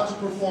are about to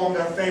perform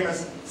their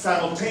famous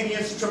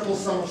simultaneous triple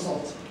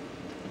somersault.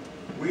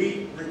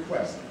 We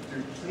request that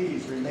you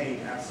please remain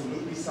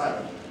absolutely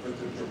silent for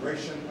the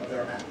duration of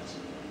their act.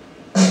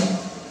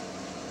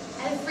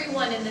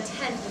 Everyone in the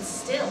tent was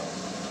still.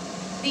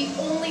 The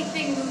only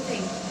thing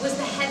moving was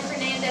the head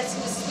Hernandez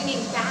who was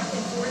swinging back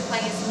and forth by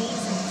his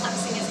knees and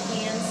flexing his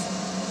hands.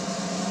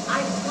 I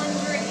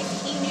wondered if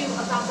he knew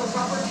about the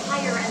rubber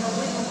tire and the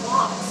wooden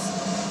blocks.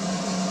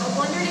 I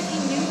wondered if he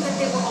knew that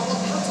they were all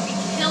about to be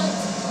killed.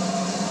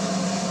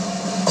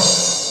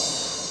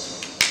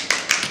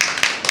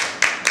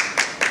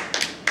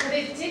 But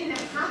it didn't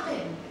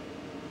happen.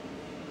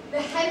 The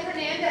head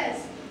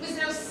Hernandez was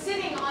now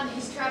sitting on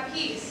his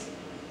trapeze,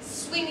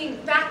 swinging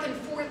back and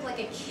forth like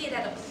a kid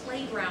at a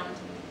playground.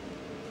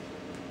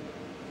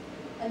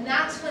 And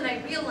that's when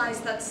I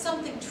realized that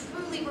something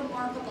truly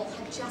remarkable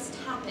had just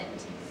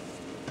happened.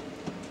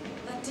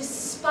 That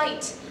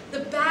despite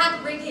the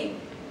bad rigging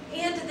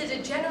and the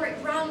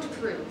degenerate ground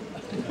crew,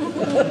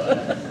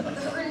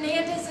 the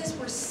Hernandezes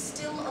were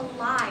still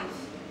alive.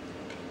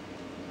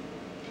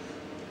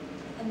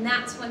 And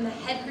that's when the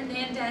head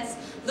Hernandez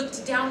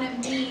looked down at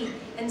me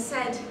and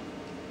said,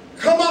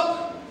 "Come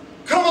up!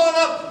 Come on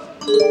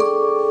up!"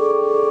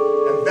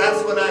 And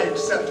that's when I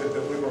accepted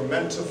that we were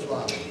meant to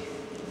fly.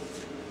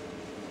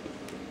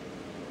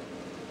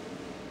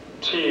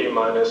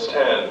 T-minus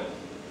 10,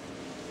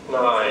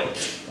 9,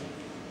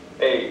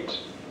 8,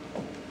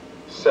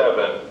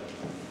 7,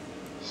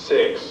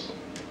 6.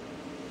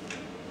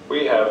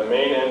 We have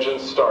main engine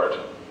start.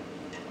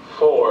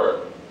 4,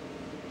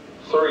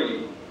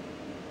 3,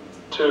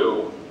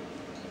 2,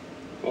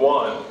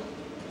 1.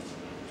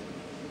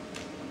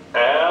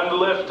 And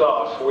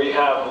liftoff. We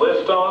have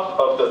liftoff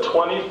of the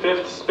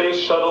 25th Space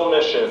Shuttle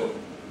mission.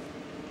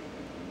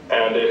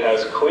 And it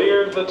has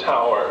cleared the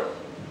tower.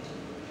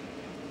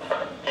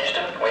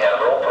 Houston, we have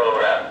roll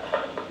program.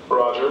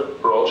 Roger,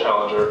 roll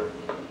Challenger.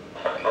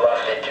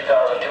 Velocity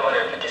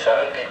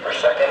 2,257 feet per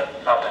second,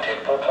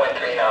 altitude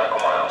 4.3 nautical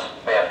miles.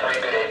 We have 3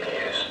 good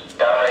APUs.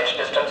 Downrange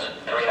distance,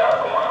 3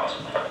 nautical miles.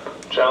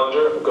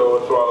 Challenger, go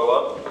with throttle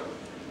up.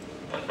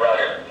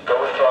 Roger,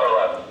 go with throttle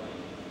up.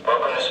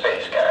 Welcome to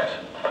space, guys.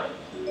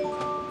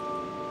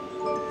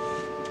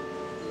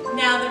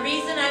 Now the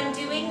reason I'm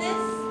doing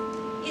this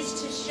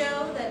is to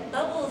show that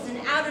bubbles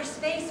in outer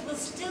space will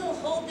still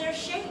hold their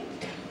shape.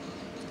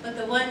 But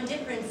the one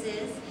difference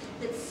is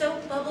that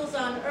soap bubbles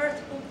on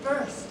Earth will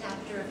burst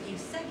after a few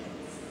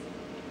seconds.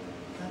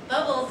 But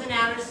bubbles in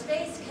outer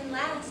space can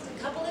last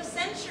a couple of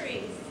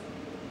centuries.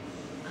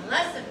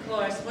 Unless, of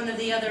course, one of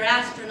the other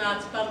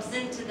astronauts bumps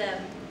into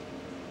them.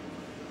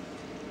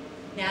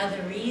 Now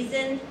the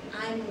reason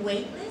I'm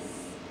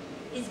weightless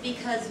is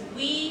because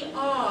we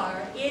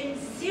are in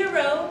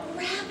zero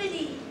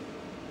gravity.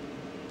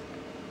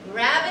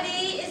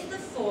 Gravity is the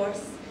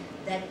force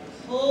that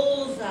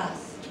pulls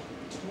us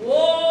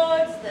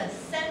towards the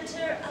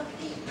center of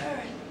the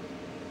Earth.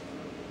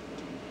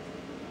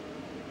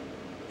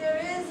 There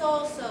is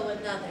also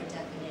another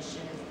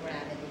definition of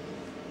gravity.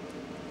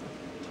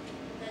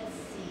 Let's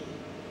see.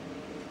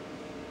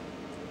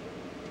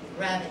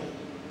 Gravity.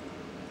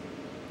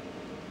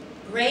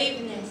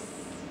 Graveness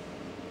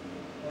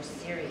or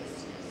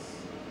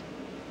seriousness.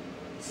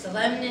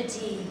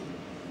 Solemnity.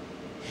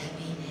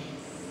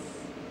 Heaviness.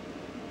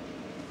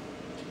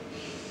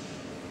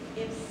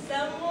 If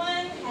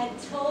someone had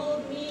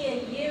told me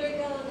a year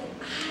ago that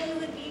I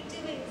would be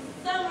doing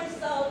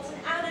somersaults in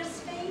outer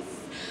space,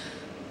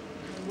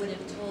 I would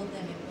have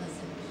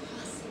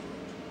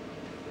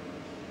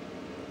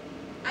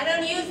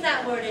don't use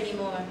that word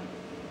anymore.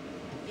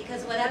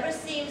 Because whatever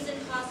seems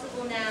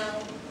impossible now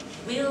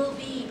will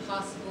be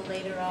possible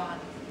later on.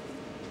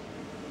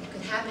 It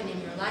could happen in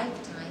your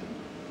lifetime,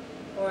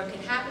 or it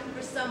could happen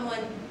for someone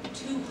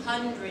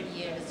 200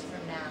 years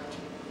from now.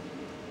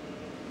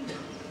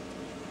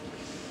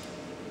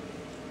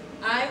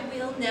 I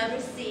will never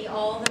see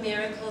all the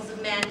miracles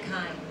of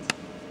mankind,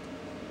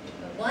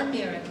 but one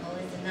miracle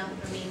is enough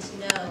for me to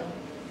know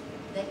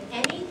that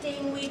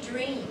anything we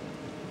dream,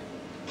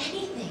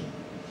 anything,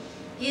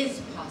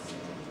 is possible.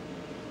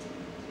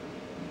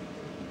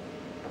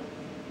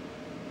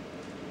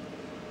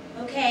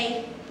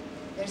 Okay,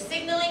 they're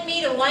signaling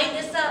me to wind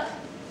this up.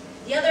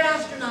 The other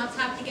astronauts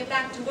have to get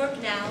back to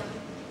work now.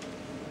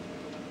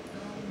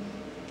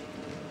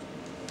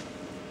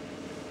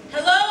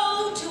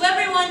 Hello to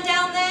everyone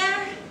down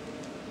there.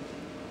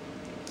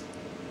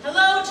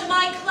 Hello to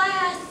my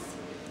class.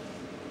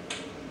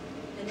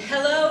 And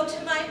hello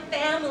to my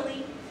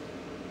family.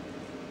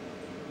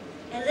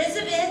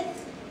 Elizabeth,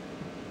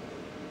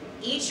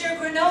 eat your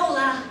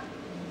granola.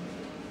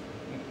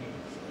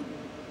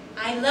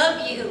 I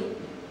love you.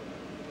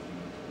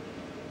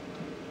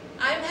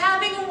 I'm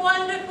having a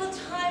wonderful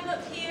time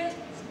up here.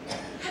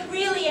 I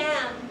really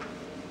am.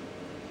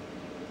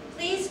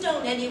 Please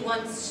don't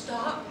anyone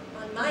stop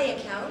on my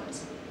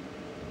account.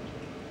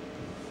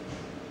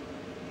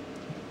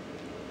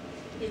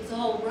 It's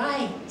all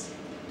right.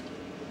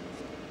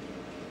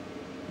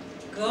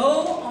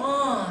 Go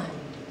on.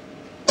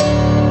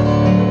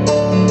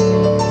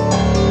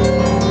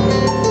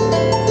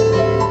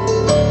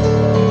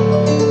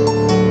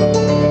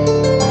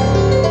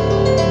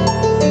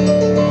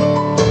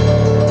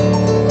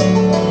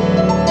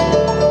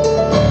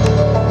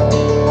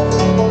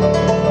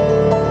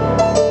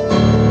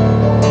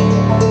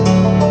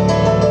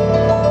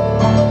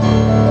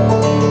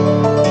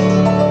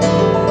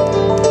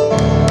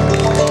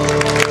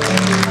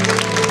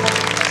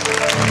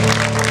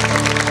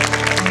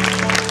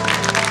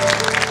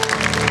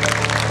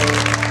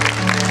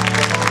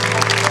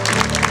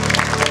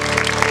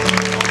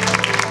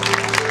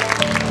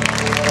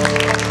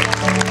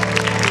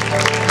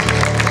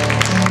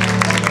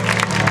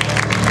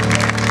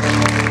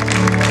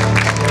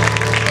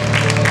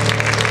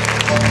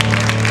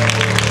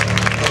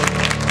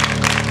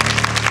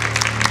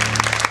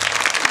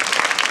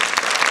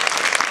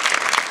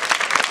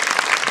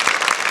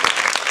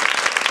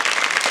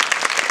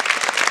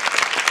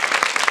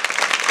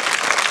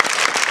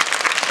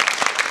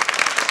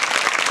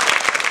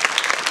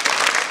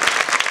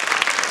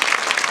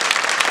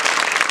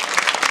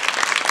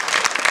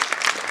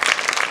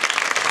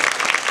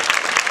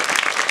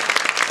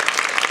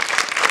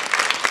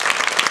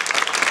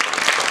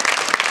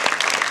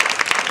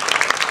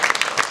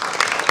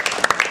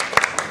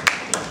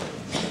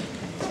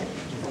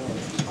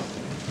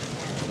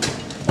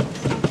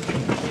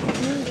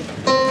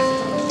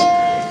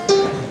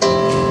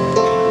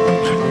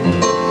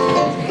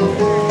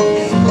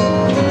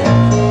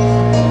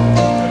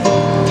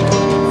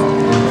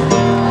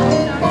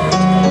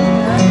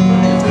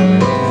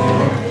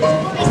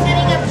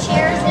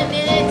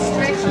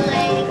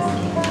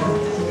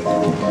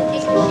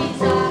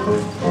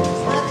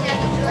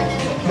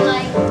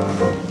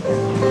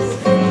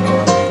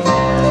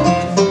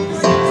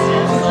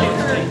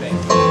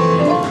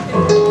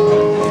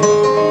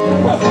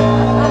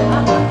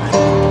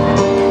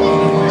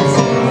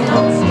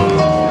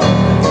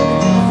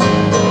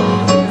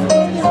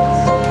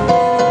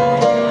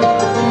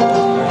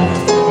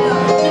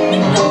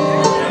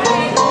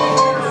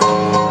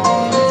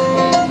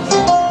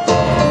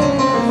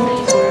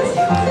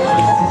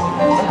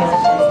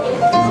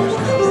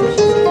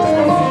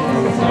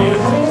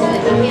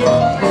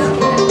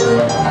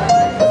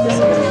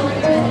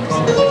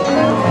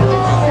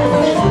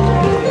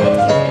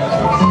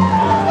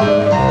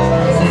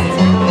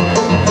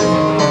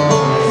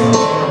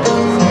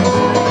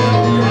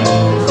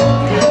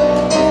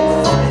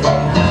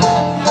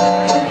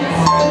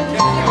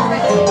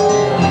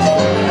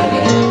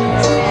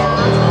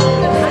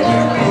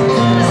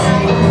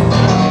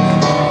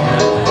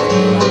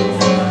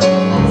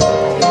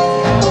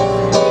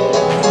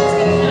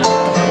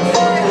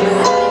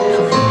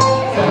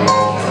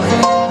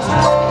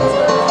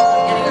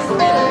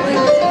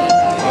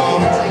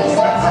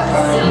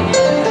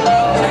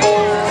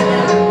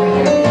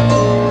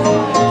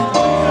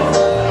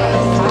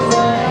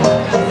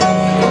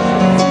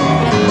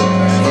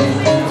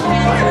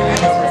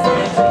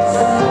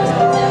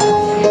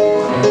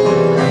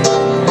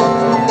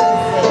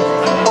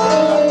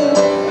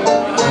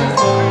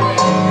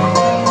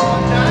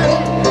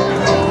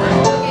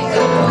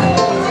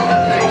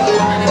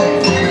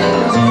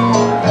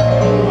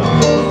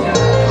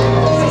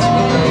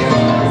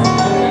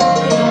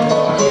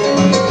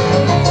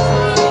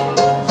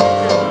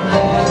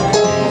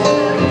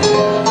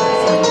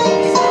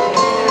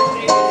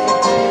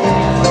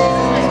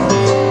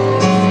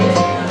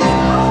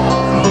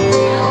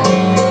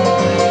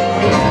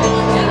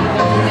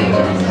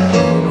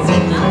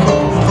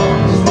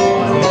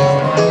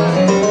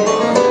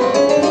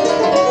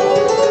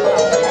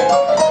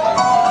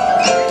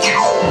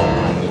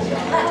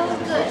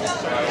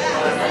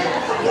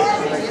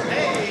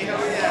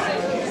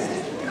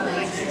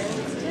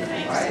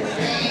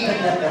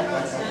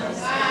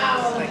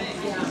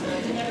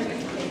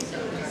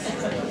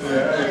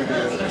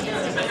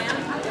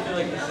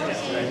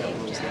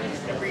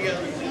 Every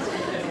other week,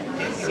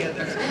 get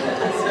together.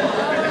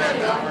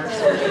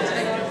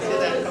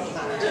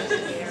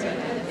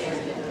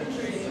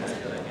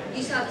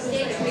 You saw the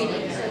stage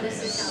reading, so this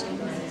is how we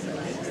want to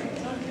select.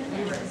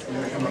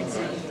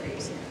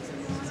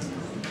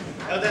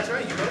 Oh, that's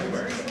right, you both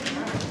were.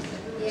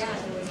 Yeah.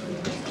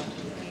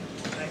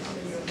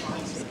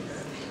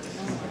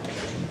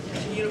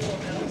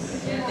 Uniform.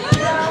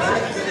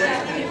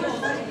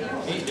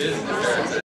 He is.